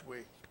Neff, we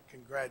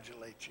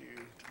congratulate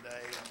you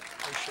today and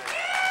appreciate you.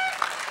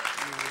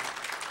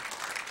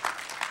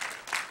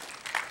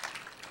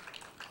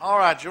 All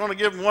right, you want to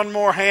give them one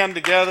more hand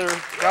together?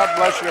 God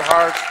bless your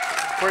hearts.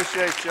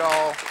 Appreciate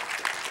y'all.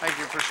 Thank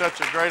you for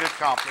such a great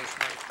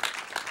accomplishment.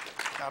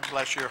 God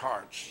bless your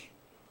hearts.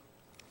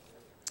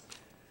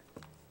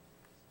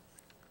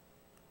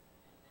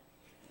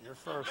 You're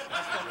first, Sister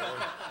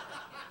Joey.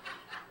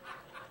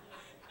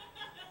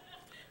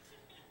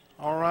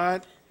 All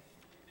right.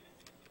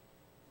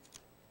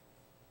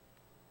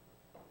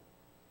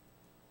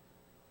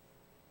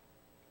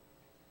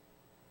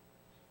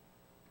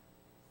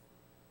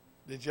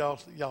 Did y'all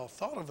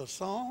thought of a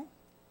song?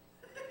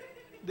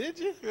 Did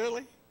you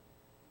really?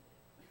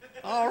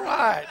 All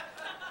right.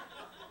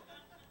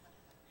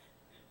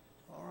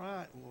 All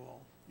right.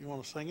 Well, you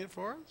want to sing it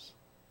for us?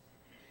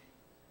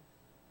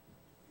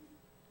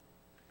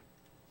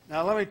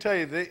 Now, let me tell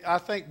you, I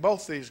think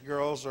both these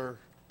girls are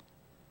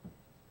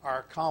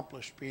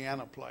accomplished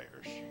piano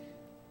players.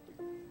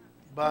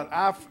 But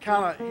I've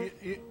kind of,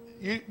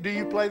 do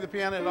you play the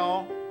piano at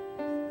all?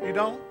 You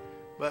don't?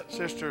 But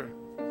Sister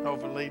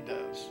Nova Lee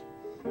does.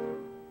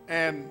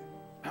 And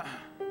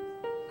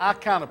I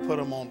kind of put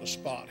them on the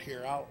spot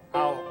here.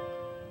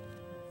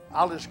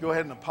 I'll just go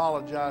ahead and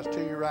apologize to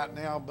you right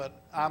now,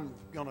 but I'm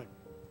going to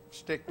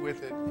stick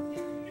with it.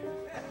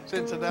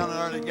 Since I done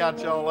already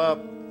got y'all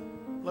up,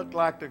 looked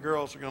like the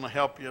girls are going to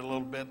help you a little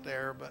bit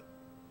there, but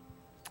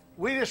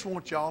we just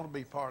want y'all to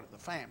be part of the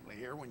family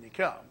here when you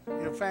come.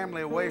 You're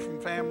family away from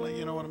family,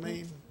 you know what I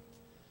mean?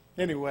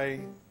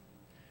 Anyway,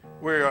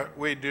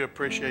 we do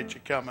appreciate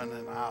you coming,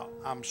 and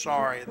I'm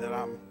sorry that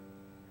I'm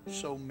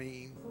so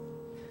mean.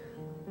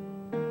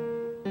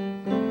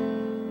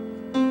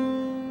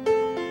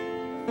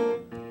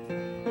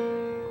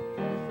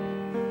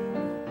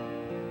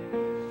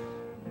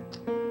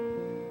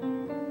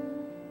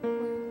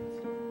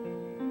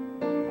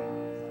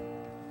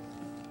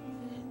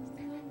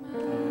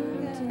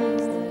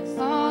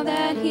 All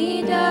that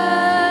he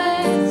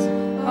does,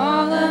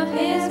 all of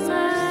his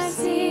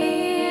mercy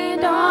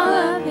and all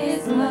of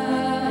his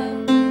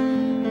love,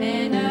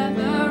 and of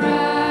a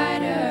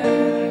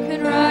writer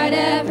could write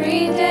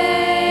every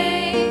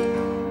day.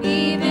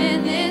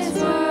 Even this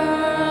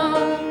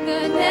world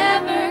could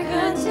never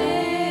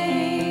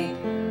contain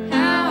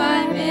how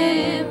I've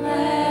been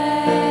blessed.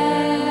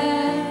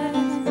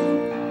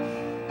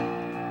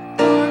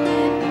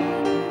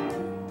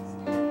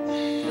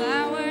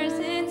 Flowers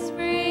in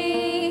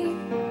spring,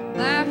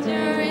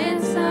 laughter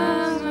in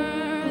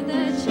summer,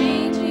 the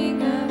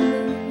changing of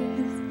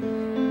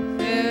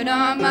leaves, food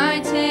on my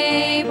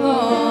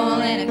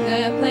table, and a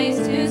good place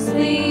to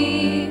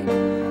sleep,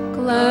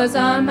 clothes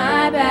on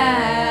my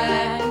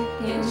back,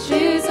 and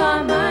shoes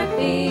on my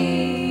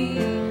feet.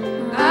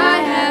 I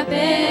have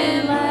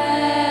been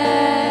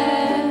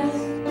blessed.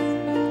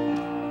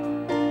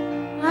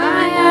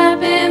 I have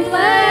been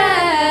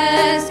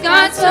blessed.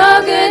 God's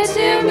so good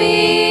to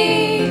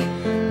me.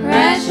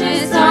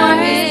 Precious are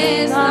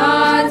his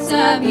thoughts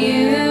of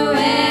you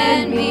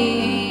and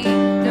me.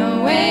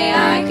 No way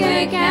I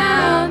could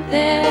count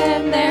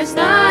them. There's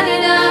not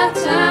enough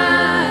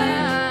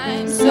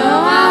time. So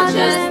I'll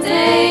just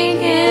thank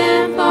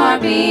him for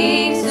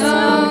being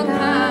so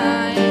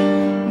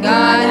kind.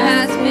 God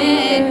has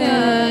been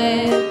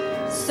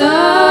good,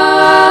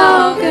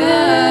 so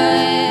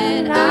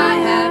good. I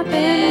have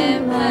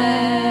been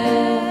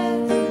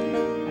blessed.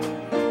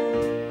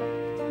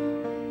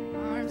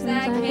 Our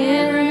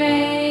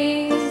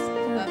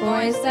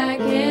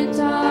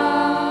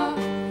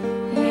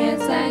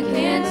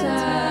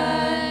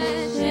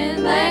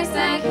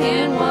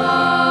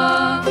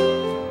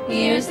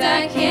ears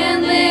that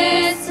can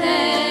listen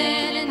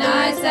and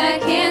eyes that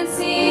can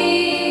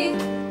see.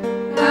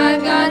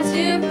 I've got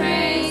to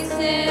praise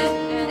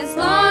Him as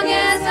long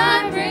as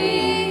I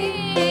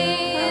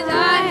breathe.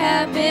 I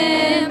have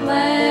been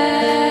blessed.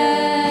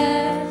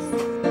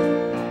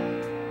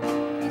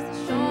 He's the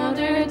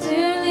shoulder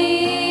to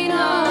lean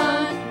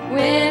on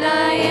when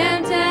I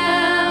am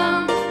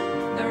down,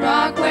 the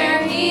rock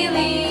where He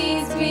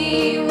leads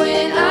me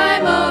when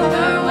I'm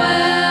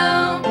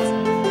overwhelmed,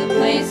 the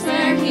place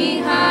where He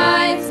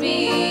hides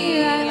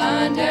me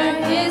under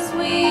His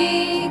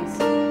wings.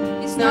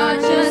 It's not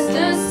just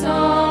a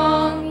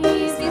song,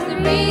 He's the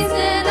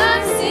reason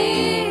I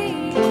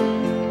sing.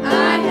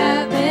 I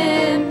have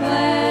been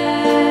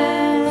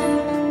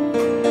blessed.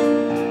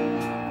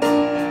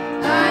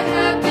 I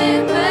have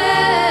been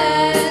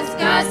blessed.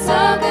 God's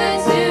so good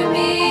to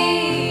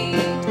me.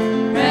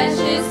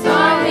 Precious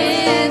are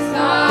His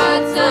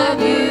thoughts of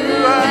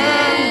you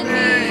and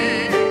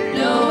me.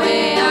 No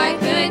way I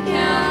could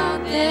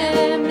count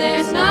them.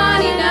 There's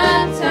not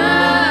enough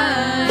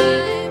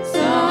time.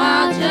 So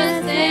I'll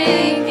just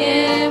thank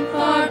Him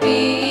for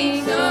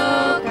being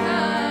so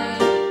kind.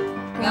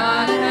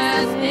 God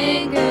has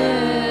been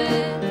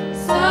good,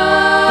 so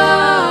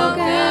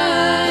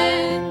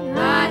good.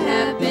 I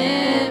have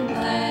been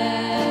blessed.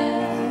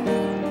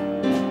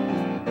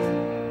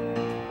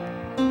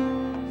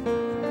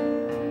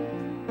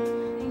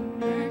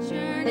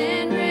 Nurtured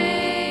and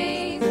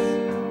raised,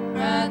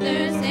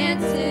 brothers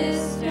and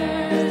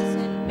sisters,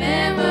 and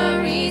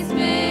memories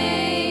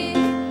made.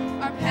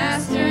 Our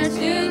pastor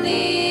to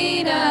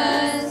lead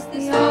us,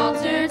 this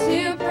altar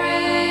to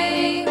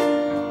pray.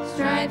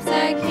 Stripes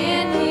that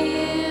can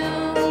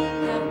heal,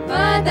 the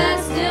blood that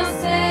still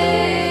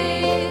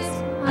saves.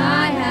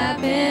 I have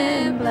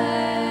been blessed.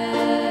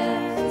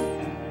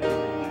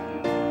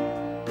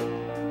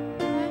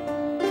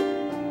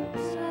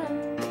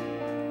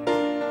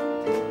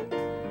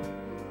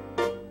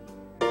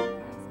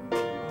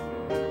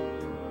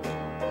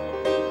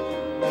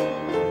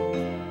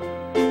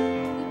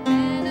 The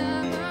pen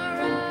of a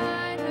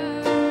writer,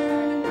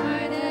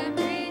 write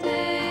every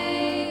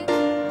day.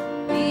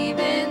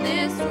 Even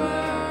this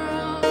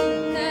world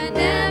can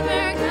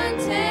never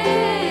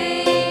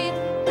contain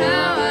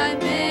how I've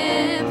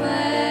been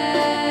blessed.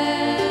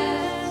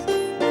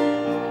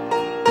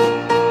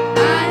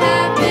 I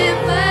have been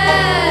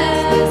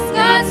blessed.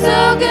 God's so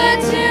good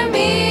to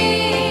me.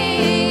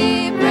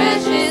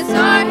 Precious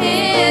are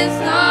His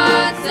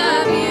thoughts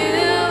of you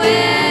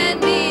and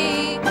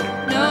me.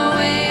 No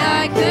way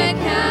I could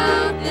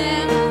count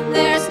them.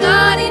 There's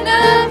not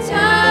enough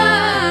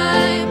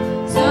time.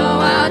 So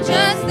I'll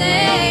just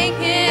thank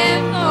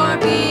Him for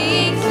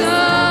being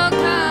so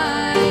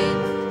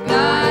kind.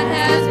 God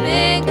has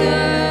been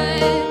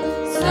good,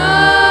 so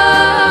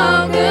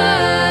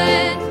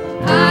good.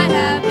 I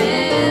have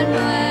been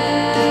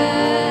blessed.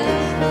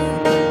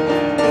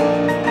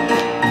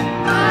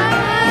 I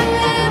have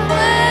been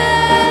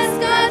blessed.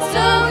 God's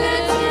so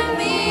good to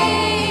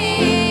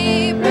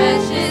me.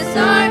 Precious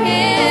are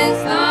His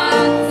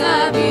thoughts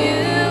of you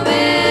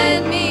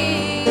and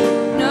me.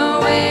 No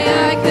way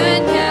I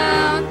could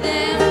count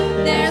them.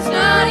 There's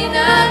not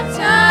enough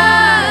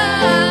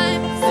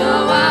time. So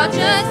I'll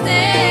just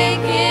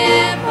thank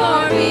Him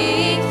for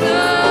being so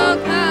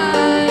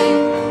kind.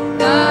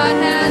 God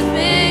has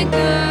been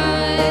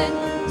good,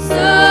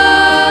 so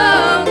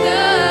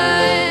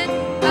good.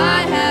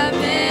 I have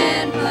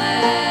been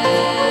blessed.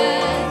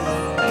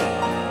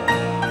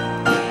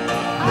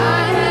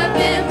 I have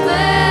been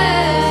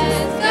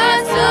blessed.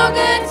 God's so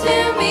good to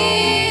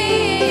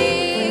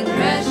me.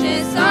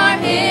 Precious are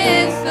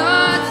His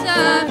thoughts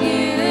of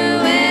you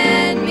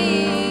and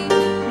me.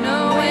 No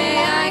way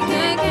I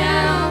could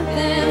count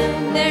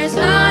them. There's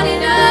not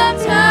enough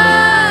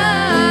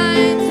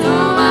time. So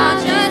I'll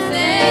just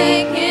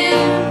thank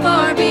Him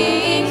for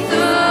being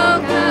so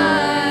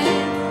kind.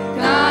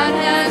 God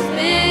has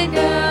been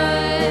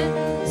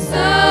good,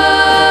 so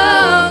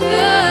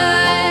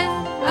good.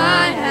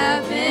 I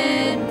have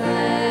been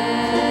blessed.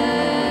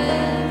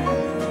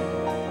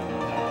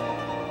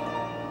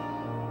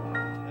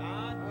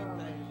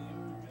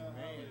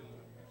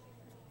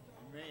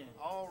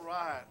 All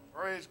right.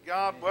 Praise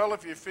God. Well,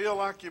 if you feel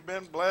like you've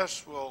been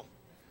blessed, we'll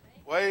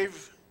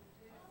wave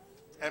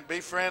and be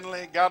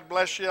friendly. God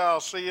bless you. I'll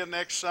see you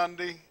next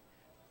Sunday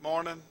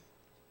morning.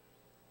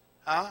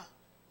 Huh?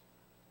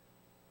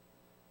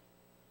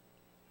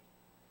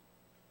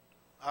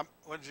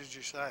 What did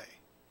you say?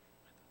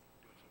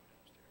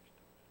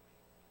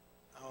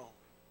 Oh.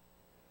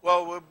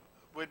 Well,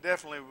 we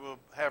definitely will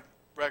have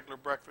regular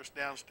breakfast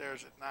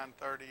downstairs at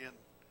 9:30,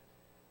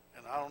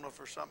 and I don't know if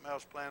there's something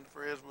else planned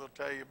for us. We'll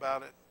tell you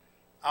about it.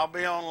 I'll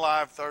be on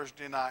live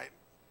Thursday night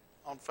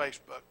on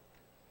Facebook.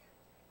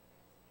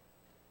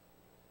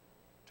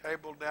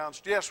 Table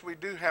downstairs. Yes, we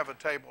do have a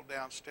table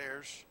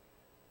downstairs.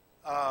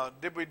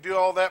 Did we do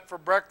all that for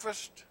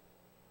breakfast?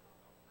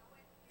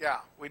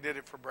 Yeah, we did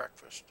it for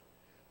breakfast.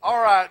 All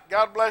right.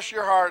 God bless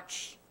your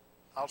hearts.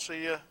 I'll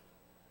see you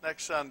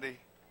next Sunday.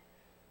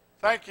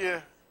 Thank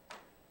you,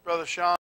 Brother Sean.